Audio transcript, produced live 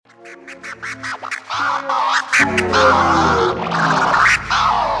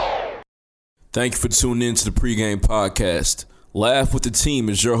Thank you for tuning in to the PreGame Podcast. Laugh with the team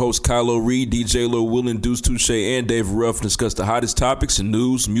is your host Kylo Reed, DJ Lil Will, Deuce Touche, and Dave Ruff discuss the hottest topics in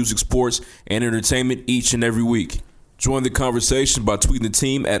news, music, sports, and entertainment each and every week. Join the conversation by tweeting the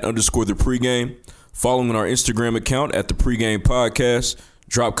team at _the PreGame, following our Instagram account at the PreGame Podcast,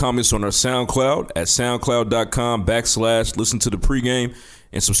 drop comments on our SoundCloud at soundcloud.com/listen to the PreGame,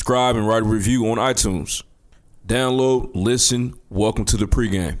 and subscribe and write a review on iTunes. Download, listen, welcome to the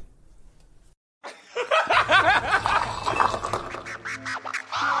PreGame.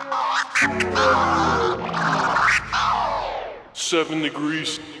 7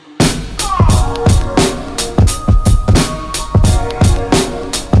 degrees.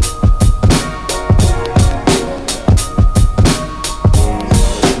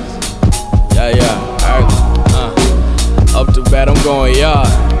 Alright. Up to bat, I'm going yard.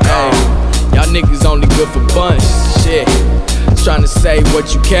 Hey, y'all niggas only good for bunch. Shit, trying to say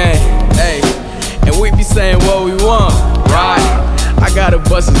what you can. Hey, and we be saying what we want. Right, I gotta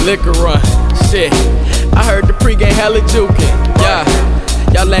bust his liquor run. Shit, I heard the PreGame hella jukin'. Yeah,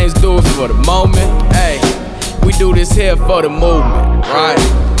 y'all lanes do it for the moment. Hey, we do this here for the movement. Right,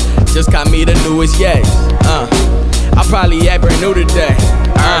 just got me the newest yes. I probably act brand new today.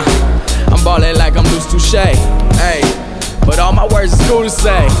 I'm ballin' like I'm Deuce Touche. Hey, but all my words is cool to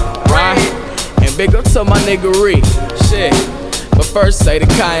say. Right, and big up to my niggery. Shit, but first say the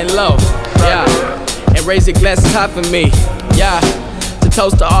kind low. Yeah, and raise your glasses high for me. Yeah, to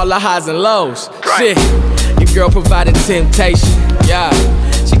toast to all the highs and lows. Shit, your girl providing temptation. Yeah,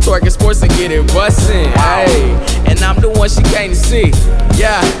 she twerking sports and get it bustin'. Hey, and I'm the one she came to see.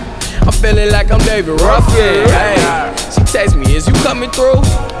 Yeah, I'm feeling like I'm David Ruffin. Hey, she text me, is you coming through?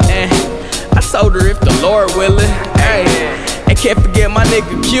 And I told her if the Lord willing. Hey, and can't forget my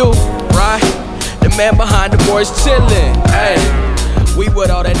nigga Q, right? The man behind the boys chillin'. Hey, we what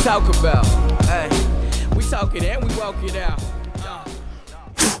all that talk about. Hey, we talk it and we walk it out.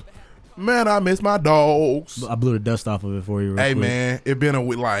 Man, I miss my dogs. I blew the dust off of it for you. Hey, man, it been a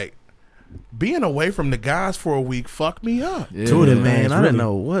week. Like, being away from the guys for a week fucked me up. Yeah, Two of them, man. I didn't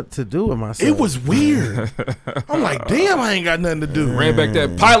know what to do with myself. It was weird. I'm like, damn, I ain't got nothing to do. Ran back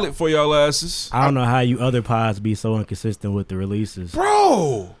that pilot for y'all asses. I don't know how you other pods be so inconsistent with the releases.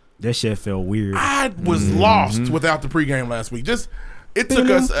 Bro. That shit felt weird. I was lost without the PreGame last week. Just it took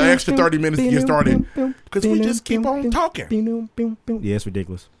us an extra 30 minutes to get started because we just keep on talking. Yeah, it's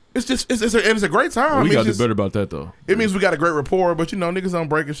ridiculous. It's just it's a great time. We got to do better about that though. It means we got a great rapport, but you know niggas on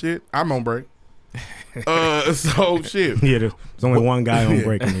break and shit. I'm on break. So shit. Yeah, there's only one guy on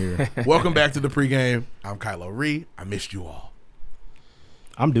break in here. Welcome back to the PreGame. I'm Kylo Reed. I missed you all.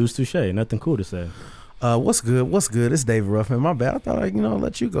 I'm Deuce Touche. Nothing cool to say. What's good? What's good? It's Dave Ruffin. My bad. I thought I'd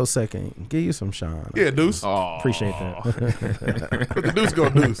let you go second. Give you some shine. Yeah, Deuce. Oh. Appreciate that. But the Deuce go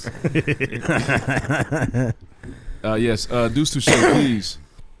Deuce. Yes, Deuce Touche, please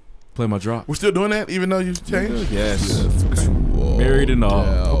play my drop. We're still doing that even though you changed? Yes. Okay. Married and all.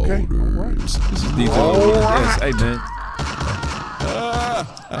 Okay. All right. This is DJ. Yes. Hey, man.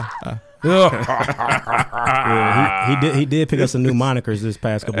 Yeah, he did pick up some new monikers this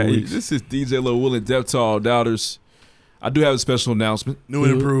past couple weeks. This is DJ Lil Will and Death to All Doubters. I do have a special announcement. New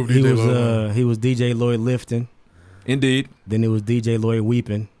and improved DJ Lil. He was DJ Lloyd lifting. Indeed. Then it was DJ Lloyd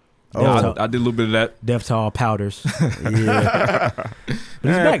weeping. I did a little bit of that. Death to All Powders. Yeah. But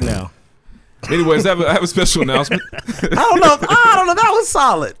he's back now. Anyways, I have a special announcement. I don't know. That was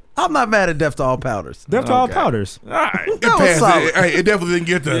solid. I'm not mad at Death to All Powders. Death to All Powders. All right. That was solid. It definitely didn't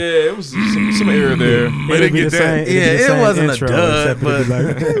get the. Yeah, it was some error there. They didn't get that. It wasn't a dud, but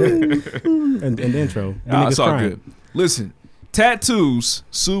and the intro. It's all good. Listen, tattoos,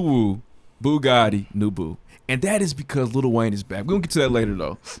 Suwoo, Bugatti, Nubu. And that is because Lil Wayne is back. We're going to get to that later,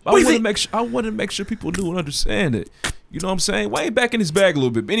 though. I want to make sure people knew and understand it. You know what I'm saying? Wayne back in his bag a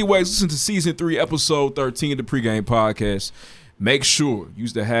little bit. But anyways, listen to Season 3, Episode 13 of the PreGame Podcast. Make sure,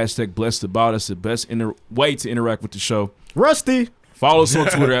 use the hashtag #BlessedAbout. The best way to interact with the show. Rusty. Follow us on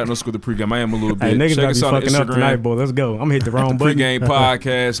Twitter at @PreGame. I am a little bit. Hey, niggas Check got us be out on fucking up Instagram. tonight, boy. Let's go. I'm going to hit the wrong button. PreGame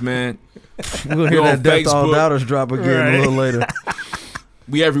Podcast, man. We're going to hear that Death to All Doubters drop again a little later.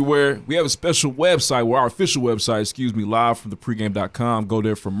 We everywhere. We have a special website, our official website, live from the pregame.com. Go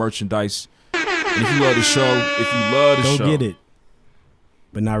there for merchandise. And if you love the show, go get it.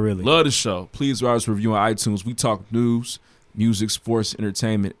 But not really. Love the show. Please write us a review on iTunes. We talk news, music, sports,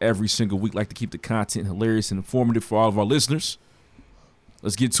 entertainment every single week. Like to keep the content hilarious and informative for all of our listeners.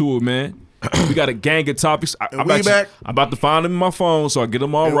 Let's get to it, man. We got a gang of topics. I'm about to find them in my phone, so I get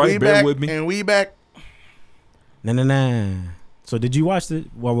them all right. Bear with me. And we back. Nah. So did you watch the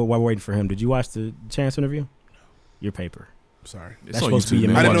while we're waiting for him? Did you watch the Chance interview? Your paper. Sorry. That's supposed to be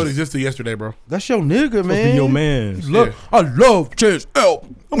your I man. didn't know it existed yesterday, bro. That's your nigga, man. Be your man. Yeah. I love Chance L.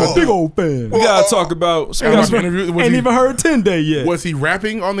 I'm a big old fan. We gotta talk about. So we Watch gotta, the interview. Ain't even heard 10 Day yet. Was he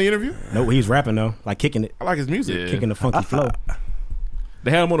rapping on the interview? No, he's rapping though, like kicking it, I like his music. Yeah. kicking the funky flow.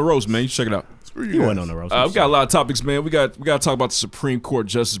 they had him on the roast, man. You should check it out. Screw you He guys. wasn't on the roast. We got a lot of topics, man. We got to talk about the Supreme Court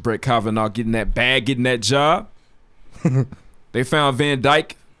Justice Brett Kavanaugh getting that bag, getting that job. They found Van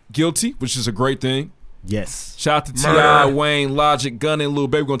Dyke guilty, which is a great thing. Yes. Shout out to T.I., Murder. Wayne, Logic, Gunna, and Lil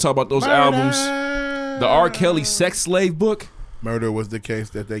Baby. We're going to talk about those albums. The R. Kelly Sex Slave book. Murder was the case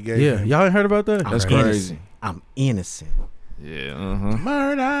that they gave Yeah, him. y'all ain't heard about that? That's innocent. crazy. I'm innocent. Yeah,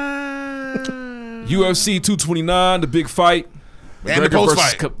 Murder. UFC 229, the big fight. And the McGregor post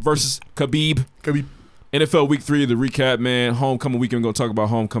versus fight. versus Khabib. Could be NFL Week 3, the recap, man. Homecoming weekend. We're going to talk about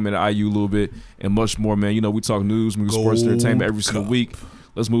homecoming at IU a little bit and much more, man. You know, we talk news, movie, sports, Gold entertainment every single Cup. week.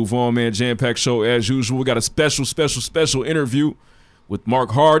 Let's move on, man. Jam-packed show as usual. We got a special interview with Marc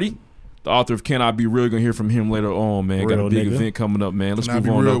Hardy, the author of Can I Be Real. Going to hear from him later on, man. Got a Real big nigga. event coming up, man. Let's Can I move Be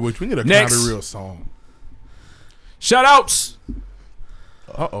on. Real, though. which we need a Next. Can I Be Real song. Shout-outs.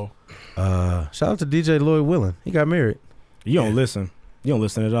 Uh-oh. Shout out to DJ Lloyd Willing. He got married. You don't listen. You don't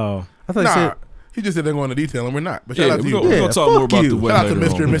listen at all. I thought he Nah, said, he just said they're going into detail, and we're not. But shout Yeah, out to we're you. going Yeah, to talk more fuck about you. the wedding Shout out to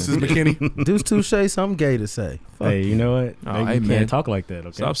later Mr. on. and Mrs. McKinney. Deuce Touche, something gay to say. Fuck. Hey, you know what? Oh, Maybe hey, you man. can't talk like that,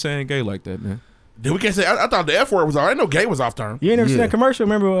 okay? Stop saying gay like that, man. Dude, we can't say. I thought the F word was all right. I know gay was off term. You ain't never seen Yeah. that commercial?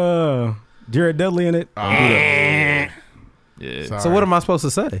 Remember Jared Dudley in it? Yeah. So what am I supposed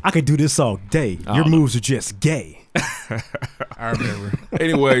to say? I could do this all day. Your moves are just gay. I remember.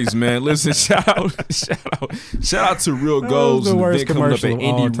 Anyways, man, listen, shout out to Real Goals, the an worst event coming up at commercial of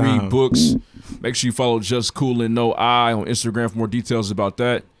all Indie Read time. Books. Make sure you follow Just Cool and No I on Instagram for more details about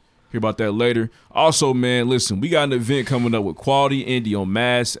that. Hear about that later. Also, man, listen, we got an event coming up with Quality Indie on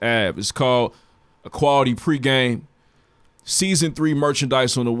Mass Ave. It's called a Quality Pregame. Season 3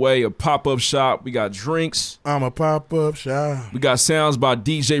 merchandise on the way, a pop-up shop. We got drinks. I'm a pop-up shop. We got sounds by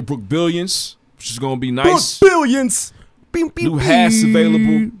DJ Brooke Billions, which is going to be nice. Billions. New hats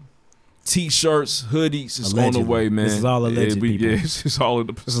available. T-shirts, hoodies. It's on Allegedly. the way, man. This is all alleged, people. It's all in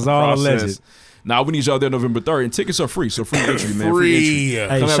the This is all process. alleged. Now, we need y'all there November 3rd, and tickets are free, so free entry, man. Free entry. Free. Hey,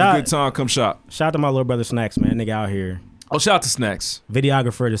 Come have a shout, good time. Come shop. shout out to my little brother Snacks, man. Nigga out here. Oh, shout out to Snacks.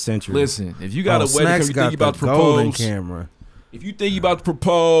 Videographer of the century. Listen, if you got a wedding, Snacks you got think you about to the golden propose. camera. If you think you about to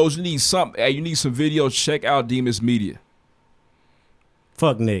propose, you need something. Hey, you need some videos. Check out Demas Media.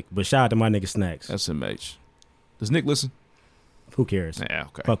 Fuck Nick, but shout out to my nigga Snacks. That's MH. Does Nick listen? Who cares? Yeah,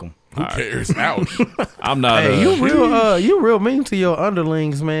 okay. Fuck him. Who cares? Ouch. I'm not. Hey, you real mean to your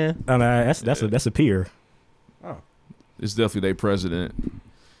underlings, man. That's a peer. It's definitely their president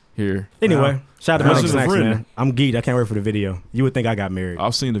here. Anyway, shout out to my How's nigga it a Snacks, friend? man. I'm geeked. I can't wait for the video. You would think I got married.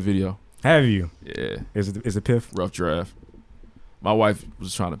 I've seen the video. Have you? Yeah, Is it piff? rough draft. My wife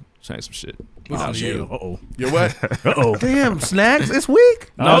was trying to change some shit. Listen to you. Uh-oh. You're what? Uh-oh. Damn, Snacks, it's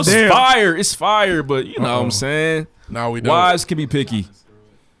weak. No, Oh, it's damn. fire. It's fire, but you know what I'm saying. No, we don't. Wives can be picky.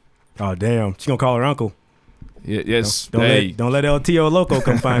 Oh, damn. She gonna call her uncle. Yeah, yes. Don't Hey, let LTO Loco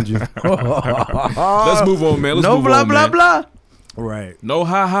come find you. let's move on, man. Let's No move blah on, blah man. blah. Right. No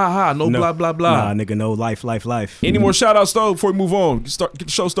ha ha ha. No, blah blah blah. Nah, nigga, no life. Any more shout outs though before we move on? Get the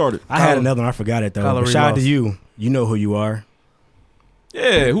show started. I had another one. I forgot it, though. Calorie But shout out to loss. you. You know who you are.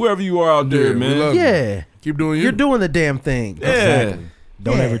 Yeah, whoever you are out there, Yeah, we man. love you. Yeah, Keep doing you. you're doing the damn thing. Yeah.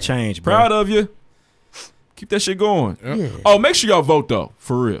 Don't Yeah. ever change, bro. Proud of you. Keep that shit going. Yeah. Oh, make sure y'all vote though,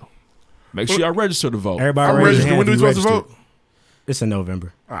 for real. Make sure y'all register to vote. Everybody I'm raise your registered. hand When do we if you supposed to registered. vote? It's in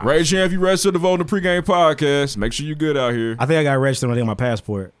November. Raise your hand if you registered to vote in the pregame podcast. Make sure you good out here. I think I got registered when I did my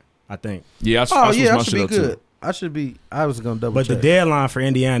passport. I think. Yeah, I Oh switched yeah, my I should shit be up good. too. I was gonna double But check. the deadline for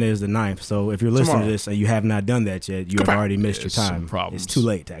Indiana is the 9th. So if you're listening Tomorrow. to this and you have not done that yet, you have already missed your There's some time. problems. It's too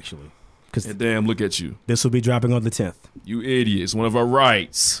late, actually. Because And damn, look at you. this will be dropping on the 10th. You idiots. One of our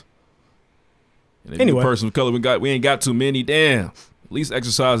rights. And if Anyway. you're a person of color, we ain't got too many. Damn. At least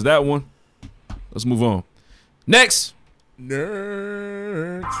exercise that one. Let's move on. Next.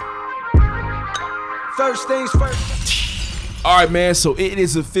 Nerds. First things first. All right, man. So it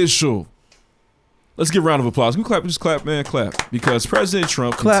is official. Let's give a round of applause. Can we clap? Just clap, man. Clap. Because President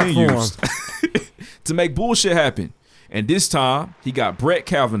Trump Clap for continues to make bullshit happen. And this time, he got Brett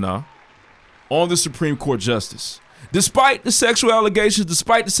Kavanaugh on the Supreme Court justice. Despite the sexual allegations,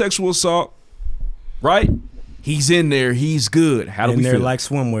 despite the sexual assault, right? He's in there. He's good. How do And we they're feel? like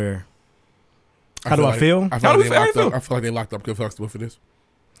swimwear. How do I feel? I How feel do like you they feel? locked up. I feel like they locked up Cliff Huxtable for this.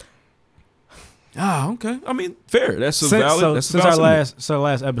 Okay. I mean, fair. That's a valid. That's a Since valid our sentiment.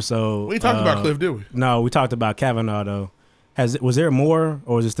 last episode. We talked about Cliff, did we? No, we talked about Kavanaugh though. Was there more,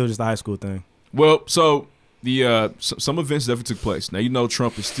 or was it still just a high school thing? Well, so the some events definitely took place. Now you know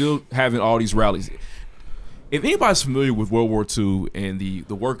Trump is still having all these rallies. If anybody's familiar with World War II and the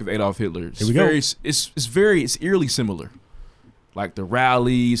work of Adolf Hitler, it's eerily similar. Like the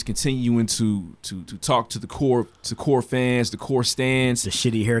rallies, continuing to talk to the core fans, the core stands. The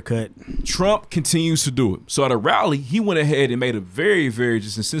shitty haircut. Trump continues to do it. So at a rally, he went ahead and made a very, very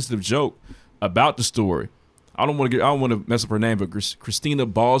just insensitive joke about the story. I don't want to mess up her name, but Christina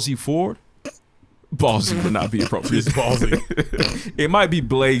Ballsy Ford. Ballsy would not be appropriate. It's ballsy. It might be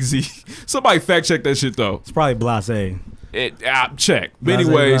Blazy. Somebody fact check that shit though. It's probably blasé. Check. But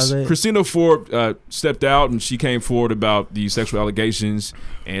anyways, Christina Ford stepped out and she came forward about the sexual allegations,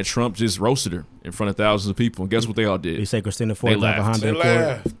 and Trump just roasted her in front of thousands of people. And guess what they all did? You say Christina Ford laughed. They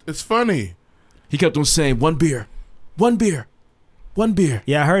laughed. It's funny. He kept on saying, one beer.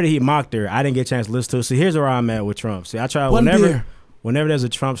 Yeah, I heard that he mocked her. I didn't get a chance to listen to it. So here's where I'm at with Trump. See, I try whenever there's a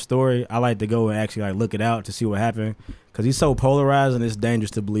Trump story, I like to go and actually like look it out to see what happened, because he's so polarizing. It's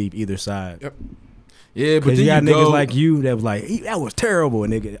dangerous to believe either side. Yep. Yeah, but then you got niggas like you that was like, that was terrible,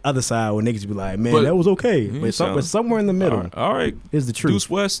 and the other side where niggas be like, man, that was okay. But somewhere in the middle, all right, is the truth. Deuce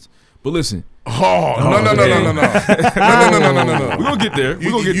West. But listen. No. We're gonna get there.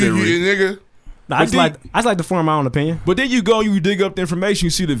 We're gonna get there, nigga. I just like to form my own opinion. But then you go, you dig up the information, you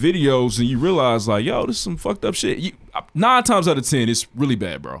see the videos, and you realize like, yo, this is some fucked up shit. 9 times out of 10, it's really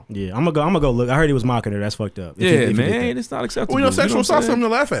bad, bro. Yeah, I'm gonna go look. I heard he was mocking her. That's fucked up. If man, it's not acceptable. Well, sexual assault's something to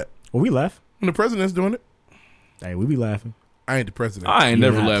laugh at. Well, we laugh when the president's doing it. Hey, we be laughing. I ain't the president. I ain't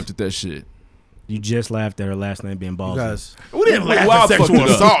never laughed at that shit. You just laughed at her last name being Ballsy. We didn't laugh at sexual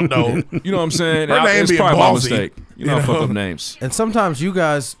assault, though. You know what I'm saying? Her name it's being probably my Ballsy. mistake. You know, I fuck up names. And sometimes you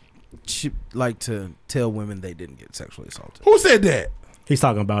guys like to tell women they didn't get sexually assaulted. Who said that? He's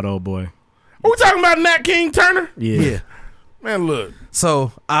talking about old boy. Are we talking about Nat King Turner? Yeah. Man, look.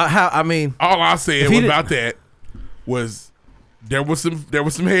 So all I said about that was there was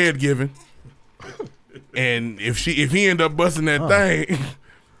some head given, and if he ended up busting that thing,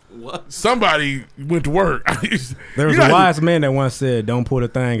 somebody went to work. There was a wise man that once said, "Don't pull the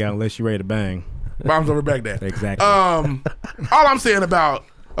thing out unless you're ready to bang." Bombs over Baghdad. Exactly. All I'm saying about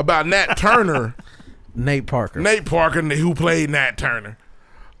Nat Turner, Nate Parker, who played Nat Turner.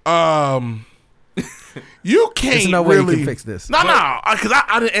 You can't. There's no way you can fix this. No, because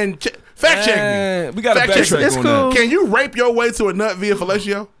I didn't. Fact check me. We got to backtrack It's on cool. that. Can you rape your way to a nut via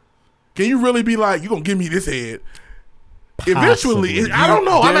fellatio? Can you really be like, you gonna give me this head? Eventually, Possibly. I don't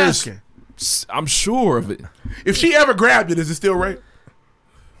know. I'm asking. I'm sure of it. If she ever grabbed it, is it still rape?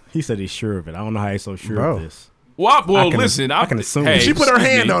 He said he's sure of it. I don't know how he's so sure Bro. of this. Well, I can assume. Hey, If she put her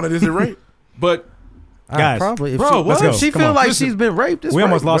hand on it, is it rape? But Guys, probably. let's go. If she Come feel on. like Listen, she's been raped, it's We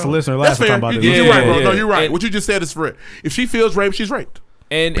almost rape, lost a bro. listener That's last fair. time about this. You're right, bro. Yeah, No, you're right. and- What you just said is fair. If she feels raped, she's raped.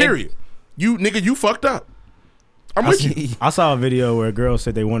 and Period. You nigga, you fucked up. I'm with you. I saw a video where a girl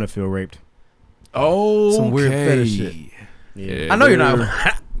said they want to feel raped. Oh, Some weird fetish shit. Yeah. I know you're not.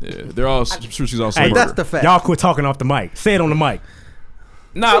 Yeah, they're all. I'm sure she's also. Hey, a That's murderer. the fact. Y'all quit talking off the mic. Say it on the mic.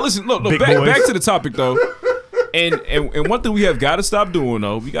 Nah, listen. Look, Big back boys. to the topic though. And one thing we have got to stop doing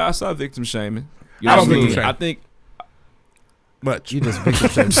though, we got to stop victim shaming. You know I what don't I mean? victim shame. I think. Much. You just victim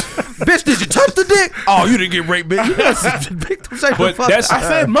shame. Bitch, did you touch the dick? Oh, you didn't get raped, bitch. You just victim shame. But Fuck that's- that. I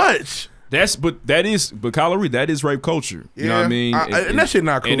said much. But Kylo Reed, that is rape culture. You know what I mean? And that shit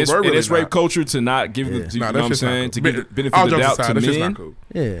not cool. And it's, bro. It really rape not. culture to not give the, Nah, you that know what I'm shit's not saying? cool. To give the benefit All of the jokes doubt aside, to that shit's men. not cool.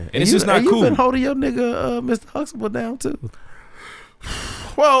 Yeah, And it's just not You've cool. been holding your nigga, Mr. Huxtable, down too.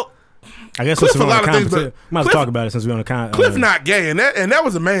 Well, I guess Cliff since we're a lot on of the things, conversation, but might as Cliff- well talk about it since we're on the con. Cliff not gay, and that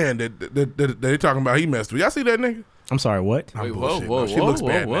was a man that they talking about. He messed with. Y'all see that nigga? I'm sorry, what? I'm Wait, whoa, bullshitting. whoa, She whoa, looks whoa,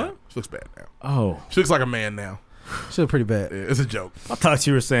 bad what? now. She looks bad now. Oh, She looks like a man now. Shit, pretty bad. Yeah, it's a joke. I thought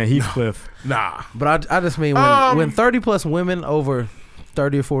you were saying Heathcliff. Nah. But I just mean when 30 plus women over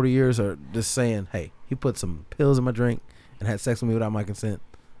 30 or 40 years are just saying, hey, he put some pills in my drink and had sex with me without my consent,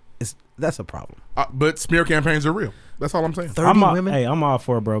 that's a problem. But smear campaigns are real. That's all I'm saying. 30 women? Hey, I'm all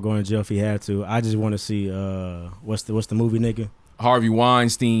for it, bro going to jail if he had to. I just want to see what's the movie nigga? Harvey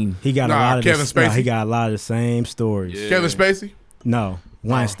Weinstein. He got Nah, a lot of Kevin Spacey. he got a lot of the same stories. Yeah. Kevin Spacey? No,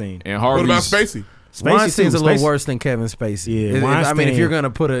 Weinstein. And What Harvey's. about Spacey? Weinstein's too. a little Spacey- worse than Kevin Spacey. Yeah, I mean, Weinstein- if you're going to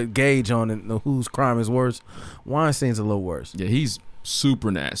put a gauge on it, whose crime is worse, Weinstein's a little worse. Yeah, he's super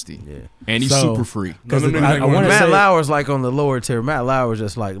nasty. Yeah. And he's So- super free. Because None of them I niggas want to Matt say Lauer's like on the lower tier. Matt Lauer's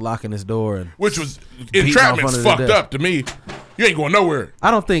just like locking his door. And Which was Beating entrapment's off under the fucked desk. up to me. You ain't going nowhere. I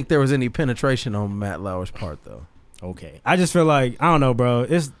don't think there was any penetration on Matt Lauer's part, though. okay. I just feel like I don't know, bro.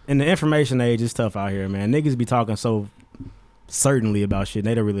 It's in the information age. It's tough out here, man. Niggas be talking so certainly about shit.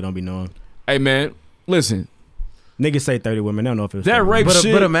 They really don't be knowing. Hey, man, listen. Niggas say 30 women. They don't know if it was That 30 rape women.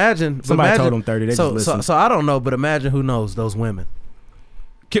 shit. But imagine Somebody told them 30. They so, just so listened. so I don't know, but imagine who knows those women.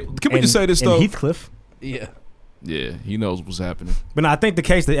 Can we just say this though? Heathcliff. Yeah. Yeah, he knows what's happening. But no, I think the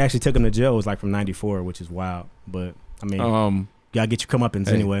case that actually took him to jail was like from 94, which is wild. But I mean, gotta get your comeuppance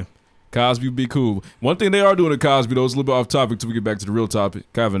anyway. Cosby would be cool. One thing they are doing to Cosby, though, is a little bit off topic till we get back to the real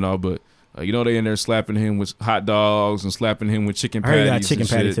topic, Kavanaugh, but you know they in there slapping him with hot dogs and slapping him with chicken I heard patties. he got chicken and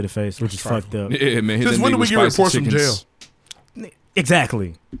patty shit. to the face, which is fucked up. Yeah, man. Since when do we get reports from jail?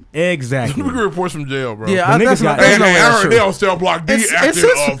 Exactly. We get reports from jail, bro. Yeah, The that's niggas not. got- There's no way that's Aaron true. Dale still block D And acting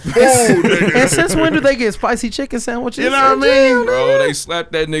since- a fool, nigga. And since when do they get spicy chicken sandwiches? You know what I mean? Bro, they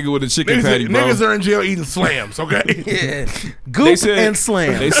slapped that nigga with a chicken patty, bro. Niggas are in jail eating slams, okay? Yeah. Goop and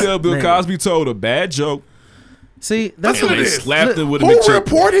slam. They said Bill Man. Cosby told a bad joke. See, that's Look what at They this. slapped him with a Who McChicken.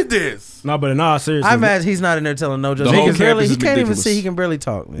 reported this? No, but in all seriousness, I imagine he's not in there telling no jokes. The whole He campus he is can't even ridiculous. see. He can barely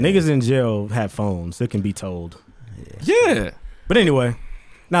talk. Man. niggas in jail have phones. It can be told. Yeah. But anyway,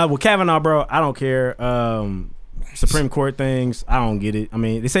 now with Kavanaugh, bro, I don't care. Supreme Court things, I don't get it. I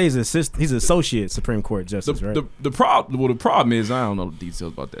mean, they say he's he's associate Supreme Court justice, right? The problem is I don't know the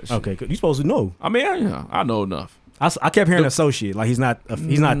details about that shit. Okay, you supposed to know. I mean, I know enough. I kept hearing associate, like he's not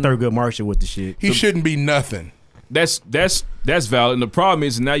Thurgood Marshall with the shit. He shouldn't be nothing. That's valid. And the problem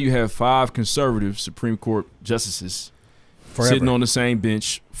is now you have 5 conservative Supreme Court justices sitting on the same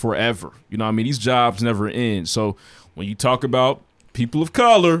bench forever. You know what I mean? These jobs never end. So when you talk about people of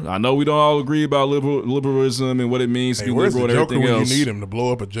color, I know we don't all agree about liberalism and what it means to Hey, be where's liberal the and Joker everything when else. you need him to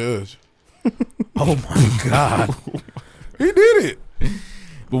blow up a judge? Oh my god. He did it.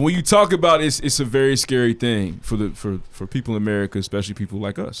 But when you talk about it, it's a very scary thing for people in America, especially people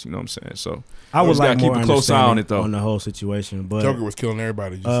like us. You know what I'm saying? So I would just like gotta more keep a close eye on understanding it, though. on the whole situation. But Joker was killing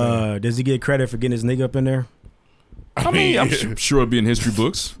everybody. Just saying. does he get credit for getting his nigga up in there? I mean, I'm sure it'll be in history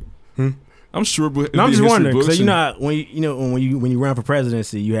books. I'm sure. No, I'm just wondering because you know how, when you run for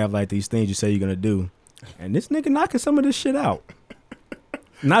presidency, you have like these things you say you're gonna do, and this nigga knocking some of this shit out.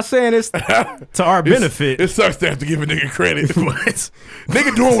 Not saying it's to our benefit. It sucks to have to give a nigga credit, but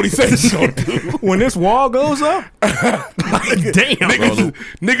nigga doing what he says he's gonna do. When this wall goes up, like damn,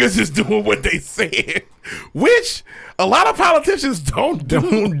 Niggas is doing what they said, which a lot of politicians don't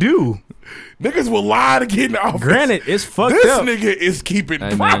do. Niggas will lie to get in office. Granted, it's fucked this up. Nigga is keeping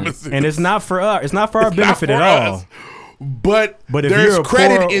promises, and it's not for us. It's not for our It's not benefit for at us. all. But if there's you're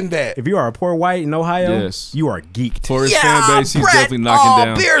credit poor, in that. If you are a poor white in Ohio, Yes. you are geeked. For his fan base, he's definitely knocking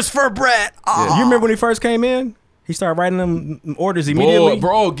down. Beers for Brett. Yeah. You remember when he first came in? He started writing them orders immediately.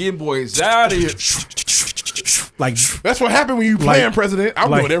 Bro, get boys out of here. Like that's what happened when you playing president. I'm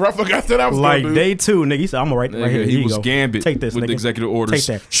doing whatever I fuck I said I was like gonna do. day 2, nigga. He said, "I'm gonna write right here." He Here you was go. Gambit Take this, with nigga. the executive orders.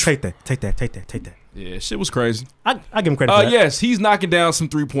 Take that. Yeah, shit was crazy. I give him credit for that. Yes, he's knocking down some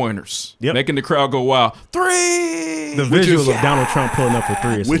 3-pointers, making the crowd go wild. 3. The visual of Donald Trump pulling up for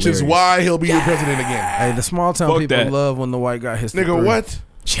 3 is Which hilarious. is why he'll be the president again. Hey, the small town Fuck people that. love when the white guy hits the Nigga, three. what?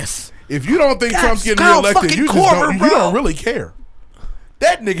 Yes. If you don't think Trump's getting Kyle reelected, fucking you just Korver, you don't bro. really care.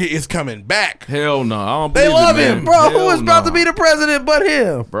 That nigga is coming back. Hell no, I don't They believe love it, man. him, Bro, Hell who is about no. to be the president but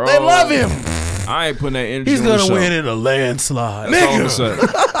him? Bro, They love him. I ain't putting that energy. He's on the gonna show. win in a landslide. That's all I'm Nigga.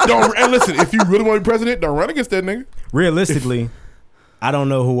 saying. Don't and listen, if you really want to be president, don't run against that nigga. Realistically, I don't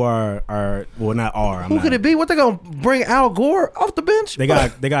know who are well not are. Who could it be? What they gonna bring Al Gore off the bench? They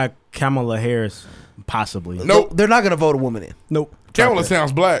got Kamala Harris possibly. Nope. They're not gonna vote a woman in. Nope. Kamala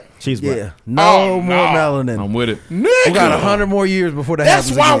sounds black. She's black. Yeah, no more melanin. I'm with it. Nigga. We got 100 more years before that That's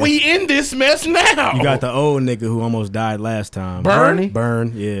happens. why again. we in this mess now. You got the old nigga who almost died last time. Bernie?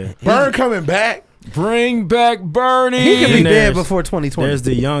 Burn, yeah. Burn coming back. Bring back Bernie. He could be And dead there's- before 2020. There's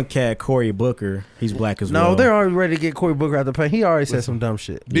the young cat Cory Booker. He's black as well. No, they're already ready to get Cory Booker out the paint. He already said some dumb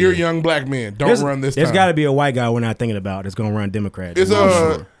shit. Dear young black men, don't run this There's time. got to be a white guy we're not thinking about that's gonna run Democrat. Is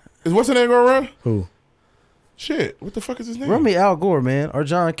what's the name gonna run? Who? Shit, what the fuck is his name? Run me Al Gore, man, or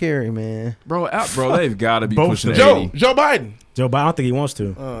John Kerry, man. Bro, they've got to be Both pushing of the them. 80. Joe Biden. Joe Biden. I don't think he wants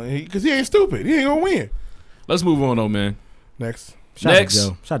to. Because he ain't stupid. He ain't gonna win. Let's move on, though, man. Next. Shout Next. out to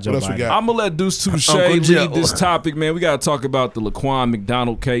Joe. Shout out to Joe What else we Biden. got? I'm going to let Deuce Touche Uncle Joe. lead this topic, man. We got to talk about the Laquan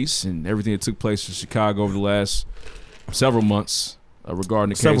McDonald case and everything that took place in Chicago over the last several months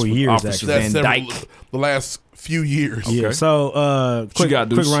regarding the Several case with years, Officer actually. Van Dyke. The last few years. Yeah. Okay. So, you quick got,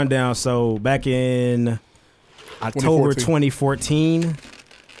 Deuce? rundown. So, back in October 2014,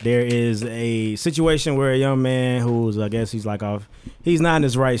 there is a situation where a young man who's, I guess he's like off, he's not in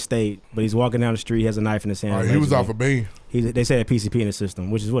his right state, but he's walking down the street, he has a knife in his hand. All right, he was off a bean. They say a PCP in the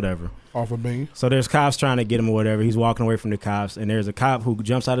system, which is whatever. Off a bean. So there's cops trying to get him or whatever. He's walking away from the cops, and there's a cop who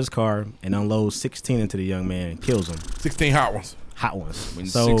jumps out of his car and unloads 16 into the young man and kills him. 16 hot ones. Hot ones. When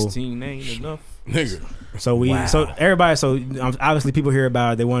So 16 ain't enough. Nigga. So obviously people hear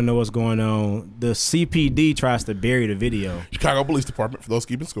about it. They want to know what's going on. The CPD tries to bury the video. Chicago Police Department, for those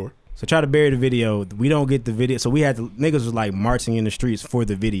keeping score. So try to bury the video. We don't get the video. So we had niggas was like marching in the streets for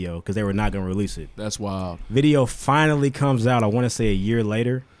the video because they were not going to release it. That's wild. Video finally comes out, I want to say a year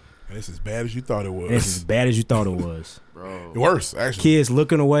later. And it's as bad as you thought it was. And it's as bad as you thought it was. Bro. Worse, actually. Kids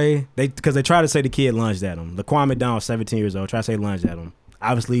looking away. Because they try to say the kid lunged at him. Laquan McDonald, 17 years old, try to say lunged at him.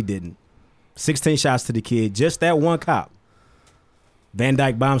 Obviously he didn't. 16 shots to the kid. Just that one cop. Van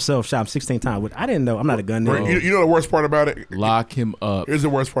Dyke by himself shot him 16 times. Which I didn't know. I'm not a gun nigga. You know the worst part about it? Lock him up. Here's the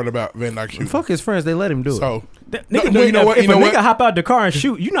worst part about Van Dyke shooting. Fuck his friends. They let him do it. So, you know what? If a nigga hop out the car and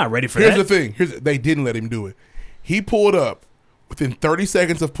shoot, you're not ready for that. Here's the thing. They didn't let him do it. He pulled up. Within 30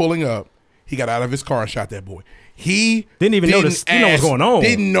 seconds of pulling up, he got out of his car and shot that boy. He didn't even know what's going on.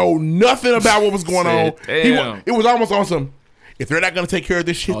 Didn't know nothing about what was going on. Damn. It was almost on some, if they're not going to take care of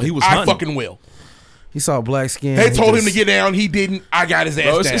this shit, I fucking will. He saw black skin. They told him to get down. He didn't. I got his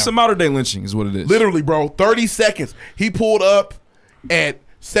ass down. It's a modern day lynching is what it is. Literally, bro. 30 seconds. He pulled up at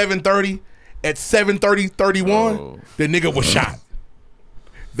 7:30. At 7:31, the nigga was shot.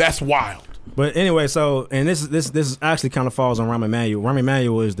 That's wild. But anyway, so and this actually kind of falls on Rahm Emanuel. Rahm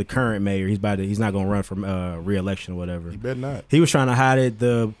Emanuel is the current mayor. He's not going to run for re-election or whatever. He better not. He was trying to hide it.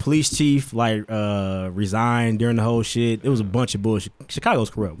 The police chief resigned during the whole shit. It was a bunch of bullshit.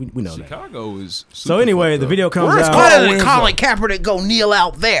 Chicago's corrupt. We know Chicago that. is. So anyway, the video comes out. Why did Colin Kaepernick go kneel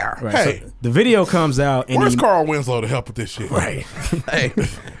out there? Right, hey, so the video comes out. And where's Carl Winslow to help with this shit? Right. Hey,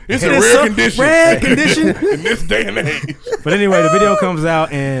 it's a rare condition. Rare condition in this day and age. But anyway, the video comes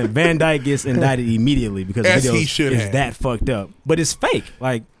out and Van Dyke gets indicted immediately because the video is that fucked up. But it's fake.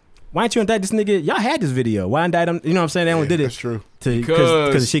 Like, why didn't you indict this nigga? Y'all had this video. Why indict him? You know what I'm saying? They only did it. That's true.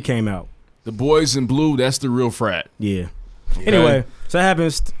 Because the shit came out. The boys in blue, that's the real frat. Yeah. Anyway, so that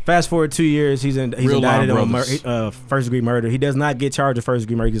happens. Fast forward 2 years, he's indicted on first degree murder. He does not get charged of first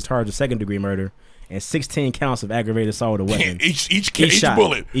degree murder. He gets charged of second degree murder and 16 counts of aggravated assault with a weapon. Each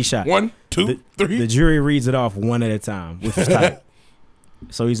bullet. Each shot. 1, 2, 3. The jury reads it off one at a time, which was tight.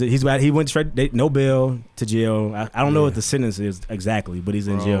 So he went straight, no bail, to jail. I don't know what the sentence is exactly, but he's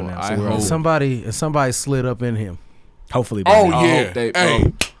in jail now. So hope somebody slid up in him. Hopefully. Yeah.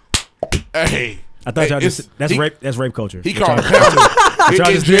 Hey. I thought y'all that's rape. That's rape culture. He called it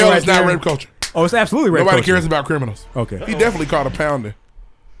pounding. In jail is not rape culture. Oh, it's absolutely rape culture. Nobody cares about criminals. Okay. He definitely called a pounding.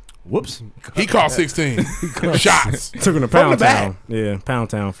 Whoops. He called 16 shots. Took him to Pound Town. Yeah, Pound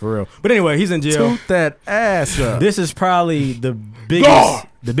Town for real. But anyway, he's in jail. Toot that ass up. This is probably the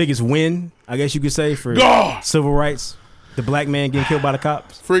biggest win, I guess you could say, for civil rights. The black man getting killed by the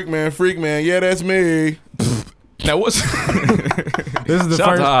cops. Freak man. Yeah, that's me. Now what's this is the shout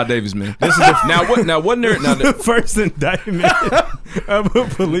first out to R. Davis, man. This is now wasn't there the first indictment of a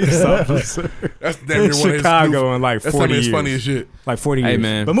police officer that's damn in Chicago in like 40 years. That's funny as shit. Like 40 years.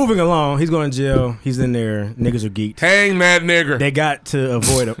 Man. But moving along, he's going to jail. He's in there. Niggas are geeked. Hang that nigger. They got to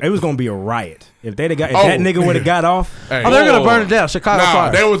avoid it. It was going to be a riot. If that nigga would have got off. Hey. They're going to burn it down. Chicago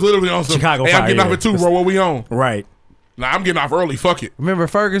fire. They was literally on some Chicago fire. I'm getting off at 2, bro. What we on? Right. Nah, I'm getting off early. Fuck it. Remember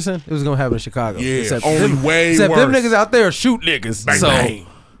Ferguson? It was gonna happen in Chicago. Yeah, except way except worse. them niggas out there shoot niggas. Bang, so bang.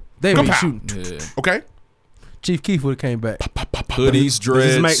 they be shooting. Yeah. Okay. Chief Keef would have came back. Hoodies,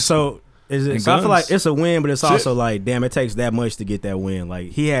 dreads. I feel like it's a win, but it's also like, damn, it takes that much to get that win.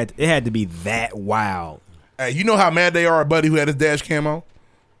 Like it had to be that wild. Hey, you know how mad they are at Buddy who had his dash cam on?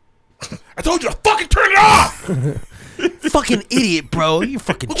 I told you to fucking turn it off. Fucking idiot, bro. You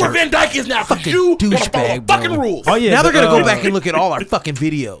fucking look jerk. where Van Dyke is now. Fucking you douchebag, fucking rules. Oh yeah. Now they're gonna go back and look at all our fucking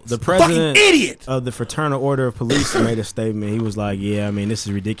videos. The president fucking idiot of the Fraternal Order of Police made a statement. He was like, "Yeah, I mean, this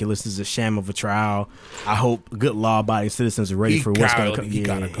is ridiculous. This is a sham of a trial. I hope good law-abiding citizens are ready for what's going to come."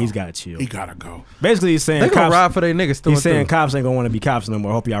 He's got to chill. He gotta go. Basically, he's saying they gonna ride for their niggas. He's saying cops ain't gonna want to be cops no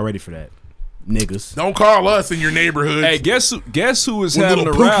more. I hope y'all ready for that, niggas. Don't call us in your neighborhood. Hey, guess who is with having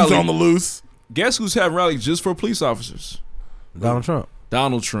a little rally on the loose? Guess who's having a rally just for police officers? Donald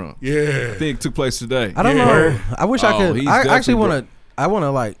Trump. Yeah. I think it took place today. I don't know. I wish I could. I actually want to. I want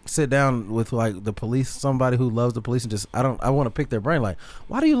to like sit down with like the police, somebody who loves the police, and just I want to pick their brain. Like,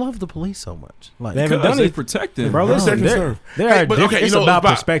 why do you love the police so much? Like, they protect them, bro. It's about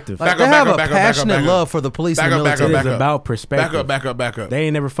perspective. Like, they have a passionate love for the police and military. It's about perspective. Back up. They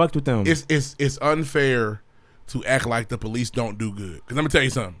ain't never fucked with them. It's unfair to act like the police don't do good. Because let me tell you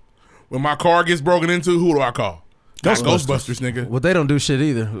something. When my car gets broken into, who do I call? Ghostbusters, nigga. Well, they don't do shit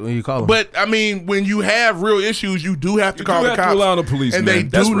either when you call them. But I mean, when you have real issues, you do have to call the cops. You have to rely on the police, and man.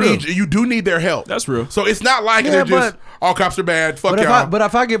 You do need their help. That's real. So it's not like they're just all cops are bad. Fuck y'all. But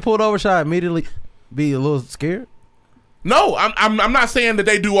if I get pulled over, should I immediately be a little scared? No, I'm not saying that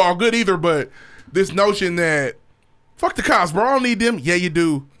they do all good either. But this notion that fuck the cops, bro. I don't need them. Yeah, you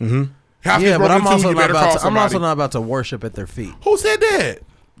do. Mm-hmm. Yeah, but I'm also not about to worship at their feet. Who said that?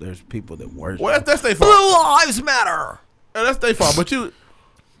 There's people that worship. Well, that's their fault. Blue lives matter. Yeah, that's their fault. But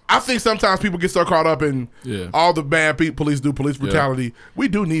I think sometimes people get so caught up in all the bad police do, police brutality. Yeah. We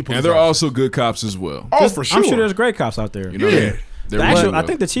do need police. And they're also good cops as well. Oh, for sure. I'm sure there's great cops out there. You know what I mean? I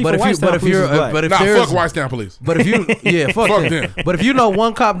think the chief of Whitestown Police is black. But if fuck Whitestown Police. But if you, fuck them. But if you know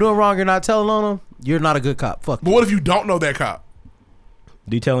one cop doing wrong, you're not telling on them. You're not a good cop. Fuck. But what if you don't know that cop?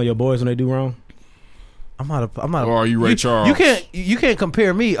 Do you telling your boys when they do wrong? I'm not. Or are you Ray Charles? You can't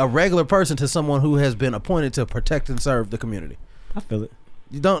compare me, a regular person, to someone who has been appointed to protect and serve the community. I feel it.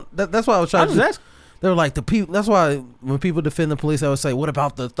 You don't. That's why I was trying to ask. They were like the people. That's why when people defend the police, I would say, "What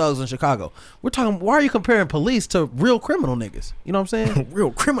about the thugs in Chicago?" We're talking. Why are you comparing police to real criminal niggas? You know what I'm saying? Real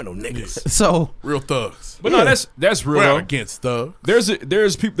criminal niggas. So real thugs. But no, that's real. We're not against thugs.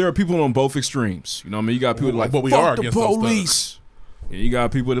 There are people on both extremes. You know what I mean? You got people like, but we fuck are the against police. And you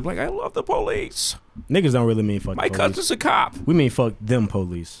got people that like, I love the police. Niggas don't really mean fuck my the police. cousin's a cop. We mean fuck them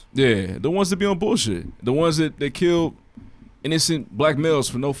police. Yeah, the ones that be on bullshit. The ones that kill innocent black males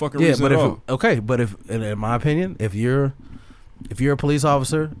for no fucking reason but at all. But in my opinion, if you're a police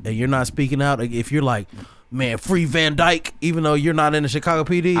officer and you're not speaking out, if you're like, man, free Van Dyke, even though you're not in the Chicago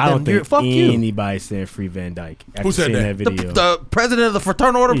PD, I don't think fuck anybody said free Van Dyke. Who said that? Video. The president of the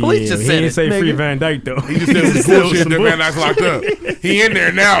Fraternal Order of Police just said it. He didn't say nigga. free Van Dyke though. He just said it was bullshit that Van Dyke's locked up. He in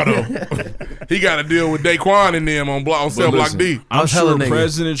there now though. He got to deal with Daquan and them on cell block D. I'm sure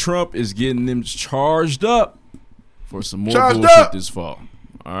President Trump is getting them charged up for some more bullshit this fall.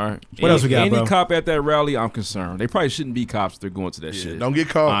 All right. What else we got, Any bro? cop at that rally, I'm concerned. They probably shouldn't be cops. They're going to that shit. Don't get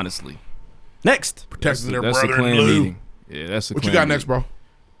caught. Honestly. Next. Protecting their that's brother a Klan in blue. meeting. Yeah, that's a What Klan you got meeting. next,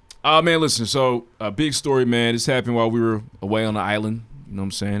 bro? Man, listen. So a big story, man. This happened while we were away on the island. You know what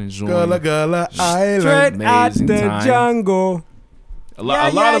I'm saying? Enjoying Gullah Island. Straight out Amazing the time. jungle. A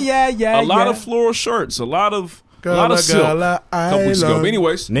lot of floral shirts. A lot of silk. A couple weeks ago. But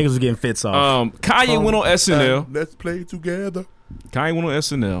anyways, Niggas was getting fits off. Kanye went on SNL. Let's play together. Kanye went on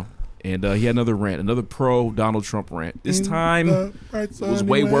SNL. And he had another rant, another pro Donald Trump rant. This time was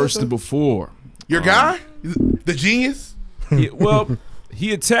way worse than before. Your guy, the genius.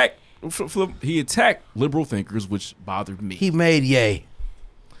 He attacked liberal thinkers, which bothered me. He made Ye.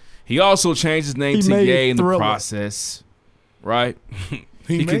 He also changed his name to Ye in the process, right?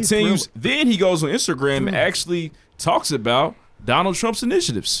 He continues. Then he goes on Instagram and actually talks about Donald Trump's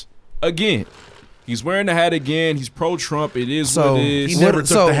initiatives again. He's wearing the hat again. He's pro-Trump. It is what it is. He never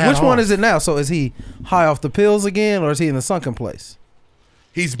took the hat which off. one is it now? So is he high off the pills again, or is he in the sunken place?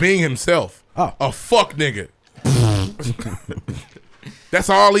 He's being himself. Oh. A fuck nigga. That's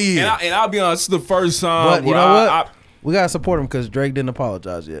all he is. And I'll be honest, this is the first time But you know what? We gotta support him because Drake didn't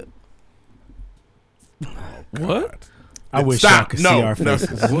apologize yet. What? I wish y'all could see our No,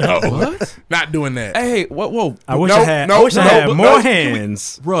 faces. no. What? Not doing that. Hey, whoa. I wish I had but more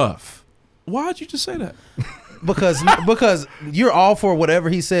hands. Rough. Why'd you just say that? Because you're all for whatever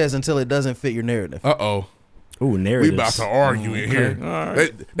he says until it doesn't fit your narrative. Uh-oh. Ooh, narratives. We about to argue in here. All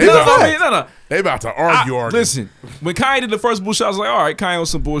right. No. They about to argue. Listen, when Kanye did the first bullshit, I was like, all right, Kanye on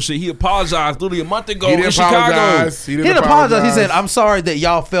some bullshit. He apologized literally a month ago He in didn't Chicago. apologize. He didn't apologize. He said, "I'm sorry that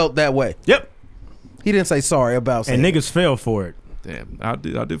y'all felt that way." Yep. He didn't say sorry about saying And niggas fell for it. Damn, I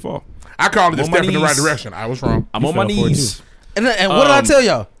did fall. I called it a I'm on step my in the right knees. direction. I was wrong. I'm on my fell for it, knees. And what did I tell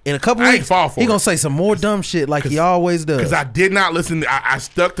y'all? In a couple I ain't weeks, fall for he it. gonna say some more dumb shit like he always does. Because I did not listen. I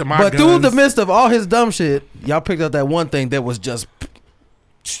stuck to my But guns. through the midst of all his dumb shit, y'all picked up that one thing that was just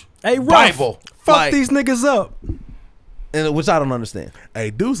Hey, Ruff, Bible. fuck Like- these niggas up. and which I don't understand.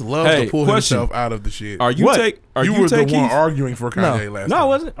 Hey, Deuce loves to pull question. himself out of the shit. Are you What? you were the one arguing for Kanye last No, time. I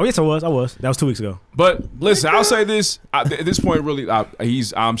wasn't. Oh, yes, I was. That was 2 weeks ago. But listen, I'll say this. At this point, really, I'm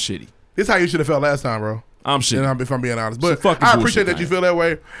shitty. This is how you should have felt last time, bro. I'm shitty. If I'm being honest. Some But fucking I appreciate bullshit, that you Kanye. feel that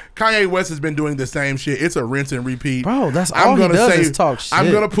way. Kanye West has been doing the same shit. It's a rinse and repeat. Bro, that's all he does is talk shit. I'm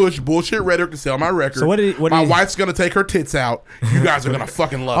going to push bullshit rhetoric to sell my record. So what my wife's going to take her tits out. You guys are going to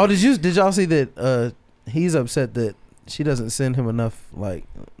fucking love it. Did y'all see that he's upset that she doesn't send him enough like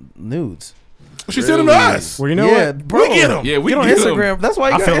nudes? She sent them to us. Well, you know Yeah, what? bro. We get them. Yeah, we Get on get 'em. Instagram. That's why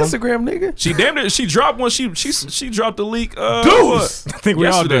you I got feel him. Instagram, nigga. She damn it. She dropped one. She dropped the leak. Deuce. I think we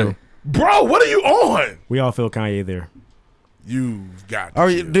all do. Bro, what are you on? We all feel Kanye there. You've got Are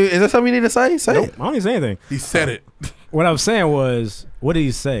you? Dude, is that something you need to say? Say Nope, it. I don't even say anything. He said it. What I was saying was, what did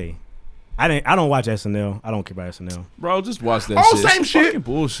he say? I don't watch SNL. I don't care about SNL. Bro, just watch that All shit. same It's shit. fucking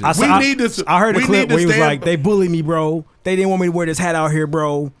bullshit. I heard a we clip need to where he was stand- like, "They bullied me, bro. They didn't want me to wear this hat out here,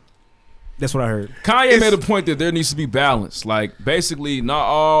 bro." That's what I heard. Kanye made a point that there needs to be balance. Like, basically, not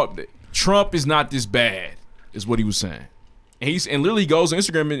all. Trump is not this bad, is what he was saying. And literally goes on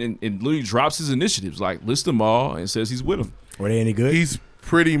Instagram and literally drops his initiatives, like lists them all and says he's with them. Were they any good? He's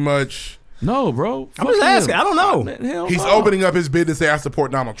pretty much. No, bro. I'm just asking. I don't know. Hell He's no. opening up his bid to say I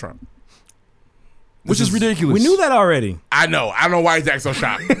support Donald Trump. Which is ridiculous. We knew that already. I know. I don't know why he's acting so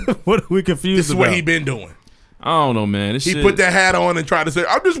shocked. What are we confused This is about? what he been doing. I don't know, man. He put that hat on and tried to say,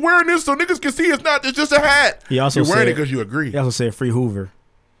 I'm just wearing this so niggas can see it's just a hat. He also You're wearing said, it because you agree. He also said free Hoover.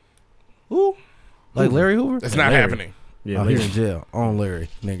 Who? Like Larry Hoover? That's not Larry. happening. Yeah, He's in jail on Larry,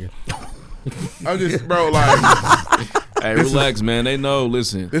 nigga. I'm just, bro, like, Hey, relax, man. They know.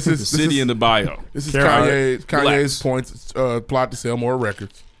 Listen, This is- the city in the bio. this is Relax. Kanye's points, plot to sell more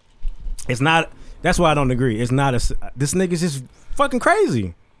records. It's not. That's why I don't agree. It's not a. This nigga's just fucking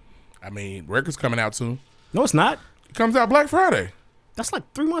crazy. I mean, records coming out soon. No, it's not. It comes out Black Friday. That's like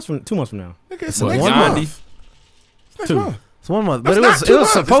 2 months from now. Nigga, it's What, next Gandhi? month. It's next 2. month. It's 1 month, That's but not it 2 was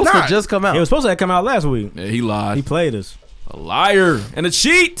months. supposed It's to not. just come out. It was supposed to come out last week. Yeah, he lied. He played us. A liar and a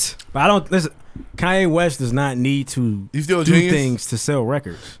cheat. But I don't listen. Kanye West does not need to He's still a do genius? things to sell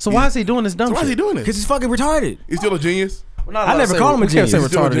records So why is he doing this dumb So why shit? is he doing because this? he's fucking retarded. He's still a genius. I never called him a We can't say genius.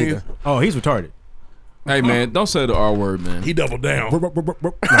 He's still a retarded genius. either. Oh, he's retarded. Hey, man, don't say the R word, man. He doubled down.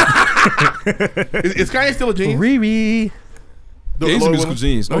 Is Kanye still a genius? Riri. Yeah, he's a Lord musical willing?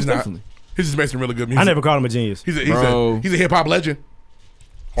 genius. No, Most he's not. definitely. He's just making some really good music. I never called him a genius. He's Bro. a hip hop legend.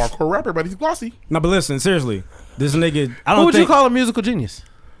 Hardcore rapper, but he's glossy. No, but listen, seriously, this nigga. I Who don't would you think. call a musical genius?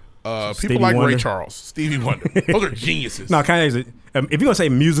 People Stevie like Ray Wonder. Charles, Stevie Wonder. Those are geniuses. No, Kanye's. If you're gonna say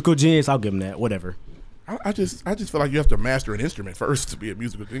musical genius, I'll give him that. Whatever. I just feel like you have to master an instrument first to be a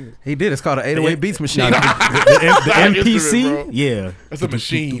musical genius. He did. It's called an 808 Beats machine. The Not an MPC. instrument, bro. Yeah. That's a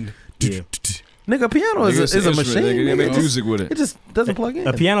machine. Yeah. Nigga, a piano Nigga, is it's a an machine. instrument, nigga. They nigga. make music with it. It just doesn't plug in.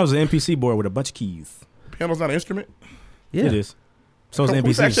 A piano's an MPC board with a bunch of keys. Piano's not an instrument. Yeah. It is. So it's an Can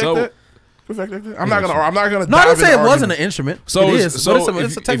we fact MPC. check So- that? Can we fact check that? I'm not gonna. No, I didn't dive say it into wasn't an argument. instrument. So, it is, is. so but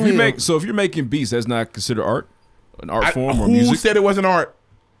it's if technically you make, so if you're making beats, that's not considered art, an art form or Who music. said it wasn't art?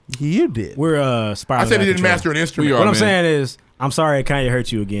 you did. We're I spiraling. said he out didn't control. master an instrument. We are. What I'm man. saying is, I'm sorry Kanye hurt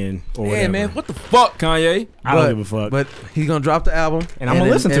you again or whatever. Yeah, man, what the fuck, Kanye? I don't give a fuck. But he's gonna drop the album, And I'm gonna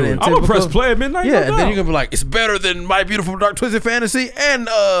listen to it. I'm gonna press play at midnight. Yeah, no and then doubt. you're gonna be like, it's better than My Beautiful Dark Twisted Fantasy and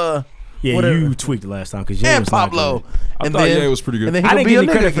Yeah, whatever. you tweaked last time because and Pablo. I and thought Ye was pretty good. And then he I gonna didn't be get a any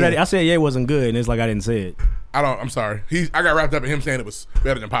nigga credit for that. again. I said Ye wasn't good, and it's like I didn't say it. I'm sorry. I got wrapped up in him saying it was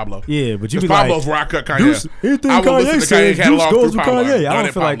better than Pablo. Yeah, but you Because be like, Pablo's where I cut Kanye. Deuce, anything I will Kanye listen to says, Kanye catalog Deuce goes through with Pablo, Kanye. I not don't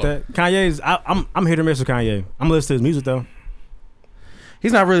in feel like Pablo. that. Kanye's. I'm hit or miss with Kanye. I'm gonna listen to his music though.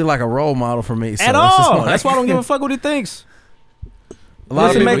 He's not really like a role model for me. So At it's just all. like- That's why I don't give a fuck what he thinks. a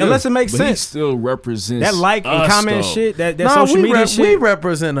lot of people. Unless it makes But sense. He still represents That like and us, comment though. shit. That No, social media we shit.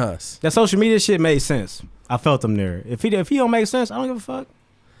 represent us. That social media shit made sense. I felt him there. If he don't make sense, I don't give a fuck.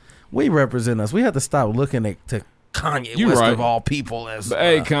 We represent us. We have to stop looking at to Kanye You West right. of all people as. But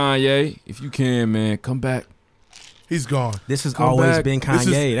hey, Kanye, if you can, man, come back. He's gone. This has Come always back. been Kanye.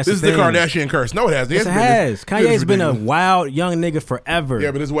 This That's is the the thing. Kardashian curse. No, it hasn't. Yes, it has. Kanye's been a wild young nigga forever.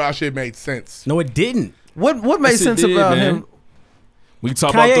 Yeah, but this wild shit made sense. No, it didn't. what made Yes, it sense did, about man. him? We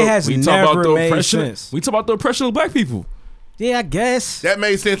talk Kanye about the, has we talk never about the made oppression. sense. We talk about the oppression of black people. Yeah, I guess. That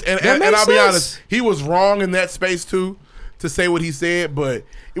made sense. And That makes I'll be sense. honest, he was wrong in that space too to say what he said, but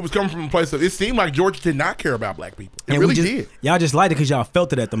it was coming from a place of it seemed like George did not care about black people. It And really we did. Y'all just liked it because y'all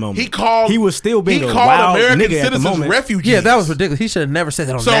felt it at the moment. He was still being a called wild American nigga at the citizens moment. refugees. Yeah, that was ridiculous. He should have never said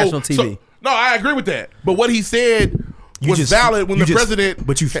that on national TV. No, I agree with that. But what he said was valid when the president.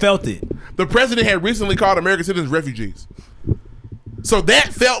 But you felt it. The president had recently called American citizens refugees. So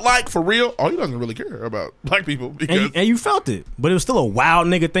that felt like, for real, he doesn't really care about black people. Because And you felt it. But it was still a wild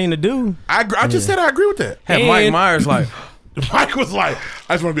nigga thing to do. I just said I agree with that. Had Mike Myers like, Mike was like,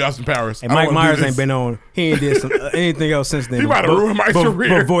 I just want to be Austin Powers. And I don't Mike wanna do Myers this. ain't been on. He ain't did some, anything else since then. He might have ruined Mike's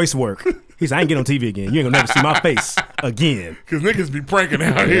career. But voice work. He said, I ain't getting on TV again. You ain't gonna never see my face again. Because niggas be pranking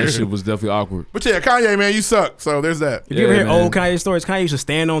out Yeah, here. that shit was definitely awkward. But yeah, Kanye, man, you suck. So there's that. If you ever Yeah, hear man. old Kanye stories, Kanye used to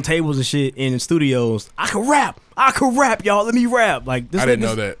stand on tables and shit in studios. I can rap, y'all. Let me rap. Like this I didn't know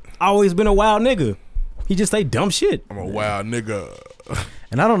nigga's that. always been a wild nigga. He just say dumb shit. I'm a wild nigga.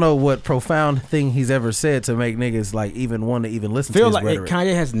 and I don't know what profound thing he's ever said to make niggas like even want to even listen to Feel his like rhetoric.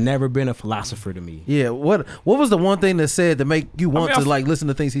 Kanye has never been a philosopher to me. Yeah, what was the one thing that said to make you want mean, to like listen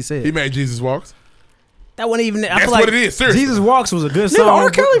to things he said? He made Jesus Walks. That wasn't even. I That's feel like what it is, seriously. Jesus Walks was a good Nigga, song. R.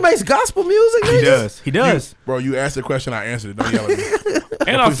 Kelly makes gospel music. He nigga. does. He does. Bro, you asked the question, I answered it. Don't yell at me.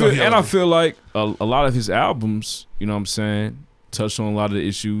 And Please don't yell at me. feel like a lot of his albums, you know what I'm saying, touched on a lot of the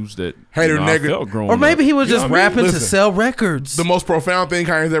issues that Hater you know, I nigga. felt growing Or maybe up. he was You know just what I mean? rapping to Listen. sell records. The most profound thing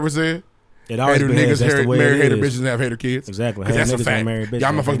Kanye's ever said It always Hater behaves. niggas, That's the way marry it hater is. bitches, and have hater kids. Exactly. 'Cause that's a Niggas fact. gonna marry bitches Y'all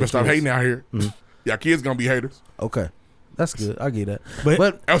and motherfuckers hater better stop kids. hating out here. Y'all kids gonna be haters. Okay, that's good. I get that.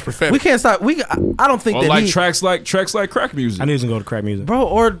 But That was prophetic. we can't stop. I don't think Or that like he, tracks like crack music. I knew he was gonna go to crack music.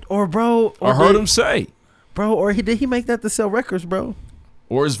 bro, I heard him say. bro, or did he make that to sell records, bro?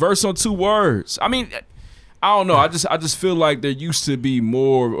 Or his verse on 2 words. I mean, I don't know. I just feel like there used to be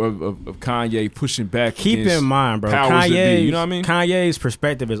more of Kanye pushing back. Keep against in mind, bro. powers that be, Kanye, you know what I mean? Kanye's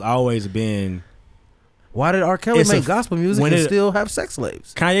perspective has always been Why did R. Kelly It's make a- gospel music when and it- still have sex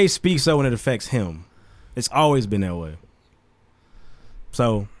slaves? Kanye speaks so when it affects him. It's always been that way.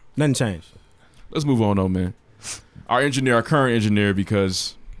 So nothing changed Let's move on though, man. Our current engineer,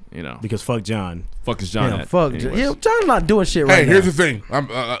 because because fuck John. fuck is John Yeah, at? fuck. Anyways. Yeah, John's not doing shit Hey, right now. here's the thing. I'm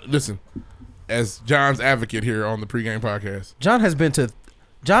listen. As John's advocate here on the pregame podcast, John has been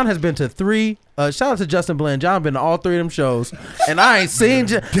to 3. Shout out to Justin Bland. John been to all 3 of them shows, and I ain't seen.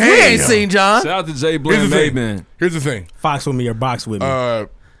 We ain't seen John. Shout out to Jay here's Bland, the thing. man. Here's the thing. Fox with me or box with me.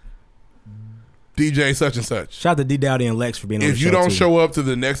 DJ such and such. Shout out to D Dowdy and Lex for being on the If show. you don't too. show up to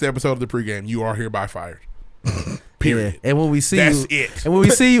the next episode of the pregame, you are hereby fired. Period. Yeah. And when we see That's you, it. and when we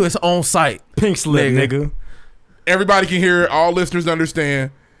see you, it's on site. Pink slip, Nigga. nigga. Everybody can hear it. All listeners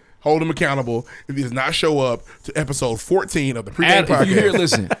understand. Hold him accountable. If he does not show up to episode 14 of the pregame podcast, If you hear,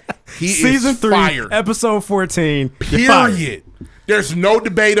 listen. he Season is 3, fired. episode 14. You're fired. Period. There's no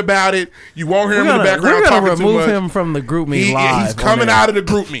debate about it. You won't hear him in the We're background gonna talking too remove much. him from the group meet live. He's coming out of the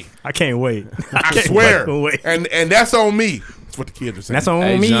group meet. I can't wait. I can't swear. wait. And that's on me. That's what the kids are saying. That's on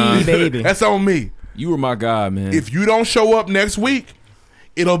Hey, me, John. baby. That's on me. You were my guy, man. If you don't show up next week,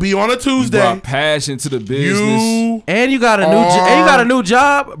 it'll be on a you Tuesday. brought passion to the business. You And you got a new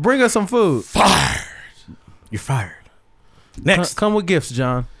job. Bring us some food. fired. You're fired. Next. Come with gifts,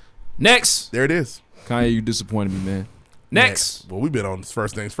 John. Next, There it is. Kanye, you disappointed me, man. Next. Well, we've been on this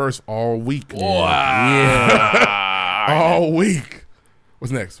First Things First all week. Yeah. All week.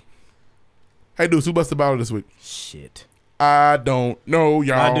 What's next? Hey, dudes, who busted the bottle this week? Shit. I don't know,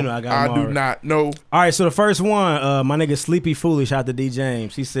 y'all. I do know. I got them do already. not know. All right, so the first one, my nigga Sleepy Foolish out to D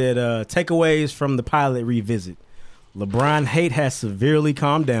James. He said, takeaways from the pilot revisit. LeBron hate has severely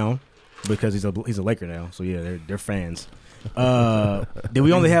calmed down because he's a Laker now. So yeah, they're fans. Did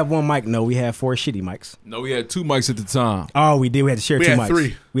we only have one mic? No, we had 4 shitty mics. No, we had 2 mics at the time. Oh, we did. We had to share We 2 had mics.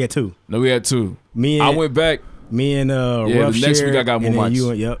 3. We had 2. No, we had 2. Me and I went back. Me and Ruff the next shared, week I got more and then mics. You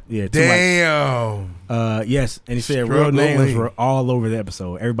and, yep, yeah, 2 mics. Damn. Yes, and he said real Struggling. names were all over the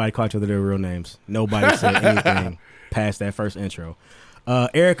episode. Everybody called each other their real names. Nobody said anything past that first intro.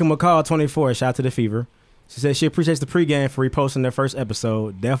 Erica McCall, 24, shout out to the Fever. She said she appreciates the pregame for reposting their first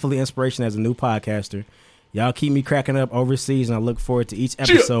episode. Definitely inspiration as a new podcaster. Y'all keep me cracking up overseas, and I look forward to each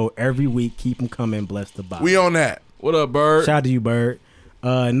episode every week. Keep them coming. Bless the body. We on that. What up, Bird? Shout out to you, Bird.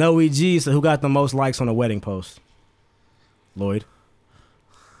 No EG, so who got the most likes on the wedding post? Lloyd.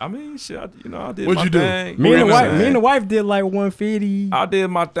 I mean, shit, I did What'd my you do? thing. Me and Wait, the wife did like 150. I did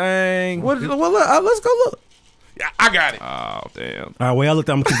my thing. Let's go look. Yeah, I got it. Oh, damn. All right, well, I'm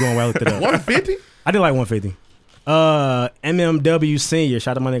gonna keep going while I looked it up. 150? I did like 150. MMW Senior,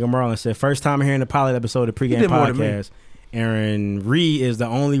 shout out to my nigga Marlon, said first time hearing the pilot episode of Pregame did more than me. Podcast. Aaron Reed is the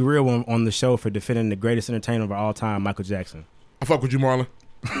only real one on the show for defending the greatest entertainer of all time, Michael Jackson. I fuck with you, Marlon.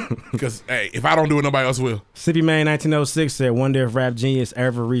 Because, hey, if I don't do it, nobody else will. Sippy Man 1906 said, wonder if Rap Genius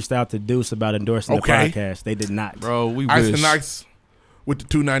ever reached out to Deuce about endorsing the podcast. They did not. Bro, we Ice wish. and Ice with the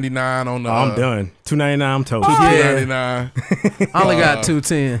 $2.99 on the. Oh, I'm done. $2.99, I'm toast. $2.99. I only got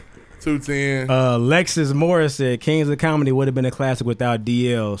 210. $2.10. Lexus Morris said, Kings of Comedy would have been a classic without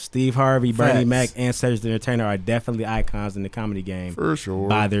DL. Steve Harvey, Bernie Facts. Mac, and Cedric the Entertainer are definitely icons in the comedy game For sure.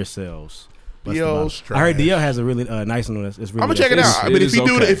 by themselves. DL's I heard trash. DL has a really nice one. It's really I'm gonna check it It's- out. it But if is he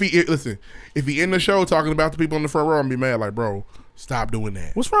do okay. it, if he in the show talking about the people in the front row, I'm gonna be mad. Like, bro, stop doing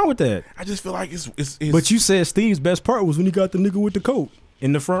that. What's wrong with that? I just feel like it's But you said Steve's best part was when he got the nigga with the coat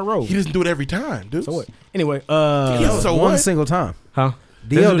in the front row. he doesn't do it every time, dude. So what? Anyway, So One what? single time. huh?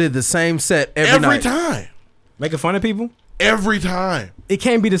 DL did the same set every night. time. Making fun of people? Every time. It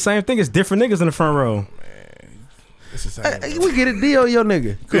can't be the same thing. It's different niggas in the front row. It's the same. Hey, we get it, DL, your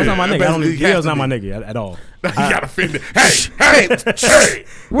nigga. That's not my nigga. basically, he has DL's to not my be. nigga at all. You got offended. Hey.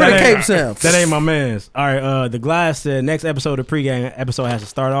 Where the That Cape ain't- Sound? That ain't my man's. All right, the Glass said next episode of Pregame episode has to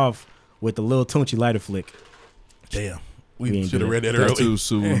start off with the Lil Tunchi lighter flick. Damn. We We ain't should have do read that That's early. too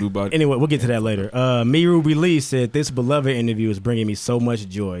soon, new body. Anyway, we'll get to that later. Me Ruby Lee said this Beloved interview is bringing me so much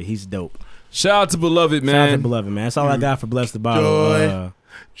joy. He's dope. Shout out to Beloved, Shout out to man. Beloved, man. That's all I got for Bless the Bottle.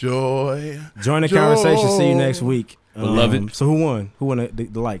 Joy. Join the Joy. conversation. See you next week. Beloved. So who won? Who won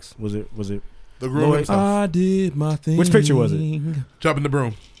the likes? Was it? The groom Lloyd. himself. I did my thing. Which picture was it? Jumping the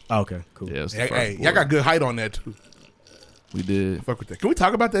broom. Oh, okay, cool. Yeah, Hey, y'all got good height on that too. We did. Fuck with that. Can we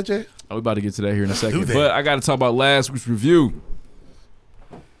talk about that, Jay? Oh, we about to get to that here in a second. do that. But I got to talk about last week's review.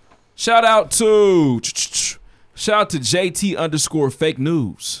 Shout out to JT_fake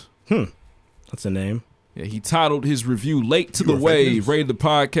news. That's a name. Yeah, he titled his review "Late to the You are fake Wave," news. rated the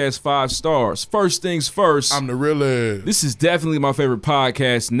podcast 5 stars. First things first. I'm the realest. This is definitely my favorite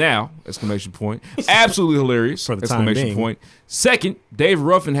podcast now! Exclamation point. Absolutely hilarious! For the time exclamation being. point. Second, Dave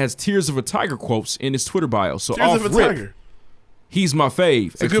Ruffin has "Tears of a Tiger" quotes in his Twitter bio. So Tears off of a rip, Tiger. he's my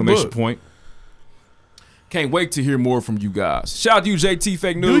fave! a good Exclamation book. point. Can't wait to hear more from you guys. Shout out to you, JT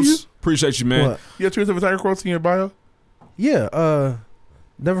Fake you? News. Appreciate you, man. What? You have Tears of a Tiger quotes in your bio? Yeah.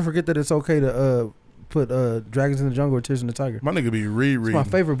 Never forget that it's okay to put Dragons in the Jungle or Tears in the Tiger. My nigga be It's rereading. my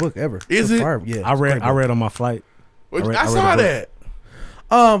favorite book ever. Is It's it? fire. Yeah. I it's a great book. read on my flight. I I read saw the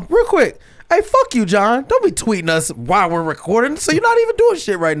that. Real quick. Hey, fuck you, John. Don't be tweeting us while we're recording. So you're not even doing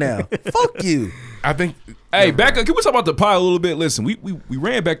shit right now. Fuck you. I think. Hey, back up. Can we talk about the pilot a little bit? Listen, we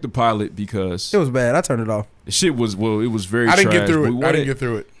ran back the pilot because It was bad. I turned it off. the shit was, well, it was very I didn't trash. get through We it. I didn't get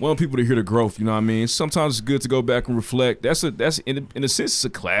through it. want people to hear the growth, you know what I mean? Sometimes it's good to go back and reflect. That's in a sense, it's a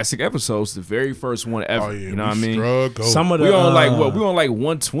classic episode. It's the very first one ever. Oh yeah, you know what I mean? Struggle. Some of the We on like what? We on like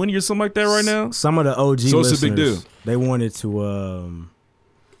 120 or something like that right now. Some of the OG So it's listeners, a big deal. they wanted to.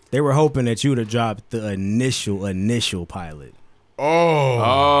 They were hoping that you would have dropped the initial pilot.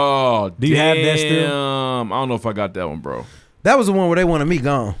 Oh, Do you have that still? damn. I don't know if I got that one, bro. That was the one where they wanted me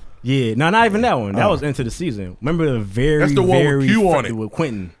gone. Yeah, no, not even that one. That was into the season. Remember the very, That's the one with very Q on it. with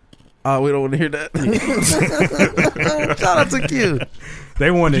Quentin. Oh, we don't want to hear that. Shout out to Q.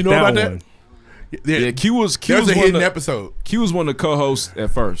 They wanted You know that about that? one. Yeah, Q was There's a one hidden of the, episode. Q was one of the co-hosts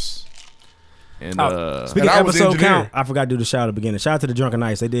at first. And Speaking And I of was episode engineer. count, I forgot to do the shout at the beginning. Shout out to the Drunken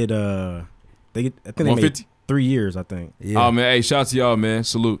Knights. They did. I think they made 150? 3 years. I think oh man, hey, shout out to y'all, man.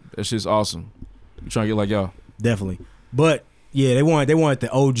 Salute. That shit's awesome. We trying to get like y'all. definitely. But yeah, they wanted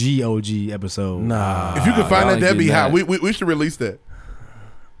the OG episode. Nah. If you can find y'all that, that'd be getting hot. that. We should release that.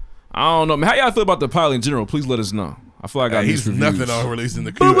 I don't know, man. How y'all feel about the pilot in general? Please let us know. I feel like I got He's mixed reviews. nothing on releasing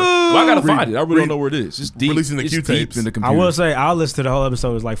the Q. Well, I gotta find it. I really don't know where it is. It's deep. releasing the It's Q deep tapes. in the I computer. will say I'll listen to the whole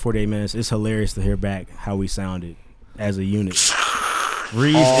episode. It's like 48 minutes. It's hilarious to hear back how we sounded as a unit.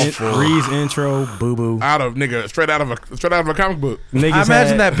 Reed's intro, boo boo. Straight out of a comic book. I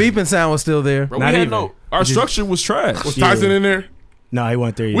imagine that beeping sound was still there. Bro, we Not had even. no. Our structure was trash. Was Tyson in there? No, he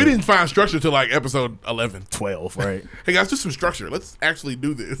wasn't there yet. We didn't find structure till like episode 11. 12, right? Hey guys, just some structure. Let's actually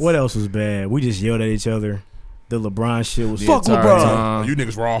do this. What else was bad? We just yelled at each other. The LeBron shit was Fuck entire LeBron. time. You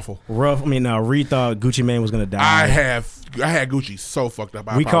niggas were awful. rough. I mean, Reed thought Gucci Mane was gonna die. I had Gucci so fucked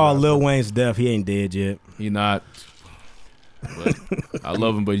up. We called Lil Wayne's death. He ain't dead yet. He not. But I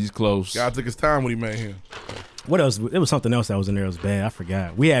love him, but he's close. God took his time when he made him. What else? It was something else that was in there. That was bad. I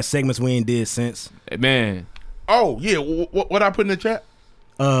forgot. We had segments we ain't did since. Hey, man. Oh yeah, what I put in the chat?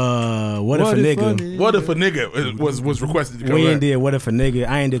 What if a nigga? What if a nigga was requested to come We back? ain't did what if a nigga.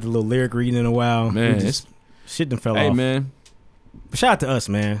 I ain't did the little lyric reading in a while. Man, We just, shit done fell Hey, off. man. But shout out to us,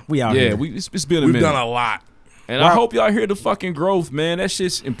 man. We out Yeah, here. it's been a We've minute. done a lot. And I hope y'all hear the fucking growth, man. That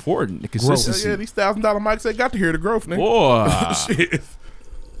shit's important. The consistency. Yeah, these $1,000 mics they got to hear the growth, nigga. Boy. Shit.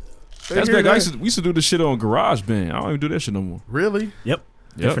 They That's hear back. that. We used to do this shit on GarageBand. I don't even do that shit no more. Really? Yep.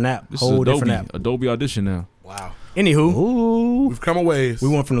 Yep. Different app. This Whole is Adobe. different app. Adobe Audition now. Wow. Anywho, We've come a ways. we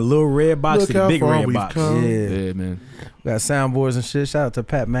went from the little red box Look to the how big far red we've box. come. Yeah. Yeah, man. Got soundboards and shit. Shout out to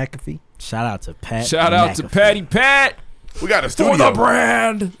Pat McAfee. Shout out to Pat. Shout out to McAfee. Patty Pat We got a for studio. the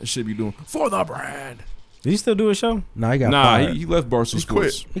brand. That should be doing for the brand. Did he still do a show? Nah, he got Nah, fired. he left Barstool He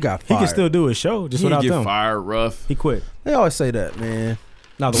Sports. quit. He got He fired. can still do a show just He didn't without get them. fired rough. He quit. They always say that, man.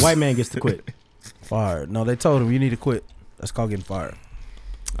 No, the white man gets to quit. Fired. No, they told him you need to quit. That's called getting fired.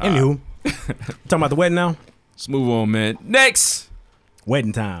 Anywho, talking about the wedding now. Let's move on, man. Next,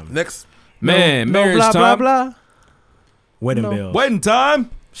 Wedding time. Next. man, no marriage blah, time. blah, blah. Wedding No. bells. Wedding time. Shout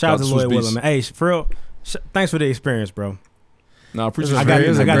out to Shout out to Lloyd Swiss Willem, Beats. man. Hey, for real. Thanks for the experience, bro. Nah, I appreciate I it. got, It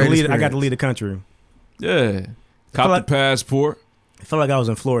was I a got to great lead. I got experience. to lead the country. Yeah. Cop like- the passport. I felt like I was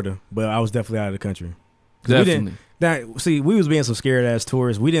in Florida, but I was definitely out of the country. 'Cause Definitely. we was being some scared ass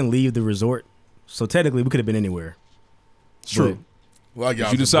tourists. We didn't leave the resort, so technically we could have been anywhere. It's true. Like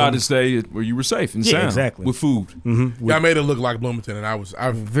But you decided to stay where you were safe and Yeah, sound. exactly. With food. Mm-hmm. Y'all made it look like Bloomington, and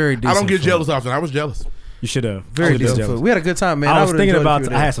I Very decent. I don't get food. jealous often. I was jealous. You should have. Very decent food. We had a good time, man. I was would've thinking enjoyed about. if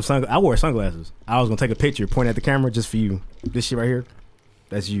you I were had some I wore sunglasses. I was gonna take a picture, point at the camera just for you. This shit right here,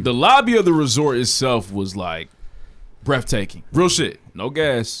 that's you. The lobby of the resort itself was like breathtaking. Real shit. No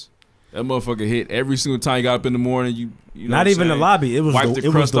gas. That motherfucker hit every single time you got up in the morning. You know not even the lobby. It was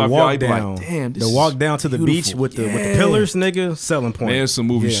the walk down. Like, damn, the walk down to the beach with the pillars, nigga. Selling point. Man, some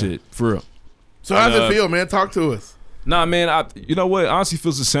movie shit for real. So how's it feel, man? Talk to us. Nah, man. You know what? Honestly,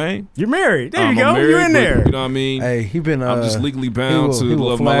 feels the same. You're married. There you go. Married, you're in there. You know what I mean? Hey, he been. I'm just legally bound to the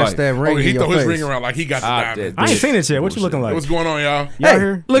love of my life. That ring he throw his face. ring around like he got the diamond. I ain't seen it yet. What you looking like? What's going on, y'all? Y'all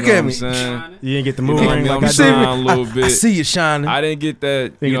here? Look at me. You didn't get the moon ring. I'm shining a little bit. I see you shining. I didn't get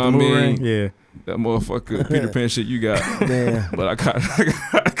that. You know what I mean? Yeah. That motherfucker Peter Pan shit you got. Damn. But I got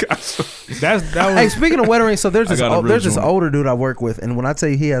that was. Hey, speaking of wedding rings, so there's this joint. older dude I work with, and when I tell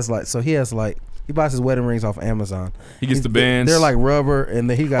you he has he buys his wedding rings off Amazon. He gets the bands. They're like rubber, and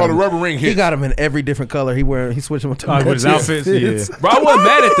then he got the rubber ring hits. He got them in every different color. He switched them to with his outfits. Yeah. Bro, I wasn't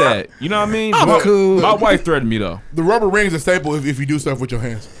mad at that. You know what I mean? I'm cool. My wife threatened me though. The rubber ring's a staple if you do stuff with your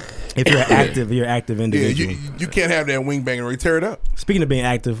hands. If you're active individual. You can't have that wing banging or you tear it up. Speaking of being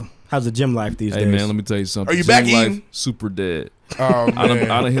active, how's the gym life these days? Hey man, let me tell you something. Are you Gym back life, eating? super dead. Oh man.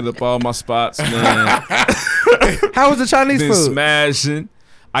 I done hit up all my spots, man. How was the Chinese Been food? smashing.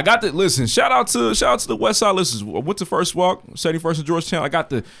 I got to listen. Shout out to the West Side listeners. I went to First Walk, 71st and Georgetown. I got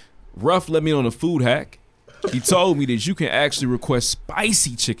the Ruff let me on a food hack. He told me that you can actually request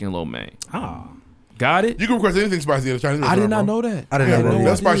spicy chicken lo mein. Got it? You can request anything spicy at a Chinese restaurant. I did not know that. I didn't know that.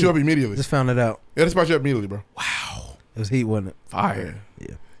 That'll spice you up immediately. Just found it out. Yeah, that'll spice you up immediately, bro. Wow. It was heat, wasn't it? Fire.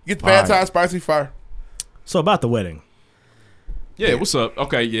 Yeah. Get the pad thai spicy fire. So about the wedding. Yeah, what's up?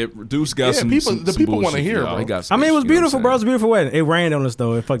 Okay, yeah, Deuce got some. The people want to bullshit, hear, y'all. bro. He got some I mean, it was shit, you know beautiful, what bro. It I'm was a beautiful wedding. It rained on us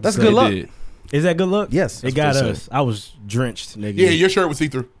though. It fucked. That's us good up. luck. It did. Is that good luck? Yes. It got what they us. I was drenched, nigga. Yeah, your shirt was see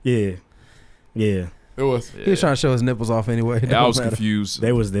through. Yeah. It was. He was trying to show his nipples off anyway. Yeah, I was confused.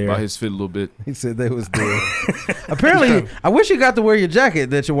 They was there. By his fit a little bit. He said they was there. Apparently, I wish you got to wear your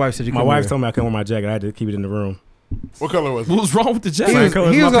jacket that your wife said you My couldn't wife wear. told me I couldn't wear my jacket. I had to keep it in the room. What color was it? What was wrong with the He jacket? was, color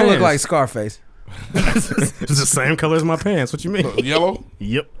as he was my gonna look pants. like Scarface. It's the same color as my pants. What you mean? Yellow?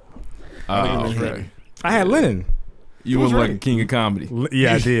 Yep. Okay. I had linen. You was like a king of comedy.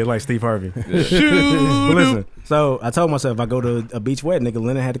 Yeah, I did, like Steve Harvey. But listen, so I told myself if I go to a beach wedding, nigga,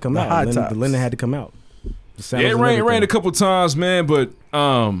 linen had to come out. The linen had to come out. Yeah, it rained a couple times, man, but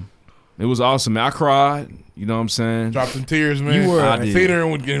it was awesome, man. I cried. You know what I'm saying? Dropped some tears, man. You were Peter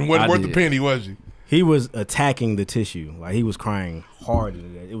and wasn't worth the penny, was you? He was attacking the tissue. Like he was crying hard.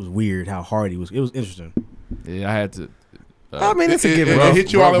 It was weird how hard he was. It was interesting. Yeah, I had to. I mean, it's a given. It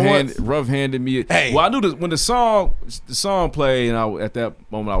hit you all at once. Rough handed me. Hey. Well, I knew that when the song played, and at that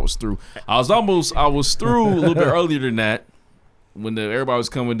moment I was through. I was through a little bit earlier than that. When everybody was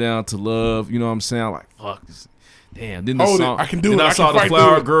coming down to love, you know what I'm saying? I'm like, fuck this. Damn. Then the song. I can do then it. I saw can the fight flower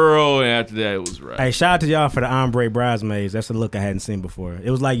through it. girl, and after that, it was right. Hey, shout out to y'all for the ombre bridesmaids. That's a look I hadn't seen before.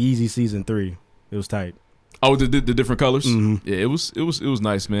 It was like Yeezy season 3. It was tight. Oh, the different colors. Mm-hmm. Yeah, it was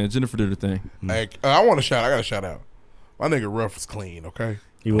nice, man. Jennifer did her thing. Hey, I got a shout out. My nigga Ruff is clean, okay?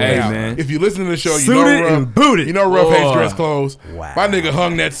 Hey, man. If you listen to the show, you Suited know Ruff. and booted. You know Ruff hates dress clothes. Wow. My nigga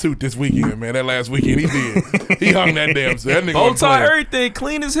hung that suit this weekend, man. That last weekend he did. He hung that damn suit. That nigga Bow wasn't tie, playing. everything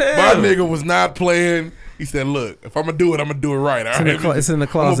clean as hell. My nigga was not playing. He said, "Look, if I'm gonna do it, I'm gonna do it right." All right? It's in the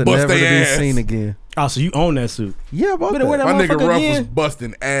closet, I'ma bust never to they be ass. seen again. Oh, so you own that suit? Yeah, about that. Wait, My nigga motherfucker Ruff again? was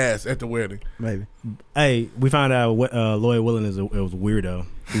busting ass at the wedding. Maybe. Hey, we found out Lloyd Willing was a weirdo.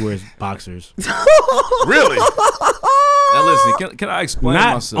 He wears boxers. Really? Now listen, can I explain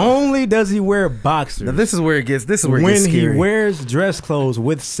Not myself? only does he wear boxers, Now this is where it gets. This is where it when gets he scary. wears dress clothes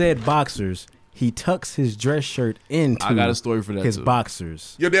with said boxers, he tucks his dress shirt into I got a story for that his too.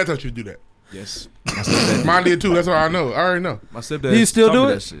 boxers. Your dad taught you to do that. Yes. Mine did too. That's all I know. I already know. My stepdad. Do you still taught me do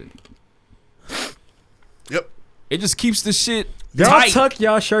it? That shit. Yep. It just keeps the shit Y'all tight. tuck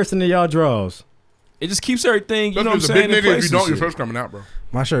y'all shirts into y'all drawers. It just keeps everything. You know what I'm That's a saying? big in nigga. If place you and don't, your shit. shirt's coming out, bro.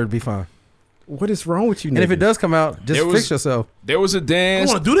 My shirt would be fine. What is wrong with you? And if it niggas? does come out, just There was- fix yourself. There was a I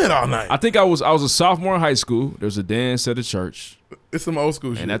dance. want to do that all night. I think I was a sophomore in high school. There was a dance at a church, It's some old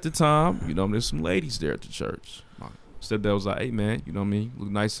school shit. and at the time, you know, there's some ladies there at the church. My stepdad was like, "Hey, man, you know what I mean? Look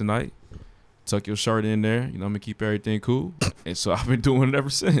nice tonight. Tuck your shirt in there. You know what I mean? Keep everything cool." And so I've been doing it ever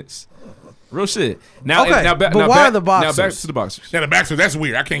since. Real shit. Now, Okay, now, but now why back, are the boxers? Now back to the boxers. Now the boxers, that's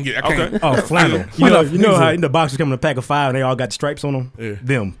weird. I can't. Okay. Oh, flannel. you know how the boxers come in a pack of 5 and they all got stripes on them? Yeah.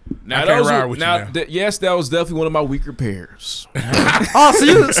 Them. Now, I can't those ride were- with you now, now. yes, that was definitely one of my weaker pairs.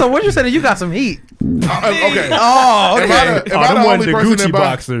 Oh, so what you said is you got some heat. Okay. Oh, If I the them only wasn't the person Gucci that buy-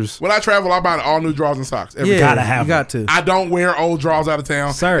 boxers. When I travel, I buy all new drawers and socks. Every Yeah, time. Gotta have you got to. I don't wear old drawers out of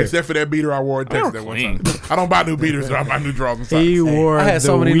town, Sir. except for that beater I wore in Texas that one time. I don't buy new beaters, so I buy new drawers and socks. He wore I had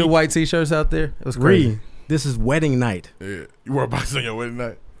so the many new weak- white T-shirts out there. It was crazy. Ree, this is wedding night. Yeah. You wore boxers on your wedding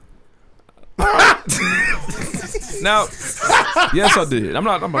night. Now, yes, I did. I'm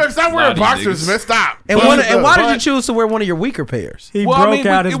not. Man, stop wearing boxers, man. Stop. And why did you choose to wear one of your weaker pairs? He broke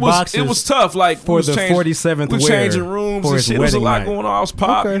out his boxers. It was tough. Like for the 47th wear. We changing rooms and shit. There was a lot going on. I was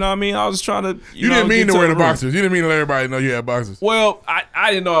pop. Okay. You know what I mean? I was trying to. You didn't mean to wear the boxers. You didn't mean to let everybody know you had boxers. Well,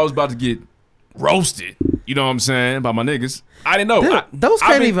 I didn't know I was about to get roasted. You know what I'm saying? By my niggas. I didn't know. Dude, those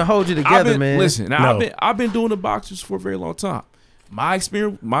can't even hold you together, man. Listen, now I've been doing the boxers for a very long time. My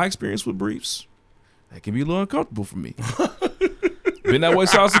experience with briefs, that can be a little uncomfortable for me. Been that way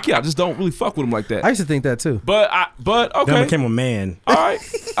since I was a kid. I just don't really fuck with them like that. I used to think that too. But okay. Then became a man. All right,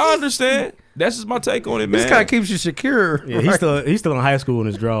 I understand. That's just my take on it, man. This kind of keeps you secure. Yeah, right? he's still in high school in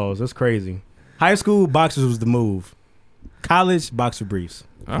his draws. That's crazy. High school boxers was the move. College boxer briefs.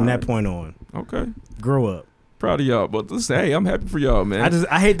 From that point on. Okay. Grow up. Proud of y'all, but listen, hey, I'm happy for y'all, man.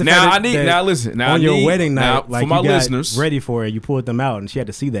 I hate the fact that listen. Now on your wedding night, now, like for my you got listeners, ready for it, you pulled them out, and she had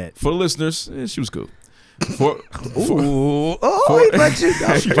to see that. For the listeners, she was cool. He let you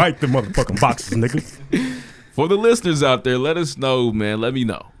go. She liked the motherfucking boxes, nigga. For the listeners out there, let us know, man. Let me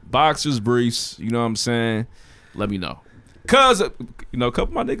know. Boxers, briefs, you know what I'm saying? Let me know. Cause a couple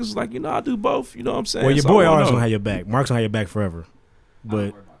of my niggas was like, I do both. You know what I'm saying? Well, your boy R's gonna have your back. Marc's gonna have your back forever.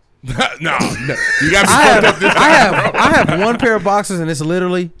 But no, you got to. I have one pair of boxers, and it's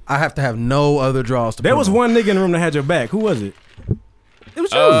literally I have to have no other draws. There was one nigga in the room that had your back. Who was it? It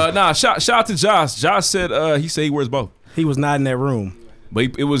was you. Nah. Shout out to Josh. Josh said he said he wears both. He was not in that room, but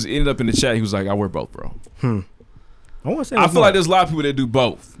it ended up in the chat. He was like, I wear both, bro. I feel like there's a lot of people that do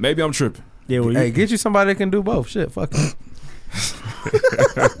both. Maybe I'm tripping. Yeah, well, hey, get you somebody that can do both. Shit, fuck it.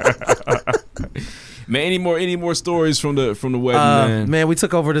 Man, any more stories from the wedding, man? We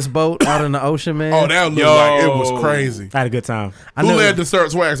took over this boat out in the ocean, man. Oh, that looked like it was crazy. I had a good time. Who led the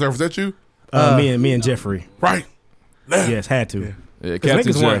swag surf? Was that you? Me and Jeffrey. Right. Yes, had to. Yeah,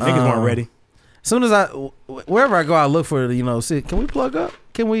 niggas weren't ready. As soon as wherever I go, I look for see, can we plug up?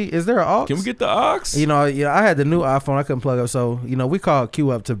 Is there an aux? Can we get the aux? I had the new iPhone. I couldn't plug up. So, we called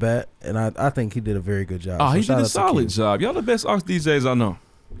Q up to bat, and I think he did a very good job. Oh, so he did a solid job. Y'all the best aux DJs I know.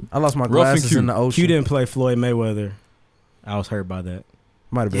 I lost my glasses in the ocean. Q didn't play Floyd Mayweather. I was hurt by that.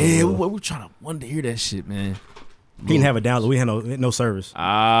 Might have been. Yeah, we were wanted to hear that shit, man. He didn't have a download. We had no service.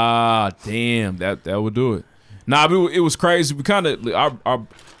 Ah, damn. That would do it. Nah, but it was crazy. We kind of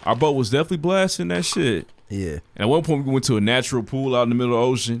our boat was definitely blasting that shit. Yeah. And at one point we went to a natural pool out in the middle of the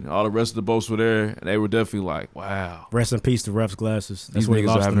ocean. All the rest of the boats were there, and they were definitely like, "Wow." Rest in peace to Ref's glasses. These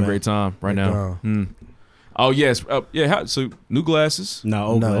niggas are having a great time right now. Oh yes, so new glasses? No,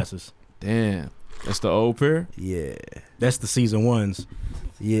 old glasses. Damn, that's the old pair. Yeah, that's the season ones.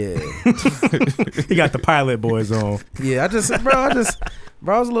 Yeah, he got the pilot boys on. Yeah, I was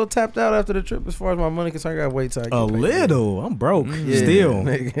a little tapped out after the trip as far as my money concerned. I got to wait till I get a little. I'm broke still.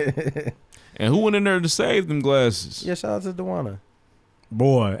 And who went in there to save them glasses? Yeah, shout out to Dewana.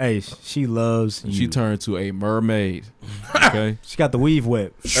 Boy, hey, she loves you. She turned to a mermaid. Okay, she got the weave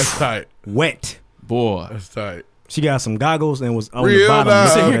wet. That's tight. Wet. Boy, that's tight. She got some goggles and was on the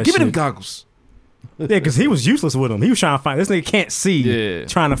bottom. Give me them goggles. Yeah, because he was useless with them. He was trying to find this nigga can't see. Yeah,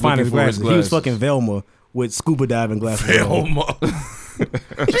 trying to find his glasses. He was fucking Velma with scuba diving glasses. Velma.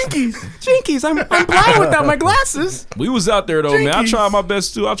 Jinkies, I'm blind without my glasses. We was out there though, man. I tried my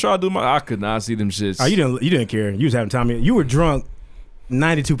best too. I tried to do I could not see them shits. Oh, you didn't care. You was having time. You were drunk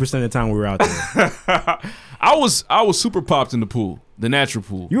 92% of the time we were out there. I was super popped in the pool, the natural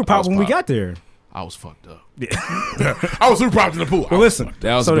pool. You were popped when we got there. I was fucked up. Yeah. I was super popped in the pool. Well, listen,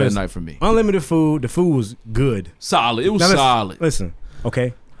 that was a bad night for me. Unlimited food. The food was good. Solid. It was solid. Listen,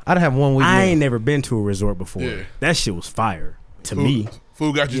 okay. I didn't have one weekend. I ain't never been to a resort before. Yeah. That shit was fire to me.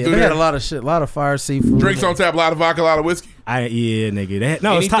 Food got you yeah, through they there. had a lot of shit, a lot of fire seafood. Drinks on tap, a lot of vodka, a lot of whiskey. Nigga.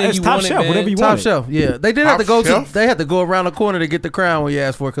 It's top wanted, shelf, man. whatever you Top want. shelf, yeah. They did have to go to. They had to go around the corner to get the crown when you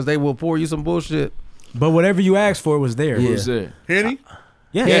asked for it because they will pour you some bullshit. But whatever you asked for was there. Yeah. What was there? Henny?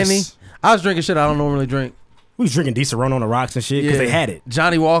 Yeah. Henny. I was drinking shit I don't normally drink. We was drinking decent Run on the rocks and shit because they had it.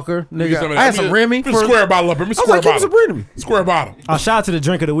 Johnny Walker, nigga. I had some Remy. Square bottle up here. Square bottle. Square bottle. Shout out to the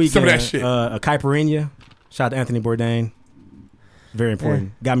drink of the weekend. Some of that shit. A caipirinha. Shout out to Anthony Bourdain. Very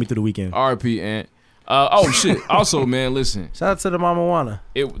important. Yeah. Got me through the weekend. R.P. Ant. Oh shit. Also, man, listen. Shout out to the Mama Wana.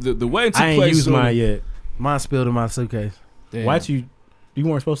 The wedding took place. I ain't used mine yet. Mine spilled in my suitcase. Damn. Why'd you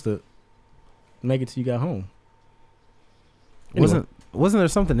weren't supposed to make it till you got home? Anyway. Wasn't there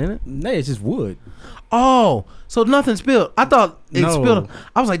something in it? No, it's just wood. Oh, so nothing spilled. I thought it spilled.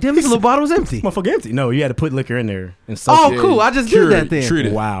 I was like, damn, this little bottle was empty. Motherfucker empty. No, you had to put liquor in there. And cool. I just did that then. Treat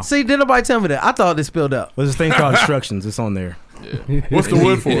it. Wow. See, didn't nobody tell me that. I thought it spilled out. There's this thing called instructions. It's on there. Yeah. What's the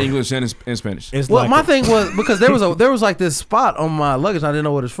wood for? In English and in Spanish. It's well, my thing was because there was like this spot on my luggage. I didn't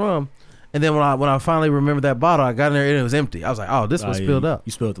know what it's from, And then when I finally remembered that bottle, I got in there and it was empty. I was like, oh, this was spilled up.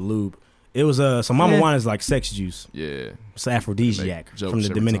 You spilled the lube. It was so Mama wine is like sex juice. Yeah. It's aphrodisiac from the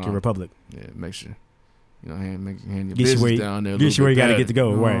Dominican Republic. Yeah, make sure. Hand your Get you business where down there. Get you where you got to get to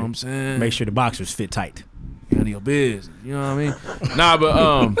go. You know Right. what I'm saying? Make sure the boxers fit tight. Handle your business. You know what I mean? Nah,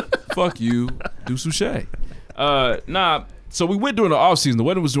 but fuck you. Do Souche. So we went during the off season. The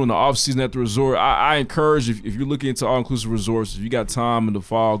wedding was during the off season at the resort. I encourage if you're looking into all inclusive resorts, if you got time in the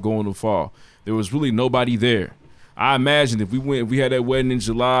fall, go in the fall. There was really nobody there. I imagine if we had that wedding in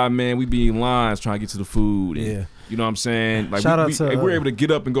July, man, we'd be in lines trying to get to the food. And, you know what I'm saying? Like we're able to get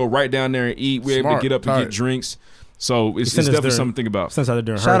up and go right down there and eat. We're able to get up and get drinks. So it's definitely something to think about. Since during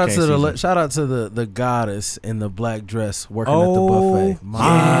shout out to season. shout out to the goddess in the black dress working at the buffet. My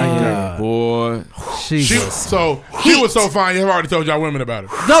God, boy, she was so fine. I've already told y'all women about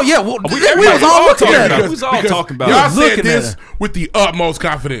it. No, yeah, we was all looking at her. We was all talking about y'all it. said this with the utmost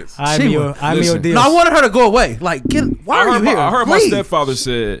confidence. No, I wanted her to go away. Like, why are you here? I heard my stepfather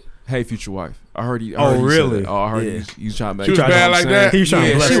said, "Hey, future wife." I heard he. Really? I heard he's trying to make. She was bad like that. He was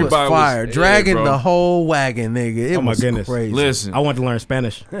trying to bless she her. was fire, dragging the whole wagon, nigga. It my was goodness. crazy. Listen, I wanted to learn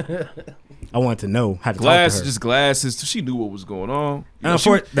Spanish. I wanted to know how to talk to her. Glasses. She knew what was going on. She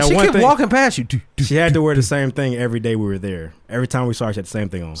kept walking past you. She had to wear the same thing every day we were there. Every time we saw her, she had the same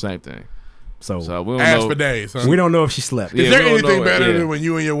thing on. Same thing. So we don't ask know. for days. Huh? We don't know if she slept. Is there anything better than when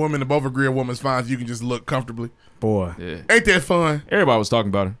you and your woman both agree a woman's fine, so you can just look comfortably? Boy, ain't that fun? Everybody was talking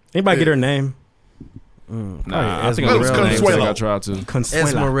about her. Anybody get her name? Nah, I think I looked at her name. I tried to.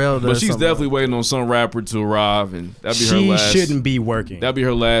 Esmeralda, but she's definitely waiting on some rapper to arrive, and that'd be her last. She shouldn't be working. That'd be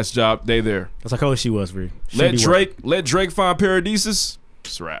her last job day there. That's how she was, Ree. Let Drake find Paradisus.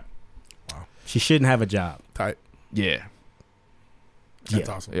 It's a wrap. Wow. She shouldn't have a job. Tight. Yeah. That's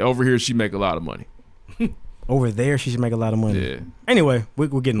awesome. Yeah, over here, she make a lot of money. Over there, she should make a lot of money. Yeah. Anyway, we're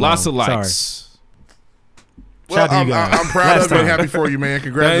getting lots of likes. Sorry. Well, I'm proud of it and happy for you, man.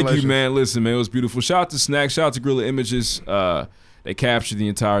 Congratulations. Thank you, man. Listen, man, it was beautiful. Shout out to Snack. Shout out to Gorilla Images. They captured the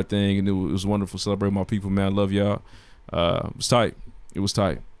entire thing, and it was wonderful. Celebrate my people, man. I love y'all. It was tight. It was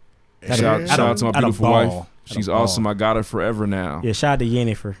tight. Shout out to my beautiful wife. She's awesome. I got her forever now. Yeah, shout out to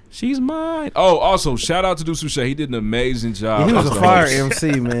Yennefer. She's mine. Oh, also, shout out to Deuce Souche. He did an amazing job. He was a fire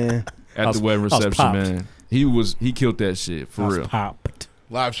MC, man. At the wedding reception, man. He killed that shit, for real. Popped.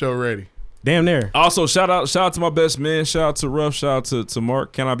 Live show ready. Damn near. Also, shout out to my best man. Shout out to Ruff. Shout out to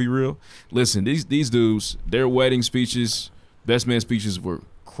Marc. Can I be real? Listen, these dudes, their wedding speeches, best man speeches were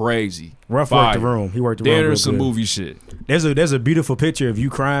crazy. Ruff worked the room. He worked the room. There's some movie shit. There's a beautiful picture of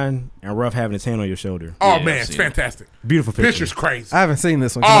you crying and Ruff having his hand on your shoulder. Oh man, it's fantastic. Beautiful picture. Picture's crazy. I haven't seen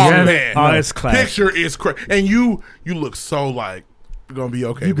this one. Oh man, oh that's classic. Picture is crazy, and you look so like you're gonna be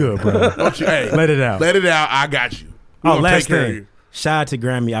okay. You good, bro? Don't you? Hey, let it out. Let it out. I got you. Oh, last thing. Shout out to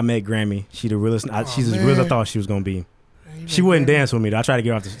Grammy. I met Grammy. She the realest. She's as real as I thought she was gonna be. She wouldn't dance with me though. I tried to get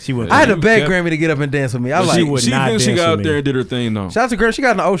her off. She wouldn't. I had to beg Grammy to get up and dance with me. She got out there and did her thing though. Shout out to Grammy. She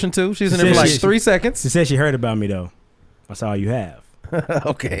got in the ocean too. She was in there for like 3 seconds. She said she heard about me though. That's all you have.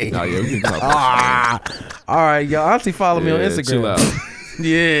 Okay. Oh, yeah, we can talk about all right, y'all. Auntie follow me on Instagram. Chill out.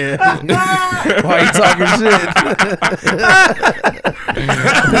 Yeah. Why are you talking shit?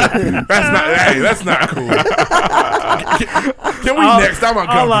 That's not cool. Can we next? I'm uncomfortable.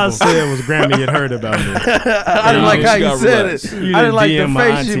 All I said was Grammy had heard about me. I didn't like how you said it. I didn't like the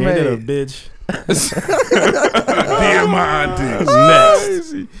face you made. A bitch. Damn my auntie.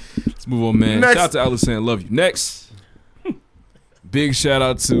 Next. Let's move on, man. Shout out to Allison. Love you. Next. Big shout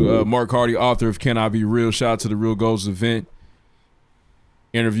out to Marc Hardy, author of Can I Be Real. Shout out to the Real Goals event.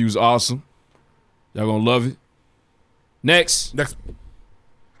 Interview's awesome. Y'all gonna love it. Next.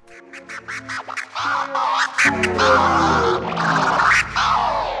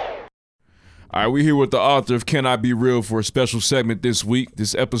 All right, we're here with the author of Can I Be Real for a special segment this week,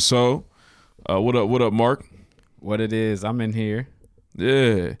 this episode. What up, Marc? What it is, I'm in here.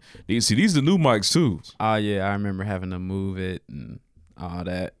 Yeah. See, these are the new mics too. Oh yeah, I remember having to move it and all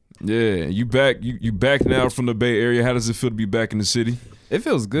that. Yeah, you back now from the Bay Area. How does it feel to be back in the city? It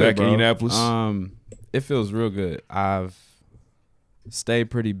feels good, back bro. in Indianapolis. It feels real good. I've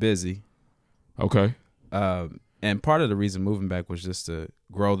stayed pretty busy. Okay. And part of the reason moving back was just to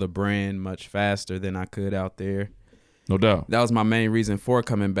grow the brand much faster than I could out there. No doubt. That was my main reason for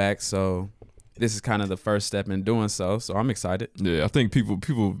coming back. So this is kind of the first step in doing so. So I'm excited. Yeah, I think people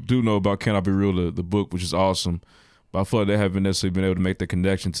do know about Can I Be Real, the book, which is awesome. But I feel like they haven't necessarily been able to make the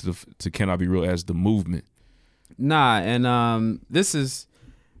connection to Can I Be Real as the movement. Nah, and this is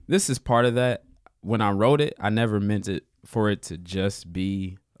part of that. When I wrote it, I never meant it for it to just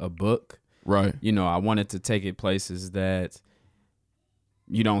be a book. Right. You know, I wanted to take it places that,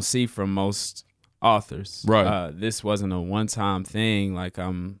 you don't see from most authors. Right. This wasn't a one-time thing. Like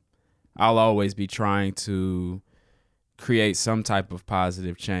I'll always be trying to create some type of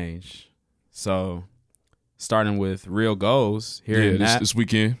positive change. So starting with real goals here in this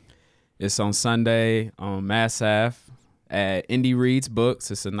weekend. It's on Sunday on Mass Ave at Indie Reads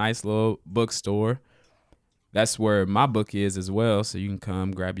Books. It's a nice little bookstore. That's where my book is as well, so you can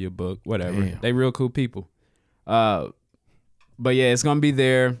come grab your book, whatever. Damn. They real cool people. But yeah, it's gonna be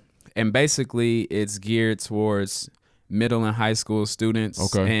there, and basically it's geared towards middle and high school students.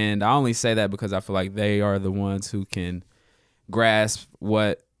 Okay. And I only say that because I feel like they are the ones who can grasp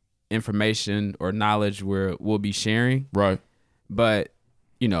what information or knowledge we'll be sharing. Right. But,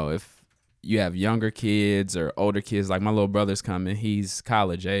 you know, if you have younger kids or older kids, like my little brother's coming, he's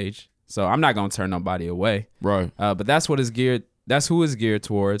college age. So I'm not going to turn nobody away. Right. But that's what it's geared. That's who it's geared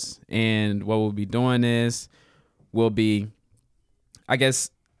towards. And what we'll be doing is we'll be, I guess,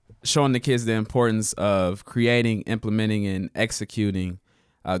 showing the kids the importance of creating, implementing, and executing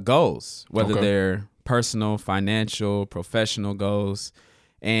goals, whether they're personal, financial, professional goals.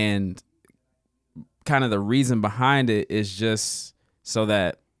 And kind of the reason behind it is just so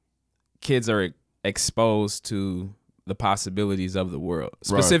that kids are exposed to the possibilities of the world,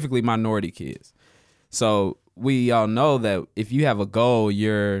 specifically minority kids. So we all know that if you have a goal,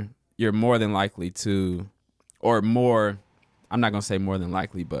 you're more than likely to, or more, I'm not going to say more than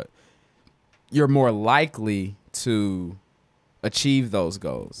likely, but you're more likely to achieve those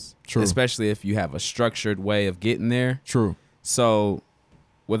goals. True. Especially if you have a structured way of getting there. True. So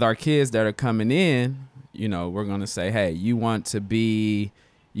with our kids that are coming in, you know, we're going to say, hey, you want to be,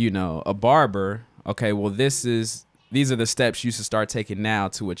 you know, a barber. Okay, well, these are the steps you should start taking now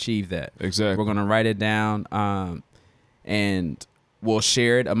to achieve that. Exactly. We're going to write it down and we'll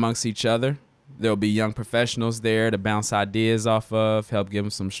share it amongst each other. There'll be young professionals there to bounce ideas off of, help give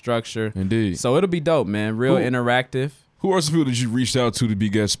them some structure. Indeed. So it'll be dope, man. Real interactive. Who are some people that you reached out to be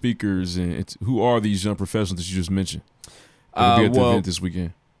guest speakers, and who are these young professionals that you just mentioned? That'll be at the event this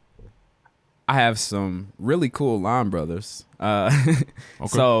weekend. I have some really cool line brothers.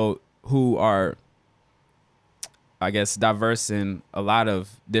 So who are, I guess, diverse in a lot of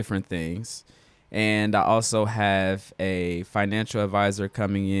different things. And I also have a financial advisor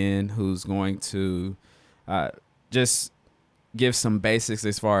coming in who's going to just give some basics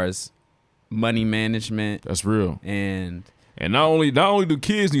as far as money management. That's real. And not only do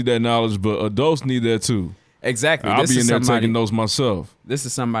kids need that knowledge, but adults need that too. Exactly. I'll be in there taking notes myself. This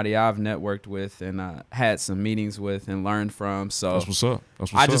is somebody I've networked with and had some meetings with and learned from. So that's what's up.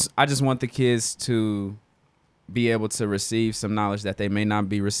 I just want the kids to be able to receive some knowledge that they may not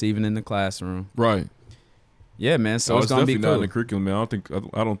be receiving in the classroom. Right. Yeah, man. So it's gonna be cool. Not in the curriculum, man.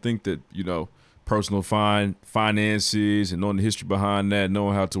 I don't think that, you know, personal finances and knowing the history behind that,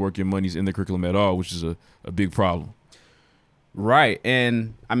 knowing how to work your money is in the curriculum at all, which is a big problem. Right.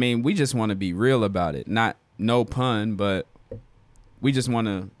 And I mean, we just want to be real about it. No pun, but we just want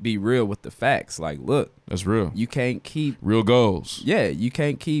to be real with the facts. Like, look, that's real. You can't keep real goals. Yeah, you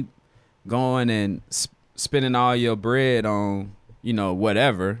can't keep going and spending all your bread on, you know,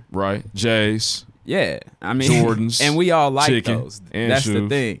 whatever. Right. J's. Yeah. I mean, Jordans. And we all like chicken, those. And that's shoes. the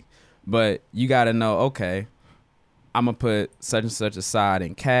thing. But you got to know, okay, I'm going to put such and such aside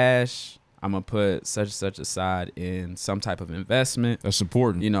in cash. I'm going to put such and such aside in some type of investment. That's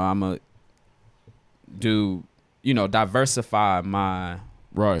important. You know, I'm going to do, you know, diversify my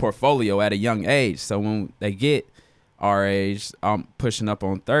portfolio at a young age. So when they get our age, I'm pushing up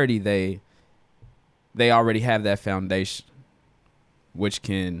on 30, they already have that foundation, which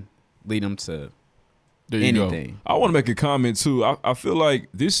can lead them to anything. I want to make a comment too. I feel like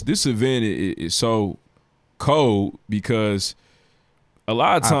this event is so cold because a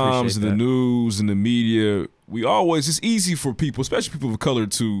lot of times in the news and the media, it's easy for people, especially people of color,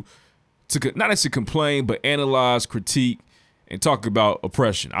 to not necessarily complain, but analyze, critique, and talk about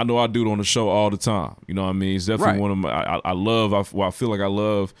oppression. I know I do it on the show all the time. You know what I mean? It's definitely one of my, I feel like I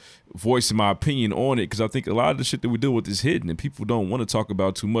love voicing my opinion on it because I think a lot of the shit that we deal with is hidden and people don't want to talk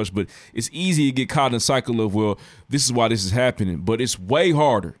about too much, but it's easy to get caught in a cycle of, well, this is why this is happening. But it's way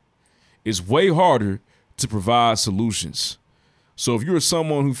harder. It's way harder to provide solutions. So if you're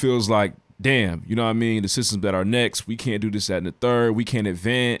someone who feels like, damn, you know what I mean, the systems that are next, we can't do this, that, and the third, we can't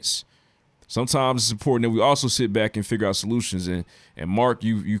advance. Sometimes it's important that we also sit back and figure out solutions. And Mark,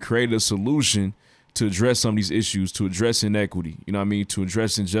 you created a solution to address some of these issues, to address inequity, you know what I mean, to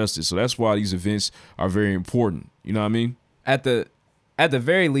address injustice. So that's why these events are very important. You know what I mean? At the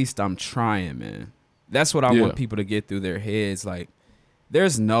very least, I'm trying, man. That's what I want people to get through their heads. Like,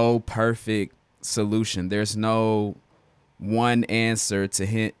 there's no perfect solution. There's no one answer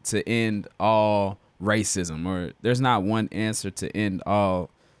to end all racism, or there's not one answer to end all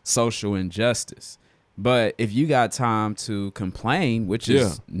social injustice. But if you got time to complain, which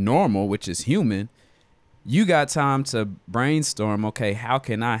is normal, which is human, you got time to brainstorm, okay, how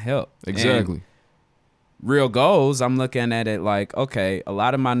can I help? Exactly. And real goals, I'm looking at it like, okay, a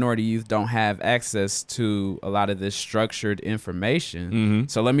lot of minority youth don't have access to a lot of this structured information.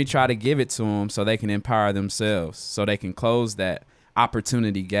 So let me try to give it to them so they can empower themselves, so they can close that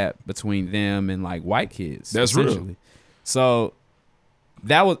opportunity gap between them and like white kids. That's real. So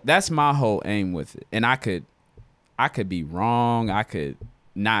that's my whole aim with it. And I could be wrong. I could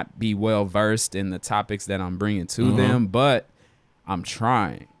not be well versed in the topics that I'm bringing to them, but I'm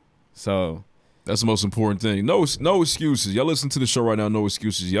trying. So that's the most important thing. No excuses. Y'all listen to the show right now, no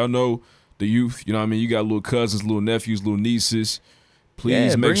excuses. Y'all know the youth, you know what I mean? You got little cousins, little nephews, little nieces.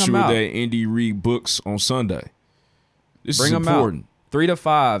 Please make sure that Indy read books on Sunday. This is important. 3 to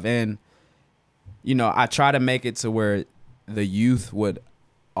 5. And, you know, I try to make it to where the youth would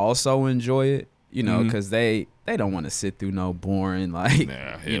also enjoy it, you know, because they don't want to sit through no boring, like,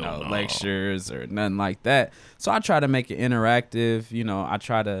 lectures or nothing like that. So I try to make it interactive. You know, I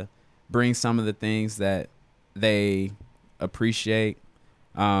try to bring some of the things that they appreciate.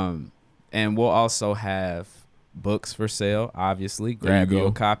 And we'll also have books for sale, obviously. Grab you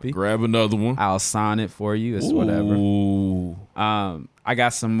a copy. Grab another one. I'll sign it for you. It's whatever. I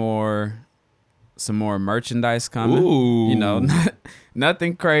got some more merchandise coming. Ooh. You know,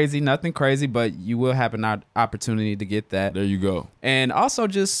 nothing crazy, but you will have an opportunity to get that. There you go. And also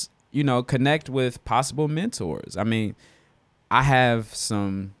just, you know, connect with possible mentors. I mean, I have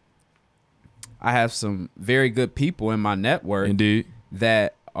some very good people in my network. Indeed.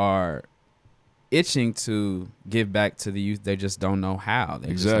 That are itching to give back to the youth. They just don't know how.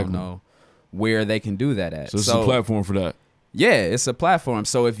 They just don't know where they can do that at. So it's a platform for that. Yeah, it's a platform.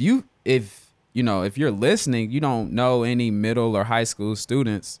 So if you're listening, you don't know any middle or high school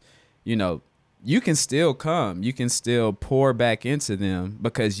students, you know, you can still come. You can still pour back into them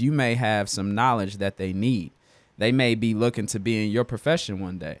because you may have some knowledge that they need. They may be looking to be in your profession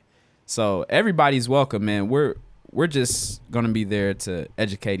one day. So everybody's welcome, man. We're just going to be there to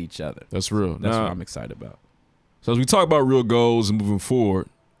educate each other. That's real. That's what I'm excited about. So as we talk about real goals and moving forward,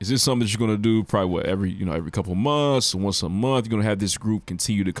 is this something that you're going to do probably every couple of months or once a month? You're going to have this group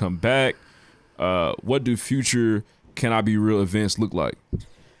continue to come back? What do future Can I Be Real events look like?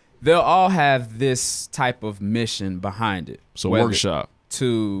 They'll all have this type of mission behind it. So workshop.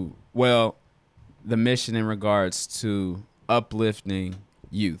 The mission in regards to uplifting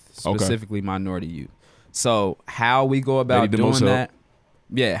youth, specifically minority youth. So how we go about doing that,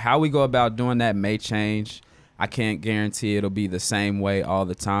 how we go about doing that may change. I can't guarantee it'll be the same way all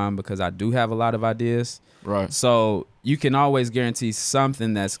the time because I do have a lot of ideas. Right. So you can always guarantee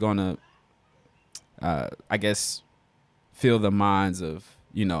something that's going to, I guess, fill the minds of,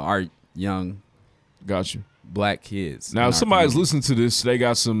 you know, our young black kids. Now, if somebody's listening to this, they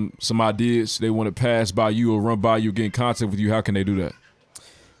got some ideas they want to pass by you or run by you, get in contact with you, how can they do that?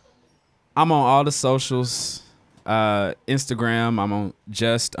 I'm on all the socials. Instagram, I'm on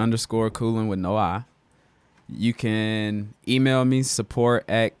just_Coolin with no I. You can email me,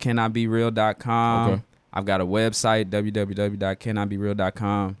 support@canibereal.com. Okay. I've got a website,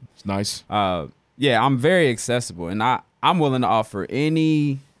 www.canibereal.com. It's nice. Yeah, I'm very accessible, and I'm willing to offer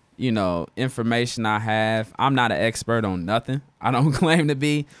any, you know, information I have. I'm not an expert on nothing. I don't claim to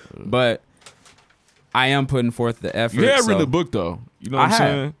be, but I am putting forth the effort. You have written a book, though. You know what I'm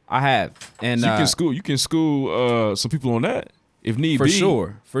saying? I have. And so you can school some people on that if need be.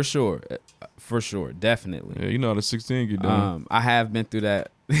 For sure. Definitely. Yeah, you know how the 16 get done. I have been through that.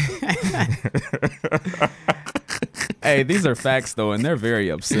 Hey, these are facts though, and they're very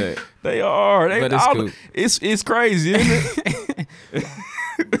upset. They are. But it's cool. It's crazy, isn't it?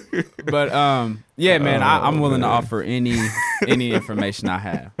 But yeah, man, I'm willing to offer any information I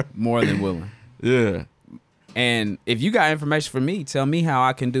have. More than willing. Yeah. And if you got information for me, tell me how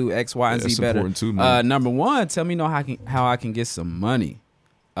I can do X, Y, and Z better. Too, man. Number one, tell me how I can get some money.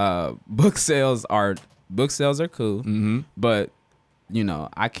 Book sales are cool, but you know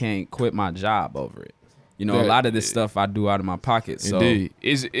I can't quit my job over it. You know, a lot of this stuff I do out of my pocket. So indeed.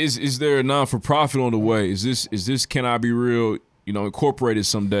 Is there a non-for-profit on the way? Is this Can I Be Real, you know, incorporated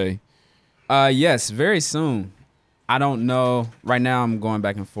someday? Yes, very soon. I don't know. Right now I'm going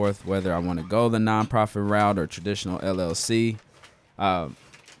back and forth whether I want to go the nonprofit route or traditional LLC.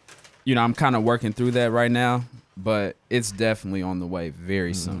 You know, I'm kind of working through that right now, but it's definitely on the way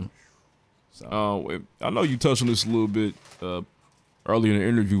very soon. So I know you touched on this a little bit earlier in the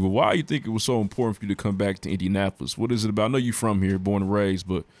interview, but why do you think it was so important for you to come back to Indianapolis? What is it about? I know you're from here, born and raised,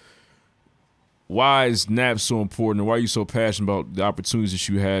 but why is NAP so important, and why are you so passionate about the opportunities that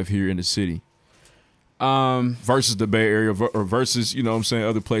you have here in the city versus the Bay Area or versus, you know what I'm saying,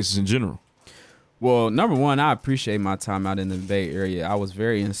 other places in general? Well, number one, I appreciate my time out in the Bay Area. I was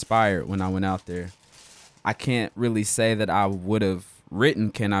very inspired when I went out there. I can't really say that I would have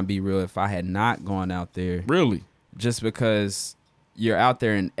written Can I Be Real if I had not gone out there. Really? Just because you're out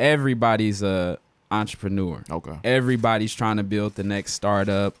there and everybody's a entrepreneur. Okay. Everybody's trying to build the next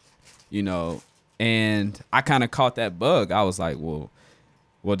startup, you know, and I kind of caught that bug. I was like, well,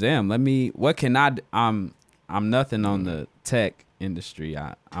 damn, what can I do? I'm nothing on the tech industry.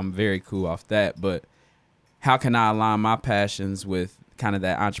 I'm very cool off that, but how can I align my passions with kind of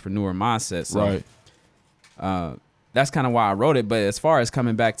that entrepreneur mindset? So, right. That's kind of why I wrote it. But as far as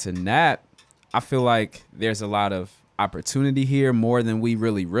coming back to NAP, I feel like there's a lot of opportunity here, more than we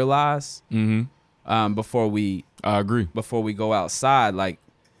really realize. Before we go outside, like,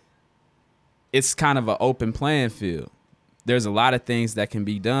 it's kind of an open playing field. There's a lot of things that can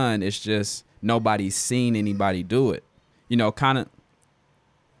be done. It's just nobody's seen anybody do it. You know, kind of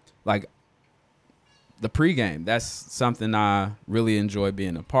like the pregame. That's something I really enjoy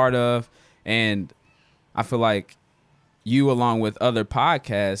being a part of. And I feel like you, along with other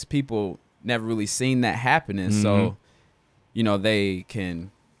podcasts, people never really seen that happening. So, you know, they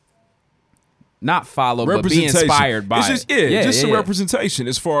can not follow, but be inspired by it. Some representation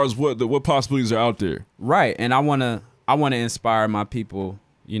as far as what possibilities are out there. Right. And I want to inspire my people,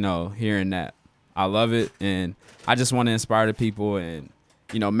 you know, hearing that. I love it. And I just want to inspire the people and,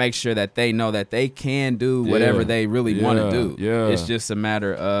 you know, make sure that they know that they can do whatever they really want to do. Yeah. It's just a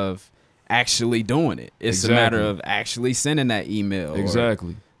matter of actually doing it. It's a matter of actually sending that email.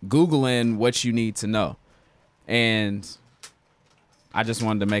 Exactly. Or Googling what you need to know. And I just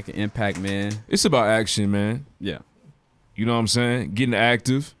wanted to make an impact, man. It's about action, man. Yeah. You know what I'm saying? Getting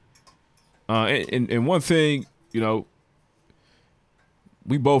active. And one thing, you know,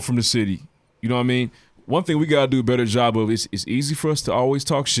 we both from the city. You know what I mean? One thing we got to do a better job of is it's easy for us to always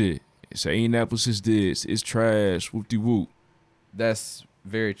talk shit. Say Indianapolis is this, it's trash, whoop-de-whoop. That's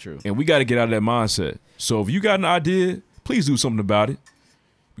very true. And we got to get out of that mindset. So if you got an idea, please do something about it.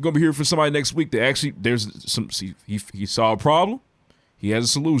 We're going to be here for somebody next week that actually, he saw a problem, he has a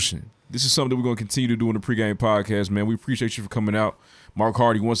solution. This is something that we're going to continue to do in the pregame podcast, man. We appreciate you for coming out. Marc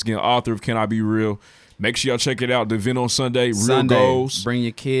Hardy, once again, author of Can I Be Real? Make sure y'all check it out. The event on Sunday, Real Goals. Bring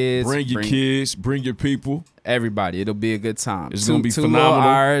your kids. Bring your people. Everybody. It'll be a good time. It's going to be two phenomenal. 2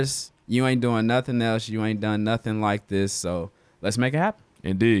 hours. You ain't doing nothing else. You ain't done nothing like this. So let's make it happen.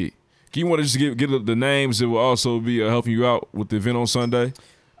 Indeed. Can you want to just get the names that will also be helping you out with the event on Sunday?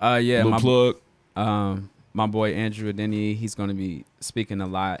 Yeah. My plug. My boy Andrew Adeni, he's going to be speaking a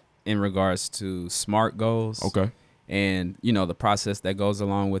lot in regards to SMART goals. Okay. And, you know, the process that goes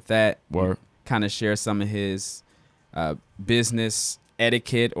along with that. Word. Kind of share some of his business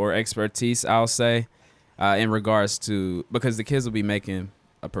etiquette or expertise, I'll say, in regards to, because the kids will be making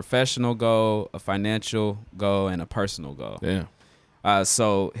a professional goal, a financial goal, and a personal goal. Yeah.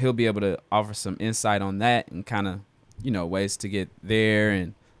 So he'll be able to offer some insight on that and kind of, you know, ways to get there.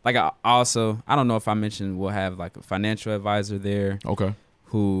 And like I don't know if I mentioned we'll have like a financial advisor there. Okay.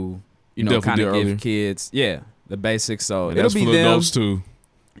 Who, you know, kind of give kids, the basics. So and it'll be them. Those two.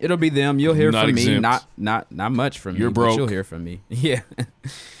 It'll be them. You'll hear from exempt. me. Not much from You're me. broke. But you'll hear from me. Yeah.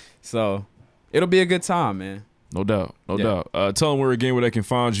 So it'll be a good time, man. No doubt. No doubt. Tell them where they can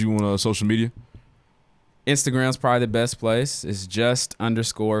find you on social media. Instagram's probably the best place. It's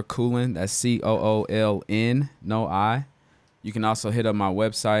just_Coolin. That's COOLN. No I. You can also hit up my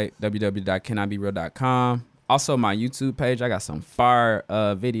website, www.canibereal.com. Also, my YouTube page. I got some fire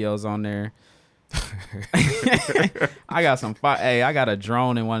videos on there. I got some fire. Hey, I got a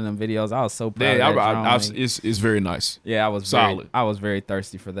drone in one of them videos. I was so proud of that drone. It's very nice. Yeah, I was solid. I was very